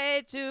Spencer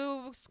Shade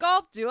to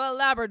sculpt you a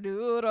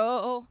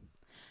labradoodle.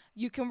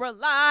 You can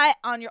rely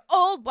on your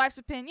old wife's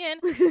opinion.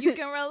 You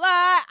can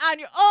rely on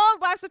your old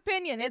wife's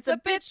opinion. It's a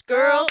bitch,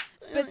 girl.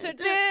 Spencer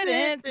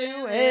didn't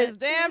do his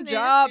damn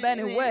job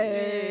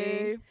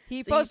anyway.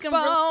 He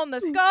postponed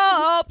the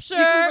sculpture.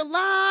 You can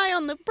rely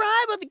on the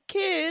bribe of the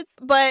kids.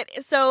 But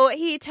so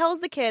he tells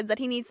the kids that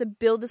he needs to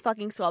build this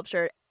fucking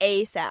sculpture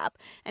ASAP.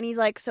 And he's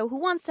like, so who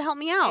wants to help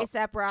me out?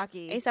 ASAP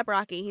Rocky. ASAP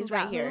Rocky. He's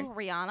right here.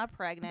 Rihanna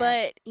pregnant.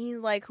 But he's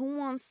like, who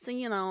wants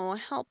to,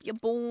 help your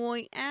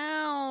boy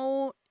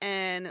out?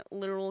 And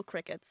literal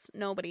crickets.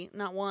 Nobody.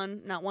 Not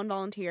one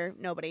volunteer.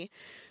 Nobody.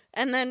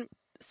 And then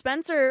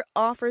Spencer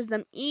offers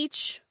them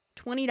each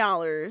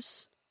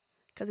 $20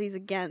 because he's,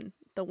 again,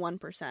 the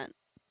 1%.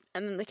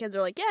 And then the kids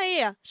are like,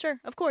 yeah, sure,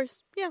 of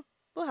course. Yeah,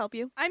 We'll help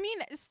you. I mean,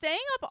 staying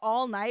up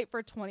all night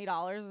for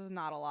 $20 is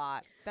not a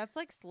lot. That's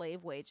like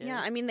slave wages. Yeah,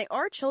 I mean, they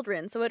are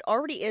children, so it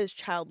already is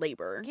child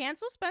labor.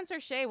 Cancel Spencer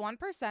Shea,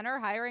 1%er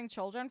hiring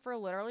children for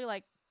literally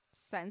like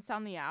cents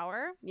on the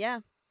hour.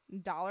 Yeah.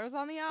 Dollars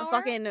on the hour.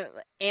 Fucking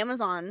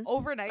Amazon.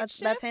 Overnight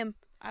shift. That's him.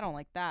 I don't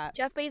like that.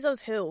 Jeff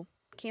Bezos who?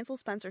 Cancel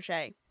Spencer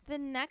Shea. The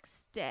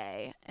next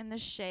day in the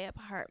Shea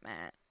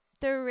apartment,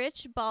 the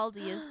rich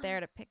Baldy is there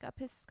to pick up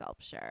his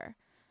sculpture.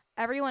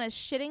 Everyone is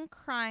shitting,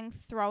 crying,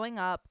 throwing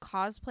up,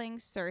 cosplaying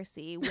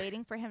Cersei,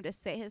 waiting for him to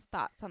say his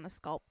thoughts on the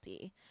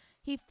sculpty.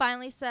 He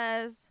finally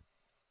says,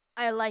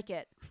 I like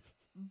it,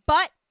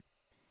 but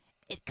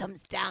it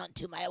comes down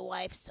to my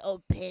wife's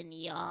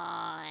opinion.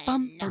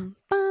 Bum, bum,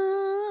 bum.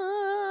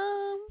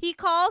 He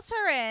calls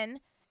her in,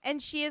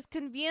 and she is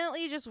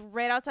conveniently just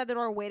right outside the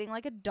door waiting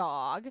like a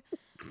dog.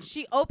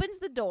 She opens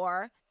the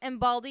door, and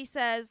Baldy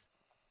says,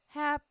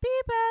 happy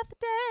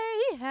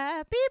birthday,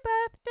 happy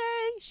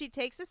birthday. She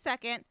takes a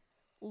second,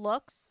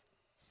 looks,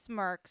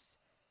 smirks,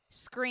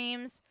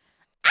 screams,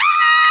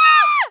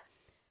 ah!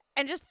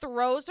 And just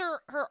throws her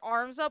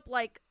arms up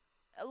like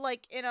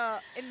in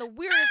the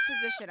weirdest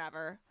position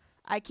ever.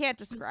 I can't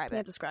describe it.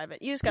 Can't describe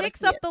it. You just gotta Picks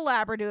see up it. the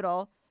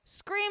Labradoodle,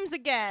 screams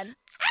again,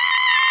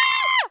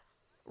 ah!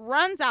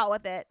 Runs out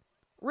with it.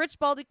 Rich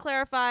Baldy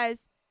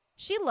clarifies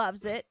she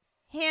loves it,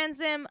 hands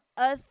him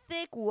a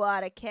thick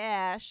wad of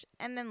cash,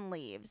 and then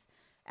leaves.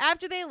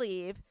 After they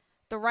leave,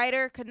 the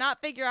writer could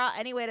not figure out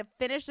any way to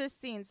finish this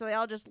scene, so they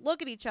all just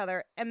look at each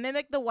other and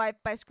mimic the wife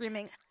by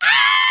screaming,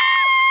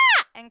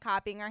 ah! And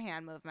copying her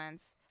hand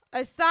movements.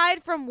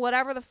 Aside from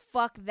whatever the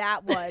fuck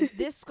that was,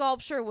 this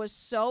sculpture was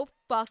so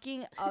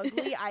fucking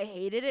ugly. I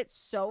hated it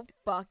so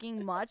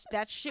fucking much.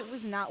 That shit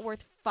was not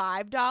worth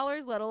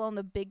 $5, let alone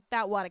the big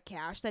fat wad of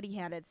cash that he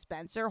handed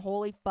Spencer.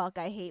 Holy fuck,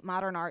 I hate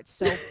modern art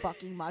so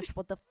fucking much.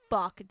 What the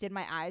fuck did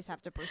my eyes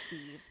have to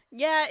perceive?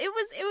 Yeah, it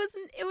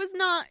was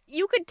not.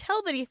 You could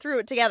tell that he threw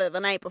it together the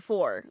night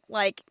before.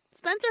 Like,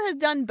 Spencer has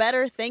done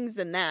better things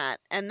than that,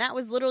 and that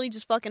was literally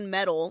just fucking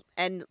metal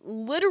and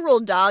literal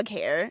dog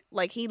hair.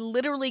 Like, he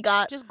literally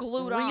got Just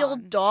glued real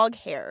on. dog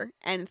hair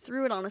and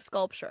threw it on a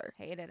sculpture.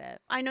 Hated it.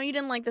 I know you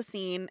didn't like the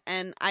scene,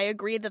 and I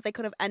agree that they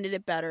could have ended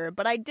it better,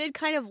 but I did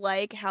kind of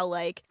like how,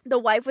 like, the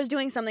wife was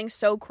doing something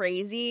so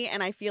crazy,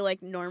 and I feel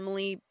like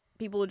normally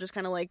people would just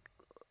kind of, like,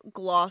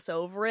 gloss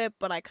over it,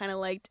 but I kind of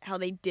liked how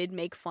they did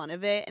make fun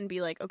of it and be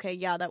like, okay,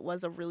 yeah, that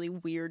was a really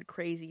weird,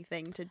 crazy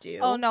thing to do.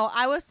 Oh, no,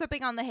 I was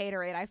sipping on the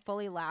haterade. I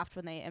fully laughed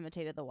when they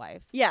imitated the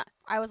wife. Yeah.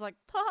 I was like,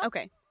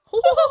 Okay.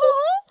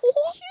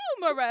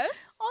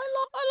 humorous.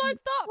 I like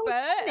that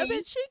bit. funny. A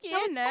bit cheeky,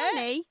 That was isn't it?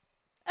 funny.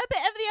 A bit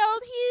of the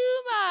old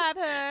humor I've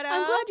heard of.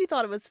 I'm glad you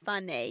thought it was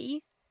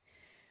funny.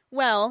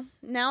 Well,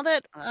 now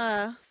that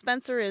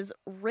Spencer is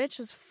rich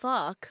as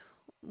fuck,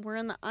 we're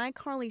in the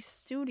iCarly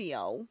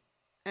studio,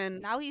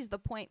 and Now he's the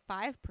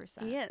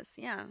 0.5%. he is,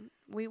 yeah.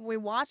 We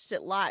watched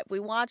it live. We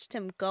watched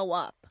him go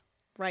up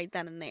right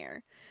then and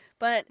there.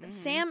 But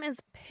Sam is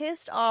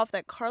pissed off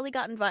that Carly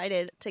got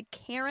invited to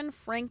Karen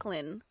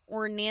Franklin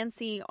or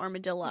Nancy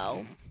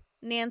Armadillo.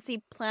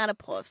 Nancy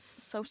Platypus.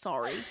 So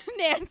sorry.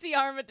 Nancy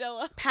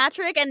Armadillo.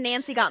 Patrick and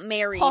Nancy got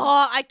married.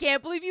 Oh, I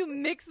can't believe you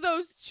mixed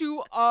those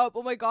two up.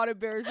 Oh my god,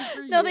 embarrassing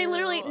for you. No, they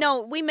literally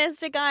we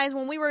missed it, guys.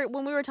 When we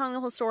were telling the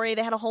whole story,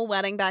 they had a whole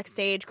wedding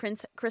backstage.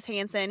 Chris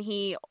Hansen,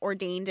 he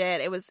ordained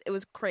it. It was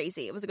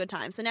crazy. It was a good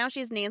time. So now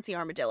she's Nancy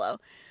Armadillo.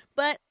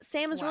 But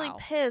Sam is really Wow.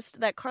 pissed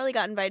that Carly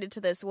got invited to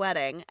this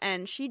wedding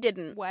and she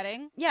didn't.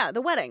 Wedding? Yeah,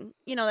 the wedding.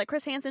 You know, that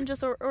Chris Hansen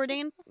just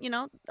ordained, you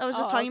know, I was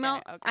just talking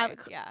about. Okay,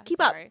 yeah. Keep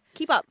sorry. up.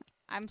 Keep up.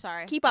 I'm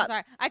sorry. Keep I'm up.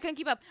 sorry. I couldn't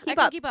keep up. Keep I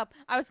couldn't up. keep up.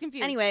 I was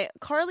confused. Anyway,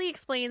 Carly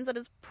explains that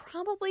it's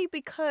probably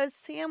because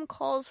Sam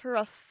calls her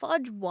a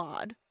fudge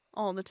wad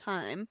all the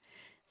time.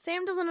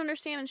 Sam doesn't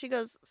understand and she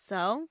goes,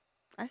 so?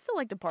 I still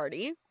like to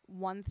party.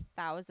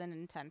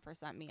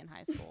 1010% me in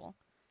high school.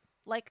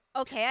 Like,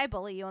 okay, I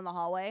bully you in the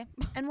hallway.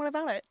 And what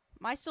about it?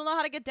 I still know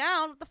how to get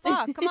down. What the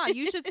fuck? Come on.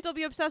 You should still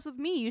be obsessed with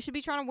me. You should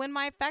be trying to win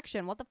my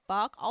affection. What the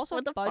fuck? Also,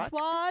 What the fuck?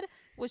 Fudgewad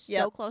was so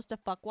Yep. close to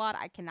fuckwad.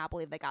 I cannot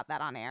believe they got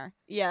that on air.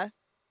 Yeah.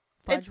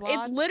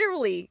 Fudgewad?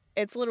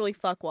 It's literally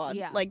fuckwad.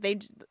 Yeah. Like they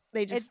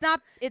just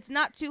It's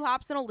not 2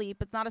 hops and a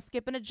leap. It's not a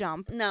skip and a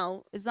jump.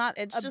 no. It's not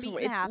It's a just beat and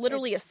it's a half.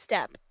 literally It's- a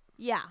step.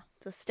 Yeah.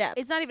 It's a step.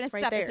 It's not even a It's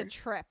right step. It's there. a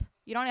trip.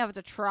 You don't even have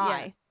to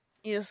try.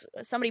 You just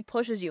somebody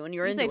pushes you and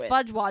you're You into say it.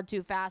 fudgewad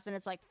too fast and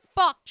it's like,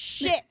 fuck,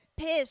 shit,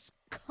 piss,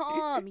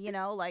 cum, you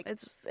know, like,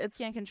 It's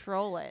can't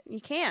control it.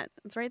 you can't.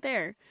 It's right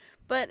there.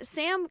 But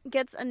Sam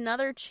gets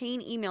another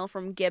chain email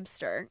from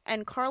Gibster,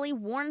 and Carly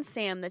warns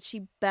Sam that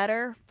she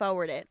better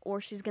forward it,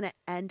 or she's gonna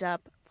end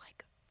up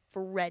like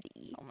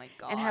Freddy Oh my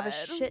god. and have a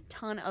shit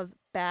ton of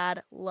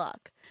bad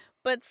luck.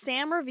 But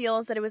Sam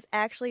reveals that it was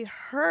actually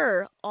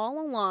her all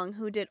along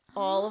who did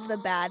all of the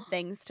bad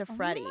things to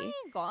Freddy. Oh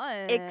my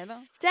god.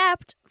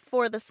 Except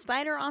for the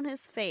spider on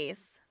his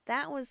face.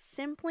 That was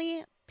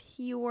simply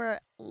pure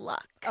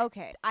luck.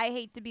 Okay, I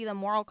hate to be the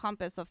moral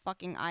compass of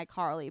fucking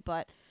iCarly,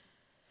 but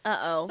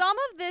Uh-oh. Some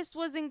of this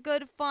was in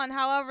good fun.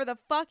 However, the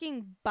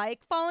fucking bike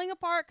falling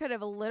apart could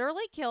have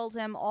literally killed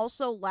him.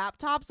 Also,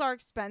 laptops are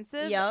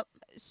expensive. Yep.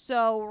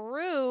 So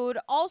rude.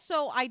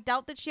 Also, I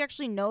doubt that she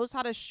actually knows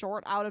how to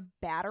short out a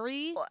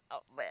battery.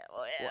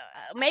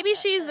 Maybe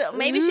she's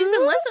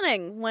been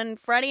listening when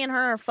Freddie and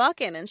her are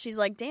fucking, and she's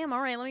like, damn,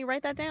 all right, let me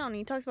write that down. And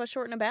he talks about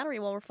shorting a battery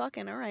while we're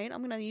fucking. All right, I'm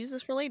going to use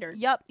this for later.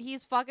 Yep,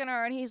 he's fucking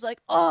her, and he's like,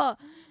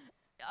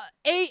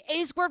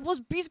 A squared plus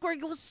B squared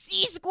equals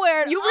C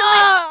squared. You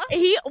really,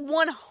 he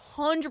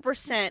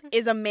 100%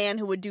 is a man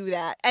who would do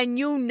that, and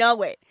you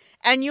know it.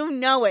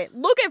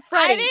 Look at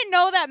Freddie. I didn't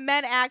know that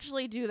men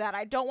actually do that.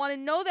 I don't want to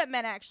know that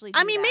men actually do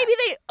that. I mean, maybe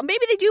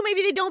they do,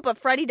 maybe they don't, but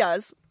Freddie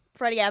does.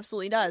 Freddie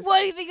absolutely does. What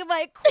do you think of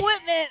my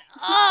equipment?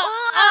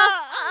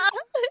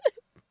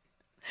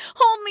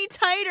 Hold me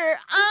tighter.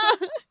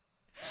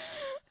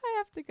 I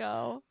have to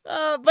go.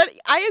 But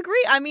I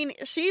agree. I mean,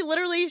 she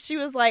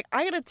was like,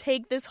 I gotta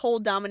take this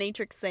whole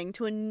dominatrix thing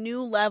to a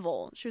new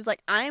level. She was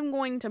like, I am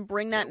going to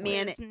bring that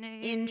man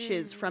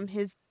inches from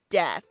his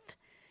death.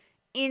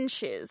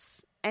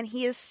 Inches. And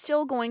he is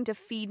still going to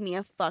feed me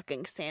a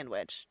fucking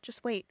sandwich.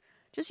 Just wait.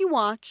 Just you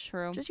watch.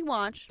 True. Just you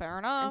watch. Fair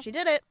enough. And she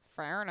did it.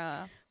 Fair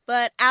enough.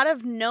 But out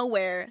of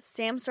nowhere,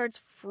 Sam starts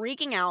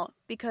freaking out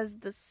because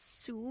the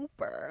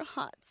super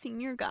hot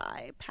senior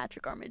guy,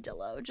 Patrick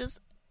Armadillo, just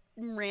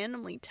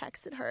randomly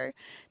texted her,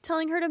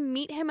 telling her to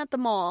meet him at the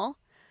mall.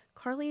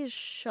 Carly is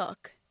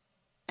shook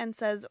and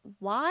says,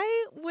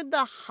 why would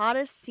the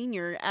hottest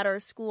senior at our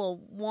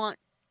school want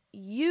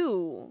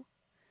you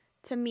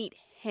to meet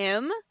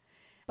him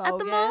at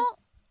the mall?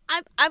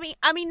 I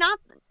mean, not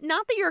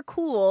that you're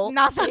cool.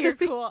 Not that you're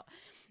cool.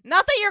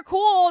 Not that you're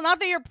cool, not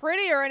that you're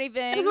pretty or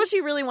anything. That's what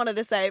she really wanted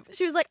to say.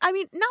 She was like, I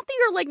mean, not that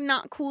you're, like,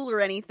 not cool or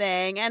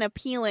anything and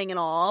appealing and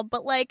all,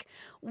 but, like,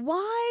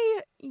 why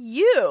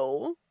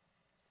you?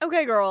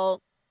 Okay,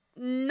 girl,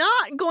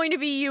 not going to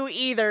be you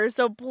either,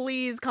 so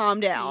please calm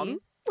down.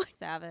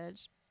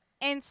 Savage.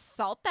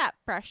 Insult that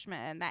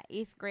freshman, that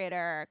 8th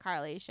grader,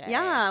 Carly Shay.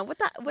 Yeah, what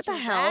the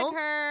hell?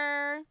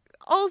 Her.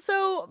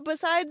 Also,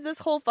 besides this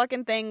whole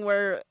fucking thing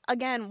where,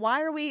 again,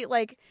 why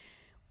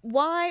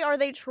are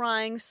they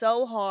trying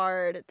so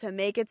hard to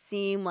make it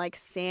seem like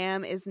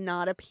Sam is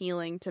not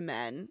appealing to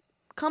men?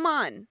 Come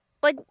on.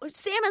 Like,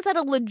 Sam has had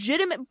a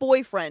legitimate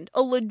boyfriend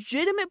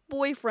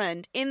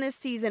in this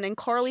season, and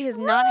Carly has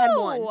not had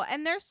one.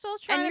 And they're still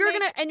trying and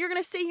you're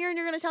gonna sit here and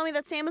you're gonna tell me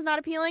that Sam is not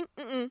appealing?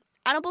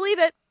 I don't believe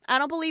it.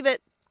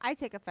 I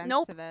take offense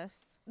to this.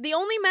 The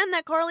only men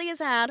that Carly has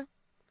had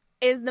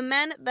is the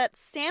men that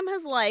Sam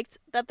has liked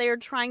that they are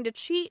trying to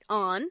cheat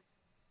on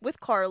with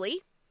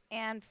Carly.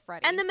 And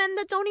Freddie. And the men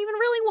that don't even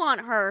really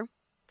want her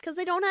because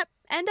they don't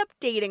end up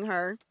dating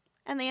her.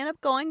 And they end up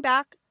going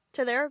back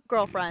to their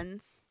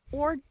girlfriends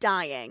or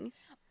dying.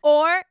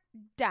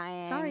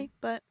 Sorry,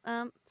 but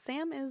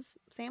Sam is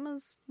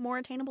more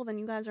attainable than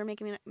you guys are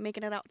making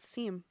it out to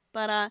seem.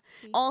 But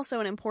also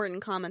an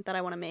important comment that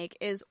I want to make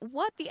is,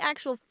 what the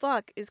actual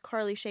fuck is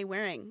Carly Shay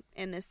wearing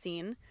in this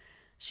scene?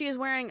 She is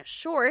wearing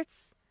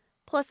shorts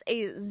plus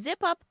a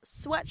zip-up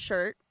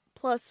sweatshirt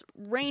plus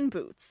rain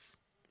boots.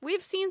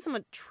 We've seen some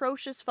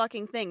atrocious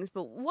fucking things,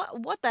 but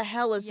what the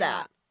hell is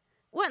that?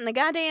 What in the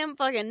goddamn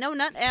fucking no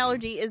nut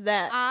allergy is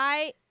that?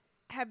 I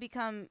have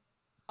become,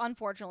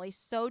 unfortunately,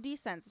 so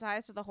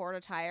desensitized to the horde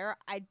attire,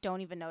 I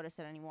don't even notice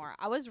it anymore.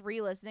 I was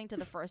re-listening to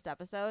the first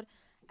episode,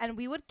 and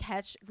we would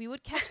catch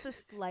the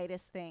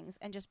slightest things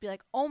and just be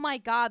like, oh my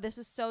god, this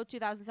is so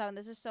 2007,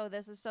 this is so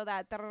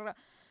that.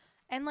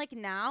 And like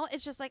now,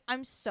 it's just like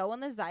I'm so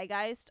in the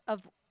zeitgeist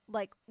of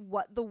like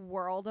what the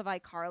world of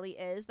iCarly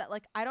is that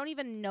like I don't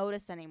even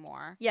notice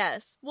anymore.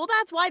 Yes. Well,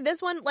 that's why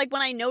this one, like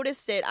when I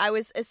noticed it, I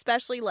was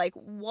especially like,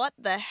 what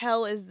the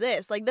hell is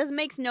this? Like this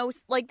makes no,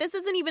 like this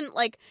isn't even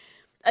like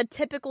a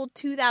typical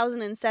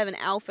 2007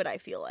 outfit, I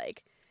feel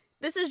like.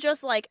 This is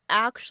just like,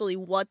 actually,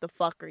 what the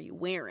fuck are you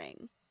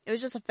wearing? It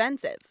was just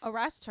offensive.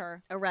 Arrest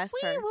her. Arrest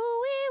her. Wee woo,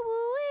 wee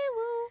woo, wee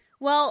woo.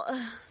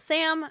 Well,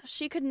 Sam,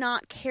 she could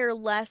not care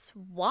less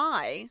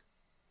why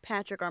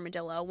Patrick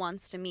Armadillo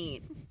wants to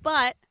meet,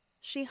 but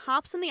she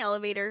hops in the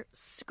elevator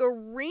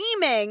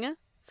screaming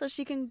so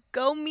she can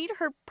go meet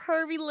her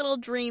pervy little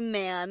dream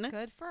man.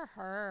 Good for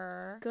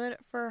her. Good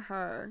for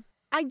her.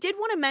 I did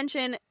want to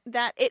mention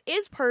that it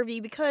is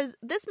pervy because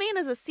this man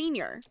is a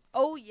senior.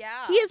 Oh,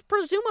 yeah. He is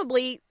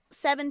presumably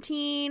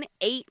 17,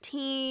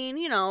 18,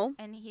 you know.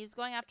 And he's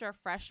going after a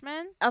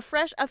freshman? A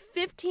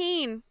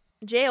 15.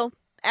 Jail.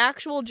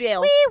 Actual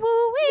jail. Wee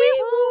woo, wee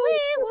woo,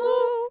 wee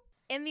woo.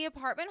 In the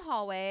apartment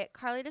hallway,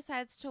 Carly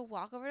decides to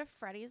walk over to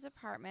Freddie's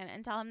apartment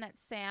and tell him that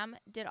Sam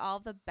did all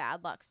of the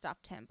bad luck stuff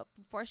to him. But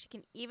before she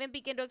can even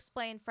begin to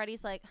explain,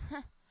 Freddie's like,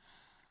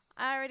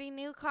 I already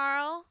knew,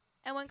 Carl.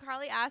 And when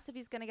Carly asks if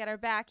he's going to get her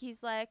back,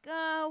 he's like,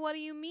 what do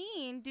you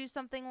mean? Do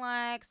something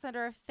like send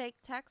her a fake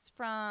text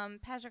from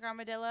Patrick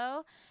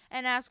Armadillo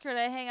and ask her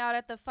to hang out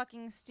at the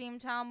fucking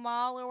Steamtown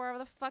Mall or wherever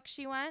the fuck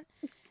she went?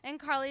 And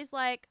Carly's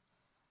like,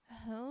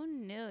 who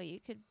knew you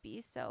could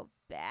be so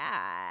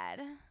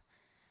bad?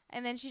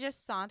 And then she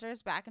just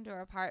saunters back into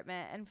her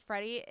apartment, and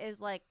Freddie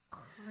is like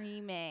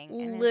creaming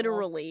in his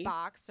Literally. little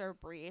boxer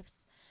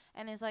briefs,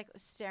 and is like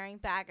staring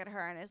back at her,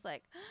 and is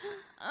like,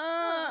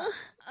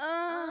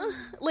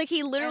 like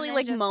he literally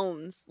like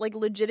moans, like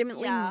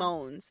legitimately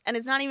moans, and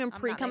it's not even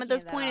pre-cum at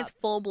this point; it's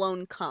full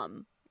blown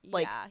cum.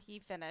 Like, yeah, he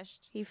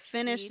finished. He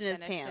finished in his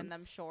pants. In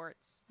them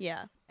shorts.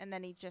 Yeah, and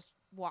then he just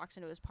walks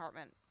into his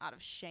apartment out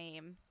of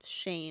shame.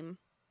 Shame.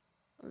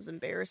 It was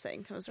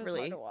embarrassing. It was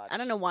really. I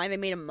don't know why they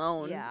made him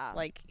moan. Yeah,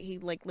 like he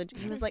was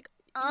like.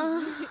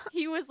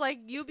 He was like,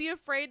 "You be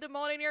afraid to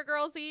moan in your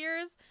girl's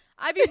ears?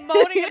 I be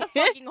moaning in the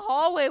fucking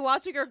hallway,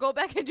 watching her go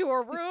back into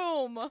her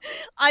room.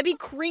 I be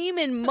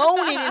creaming,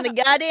 moaning in the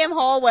goddamn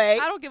hallway.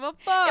 I don't give a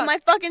fuck. In my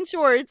fucking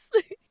shorts.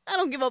 I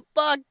don't give a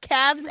fuck.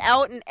 Calves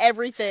out and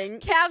everything.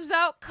 Calves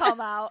out, come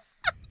out.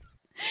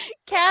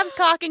 Calves,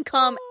 cock, and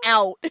come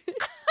out.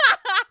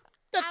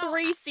 The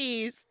 3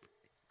 C's.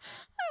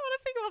 I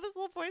want to think about this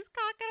little boy's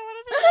cock. I don't want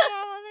to think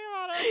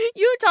about it.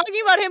 You talking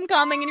about him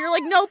coming, and you're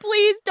like, no,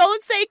 please,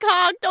 don't say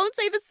cock. Don't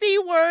say the C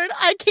word.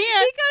 I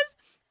can't. Because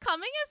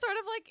coming is sort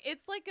of like,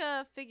 it's like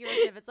a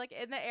figurative. It's like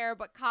in the air,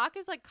 but cock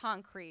is like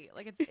concrete.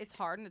 Like it's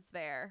hard and it's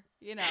there,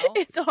 you know?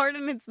 It's hard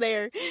and it's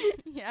there.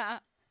 Yeah.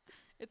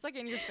 It's like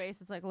in your face.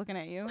 It's like looking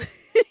at you.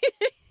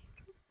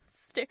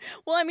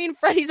 Well, I mean,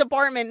 Freddie's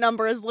apartment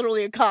number is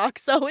literally a cock,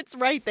 so it's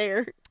right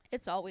there.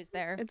 It's always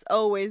there. It's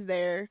always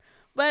there.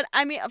 But,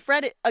 I mean,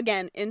 Fred,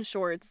 again, in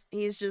shorts,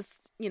 he's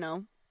just, you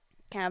know,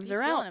 calves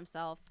are out. He's feeling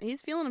himself.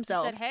 He's feeling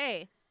himself. He said,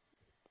 hey,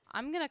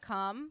 I'm going to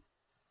come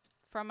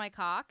from my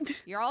cock.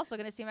 You're also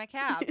going to see my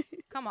calves.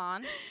 Come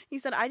on. He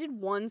said, I did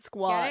 1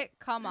 squat. Get it?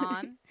 Come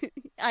on.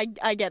 I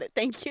get it.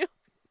 Thank you.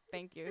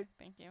 Thank you.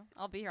 Thank you.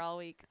 I'll be here all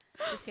week.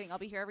 Just kidding. I'll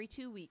be here every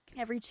 2 weeks.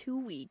 Every 2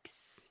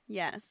 weeks.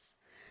 Yes.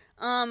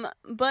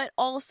 But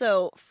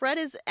also Fred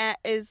is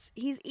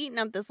he's eating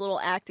up this little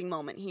acting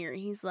moment here.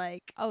 He's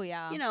like, oh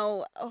yeah, you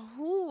know,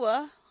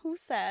 who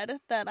said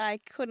that I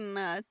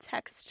couldn't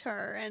text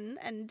her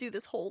and do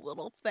this whole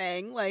little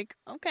thing? Like,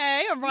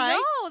 okay, all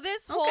right. No,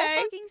 this whole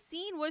fucking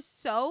scene was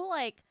so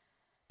like.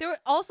 There were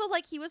also,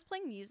 like, he was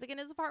playing music in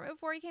his apartment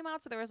before he came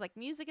out, so there was, like,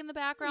 music in the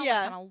background,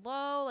 like, kind of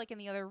low, like, in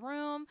the other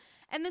room.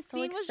 And the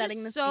scene was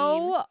just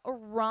so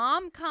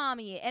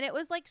rom-com-y. And it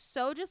was, like,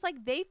 so just,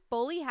 like, they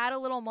fully had a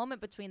little moment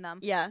between them.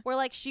 Yeah. Where,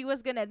 like, she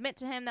was going to admit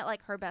to him that,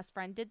 like, her best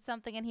friend did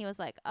something, and he was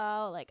like,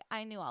 oh, like,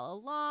 I knew all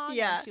along.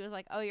 Yeah. And she was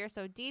like, oh, you're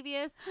so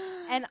devious.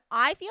 And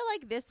I feel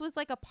like this was,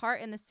 like, a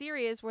part in the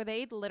series where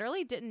they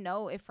literally didn't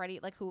know if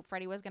Freddie, like, who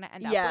Freddie was going to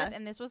end up with.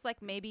 And this was,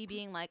 like, maybe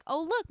being like,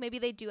 oh, look, maybe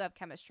they do have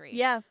chemistry.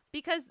 Yeah.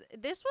 Because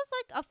this was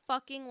like a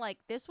fucking like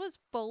this was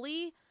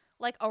fully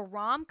like a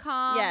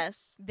rom-com.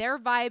 Yes, their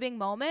vibing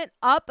moment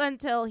up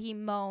until he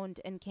moaned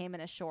and came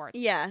in his shorts.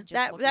 Yeah,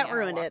 that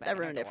ruined it. That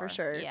ruined it for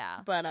sure. Yeah,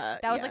 but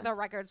that was like the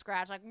record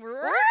scratch. Like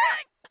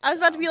I was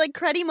about to be like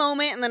Creddy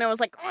moment, and then I was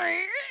like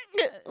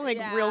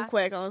real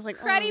quick. I was like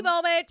Creddy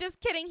moment. Just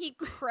kidding. He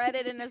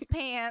credit in his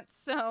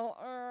pants. So.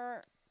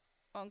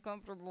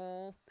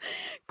 Uncomfortable.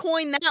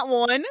 Coin that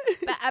one.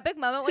 The epic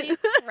moment when you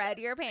cred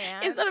your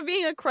pants. Instead of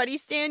being a cruddy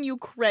stan, you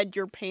cred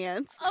your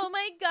pants. Oh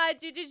my god,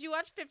 dude, did you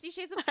watch 50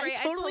 Shades of Grey?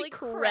 I totally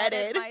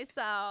credit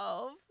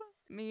myself.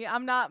 Me,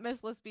 I'm not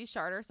Miss Lispy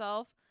Shard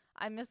herself.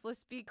 I'm Miss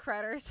Lispy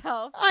cred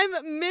herself.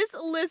 I'm Miss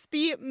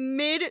Lispy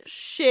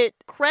mid-shit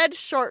cred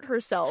shart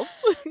herself.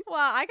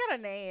 Well, I got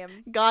a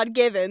name. God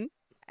given.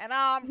 And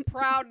I'm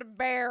proud to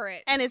bear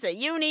it. And it's a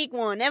unique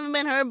one. Never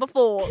been heard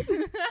before.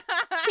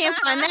 Can't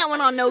find that one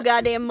on no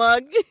goddamn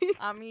mug.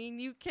 I mean,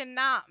 you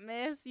cannot,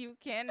 miss. You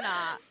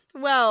cannot.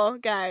 Well,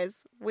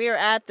 guys, we're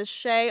at the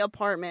Shea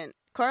apartment.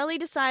 Carly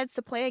decides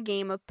to play a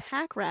game of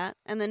Pack Rat,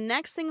 and the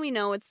next thing we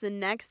know, it's the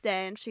next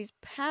day, and she's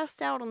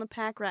passed out on the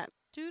Pack Rat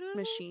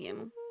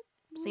machine.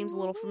 Seems a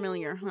little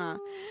familiar, huh?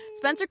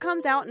 Spencer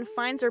comes out and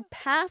finds her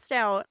passed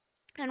out,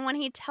 and when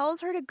he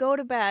tells her to go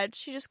to bed,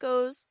 she just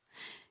goes,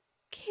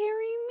 carry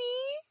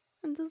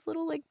me, and his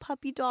little like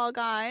puppy dog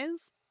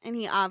eyes, and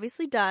he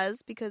obviously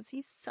does because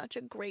he's such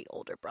a great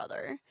older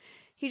brother.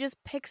 He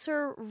just picks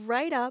her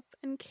right up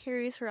and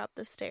carries her up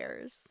the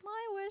stairs.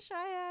 I wish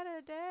I had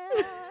a dad.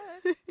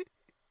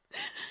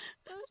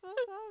 This was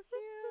so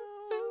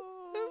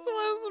cute. This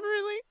was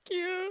really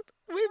cute.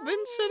 We've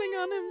been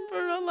shitting on him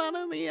for a lot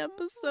of the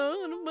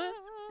episode, but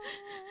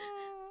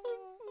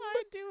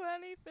I'd do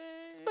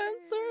anything.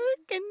 Spencer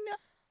can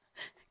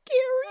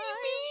carry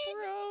me.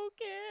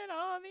 Broken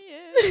on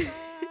the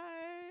inside.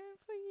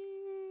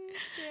 Please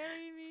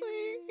carry me.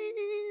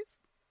 Please.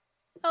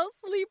 I'll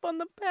sleep on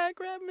the Pack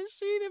Rat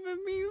machine if it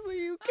means that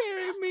you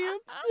carry me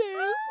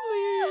upstairs,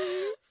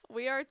 please.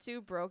 We are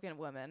 2 broken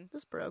women.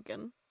 Just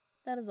broken.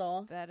 That is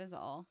all. That is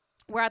all.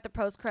 We're at the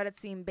post-credit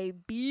scene, baby.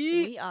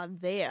 We are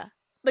there.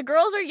 The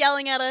girls are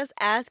yelling at us,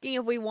 asking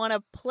if we want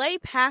to play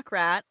Pack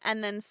Rat,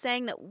 and then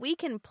saying that we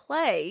can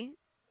play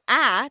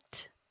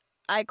at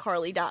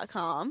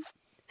iCarly.com.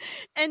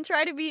 And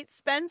try to beat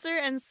Spencer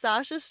and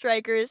Sasha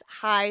Stryker's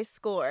high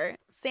score.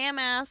 Sam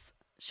asks,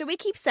 should we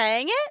keep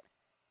saying it?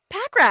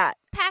 Pack Rat.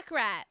 Pack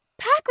Rat.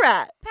 Pack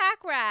Rat.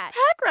 Pack Rat.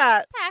 Pack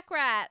Rat. Pack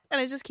Rat. And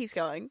it just keeps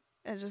going.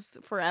 And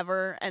just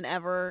forever and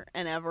ever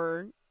and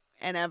ever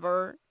and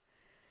ever.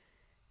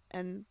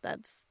 And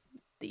that's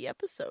the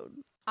episode.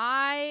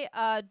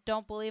 I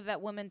don't believe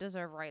that women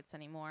deserve rights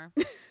anymore.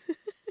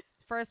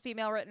 First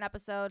female written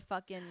episode,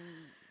 fucking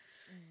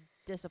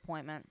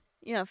disappointment.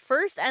 Yeah,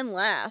 first and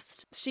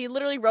last. She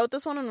literally wrote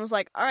this one and was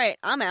like, all right,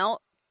 I'm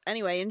out.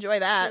 Anyway, enjoy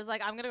that. She was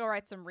like, I'm going to go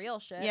write some real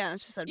shit. Yeah,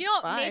 she said, you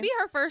know, bye. Maybe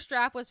her first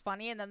draft was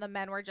funny and then the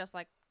men were just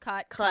like,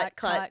 cut.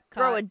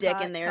 Throw a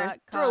dick in there.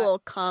 Throw a little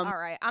cum. All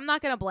right, I'm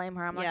not going to blame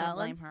her. I'm not going to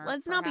blame her.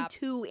 Let's not be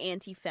too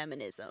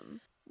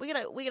anti-feminism. We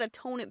gotta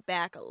tone it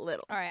back a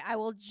little. All right, I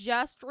will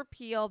just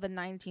repeal the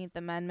 19th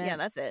Amendment. Yeah,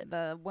 that's it.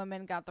 The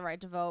women got the right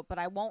to vote, but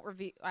I won't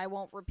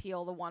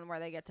repeal the one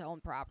where they get to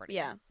own property.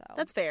 Yeah, so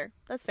that's fair.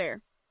 That's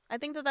fair. I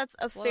think that's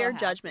a fair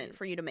judgment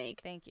for you to make.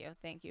 Thank you,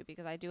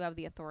 because I do have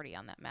the authority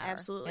on that matter.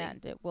 Absolutely,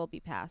 and it will be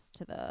passed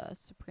to the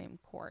Supreme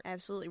Court.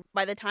 Absolutely.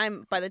 By the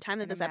time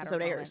that this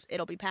episode airs,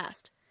 it'll be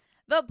passed.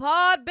 The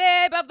pod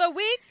babe of the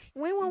week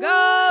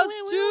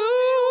goes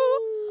to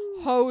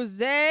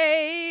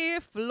Jose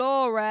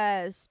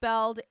Flores,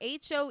 spelled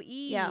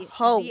Hoezay.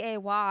 Jose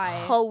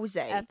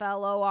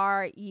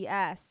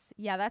Flores.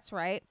 Yeah, that's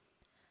right.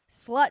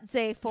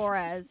 Slutzay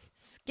Flores.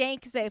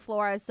 Skankzay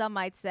Flores, some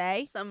might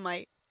say. Some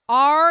might.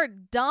 Our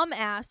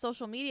dumbass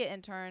social media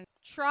intern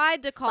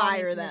tried to call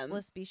me them.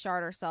 Miss Lispy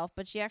Shart herself,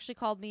 but she actually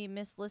called me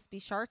Miss Lispy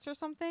Sharts or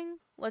something.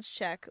 Let's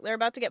check. They're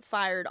about to get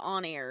fired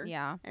on air.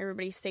 Yeah.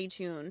 Everybody stay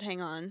tuned.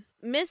 Hang on.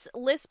 Miss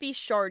Lispy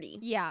Sharty.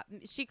 Yeah.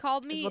 She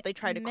called me is what they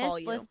tried to call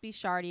you. Miss Lispy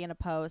Sharty in a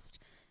post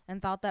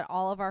and thought that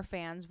all of our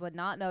fans would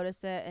not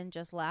notice it and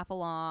just laugh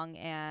along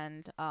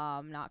and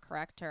not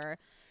correct her.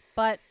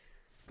 But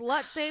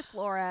Slutzay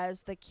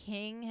Flores, the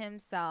king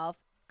himself,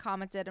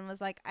 commented and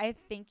was like, I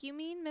think you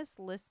mean Miss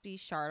Lispy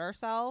Shart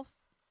herself.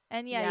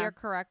 And yeah, you're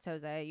correct,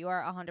 Jose. You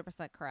are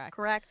 100% correct.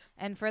 Correct.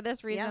 And for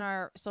this reason,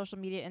 our social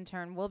media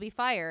intern will be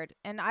fired.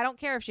 And I don't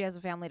care if she has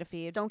a family to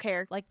feed. Don't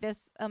care. Like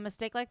this, a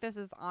mistake like this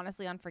is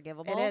honestly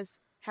unforgivable. It is.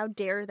 How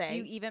dare they? Do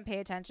you even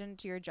pay attention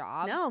to your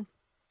job? No.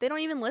 They don't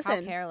even listen.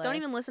 How careless. Don't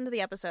even listen to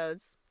the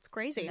episodes. It's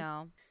crazy.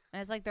 No. And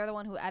it's like they're the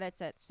one who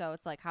edits it, so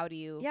it's like, how do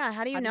you? Yeah,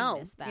 how do you know?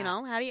 Miss that? You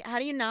know, how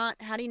do you not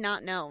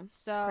know?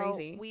 So it's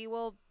crazy. We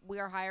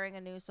are hiring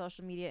a new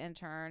social media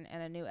intern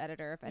and a new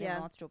editor. If anyone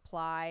wants to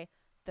apply,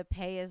 the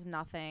pay is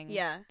nothing.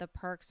 Yeah, the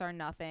perks are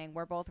nothing.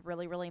 We're both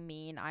really, really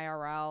mean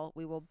IRL.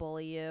 We will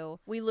bully you.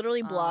 We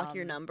literally block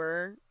your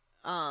number,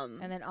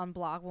 and then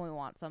unblock when we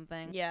want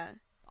something. Yeah.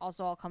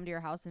 Also, I'll come to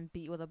your house and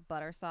beat you with a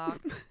butter sock.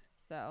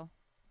 So,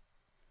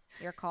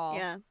 your call.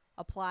 Yeah.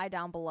 Apply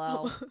down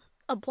below.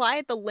 Apply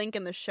at the link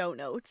in the show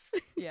notes.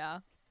 Yeah.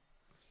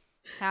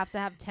 Have to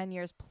have 10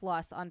 years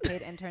plus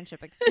unpaid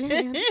internship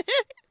experience.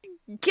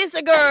 Kiss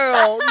a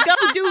girl. Go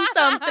do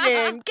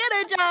something. Get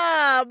a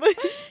job.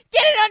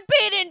 Get an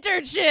unpaid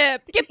internship.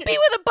 Get beat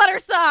with a butter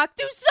sock.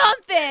 Do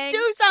something.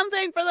 Do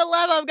something for the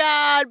love of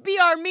God. Be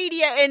our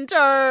media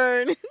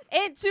intern.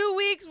 In 2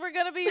 weeks, we're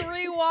going to be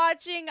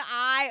rewatching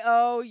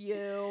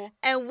IOU.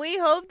 And we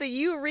hope that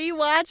you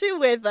rewatch it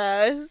with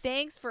us.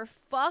 Thanks for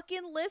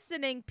fucking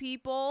listening,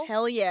 people.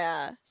 Hell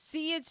yeah.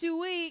 See you in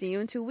 2 weeks. See you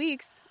in 2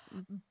 weeks.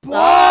 Bye.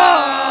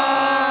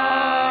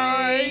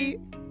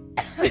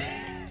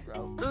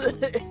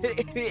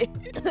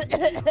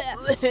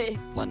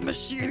 When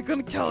Machine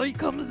Gun Kelly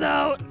comes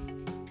out.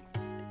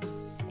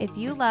 If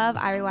you love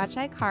I Rewatch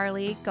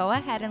iCarly, go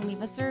ahead and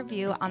leave us a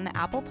review on the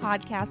Apple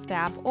Podcast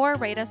app or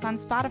rate us on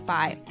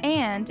Spotify.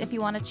 And if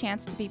you want a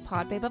chance to be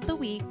Pod Babe of the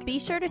Week, be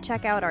sure to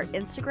check out our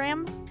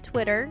Instagram,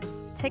 Twitter,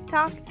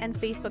 TikTok, and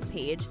Facebook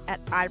page at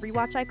I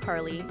Rewatch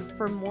iCarly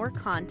for more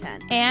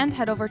content. And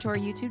head over to our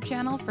YouTube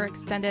channel for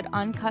extended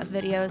uncut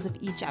videos of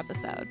each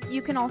episode.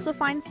 You can also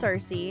find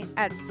Cersei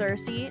at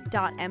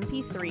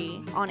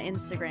cersei.mp3 on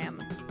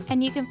Instagram.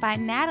 And you can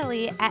find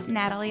Natalie at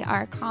Natalie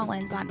R.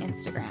 Collins on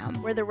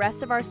Instagram, where the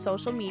rest of our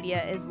social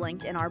media is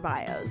linked in our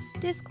bios.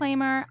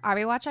 Disclaimer, I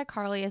Rewatch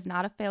iCarly is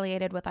not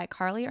affiliated with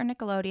iCarly or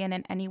Nickelodeon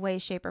in any way,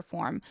 shape, or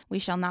form. We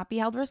shall not be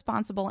held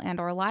responsible and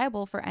or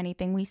liable for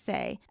anything we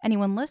say.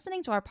 Anyone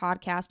listening to our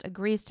podcast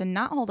agrees to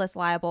not hold us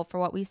liable for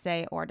what we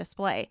say or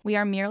display. We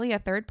are merely a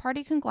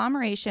third-party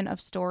conglomeration of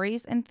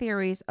stories and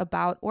theories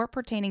about or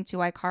pertaining to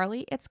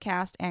iCarly, its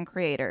cast, and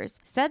creators.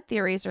 Said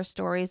theories or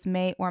stories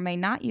may or may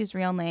not use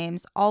real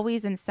names,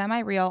 always in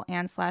semi-real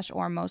and /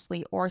 or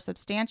mostly or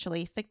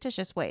substantially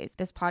fictitious ways.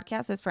 This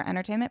podcast is for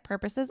entertainment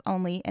purposes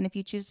only, and if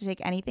you choose to take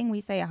anything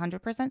we say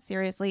 100%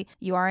 seriously,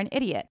 you are an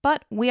idiot.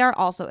 But we are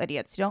also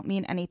idiots who don't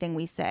mean anything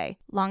we say.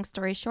 Long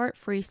story short,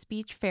 free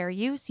speech, fair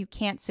use. You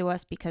can't sue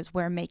us because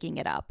we're making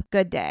it up.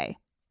 Good day.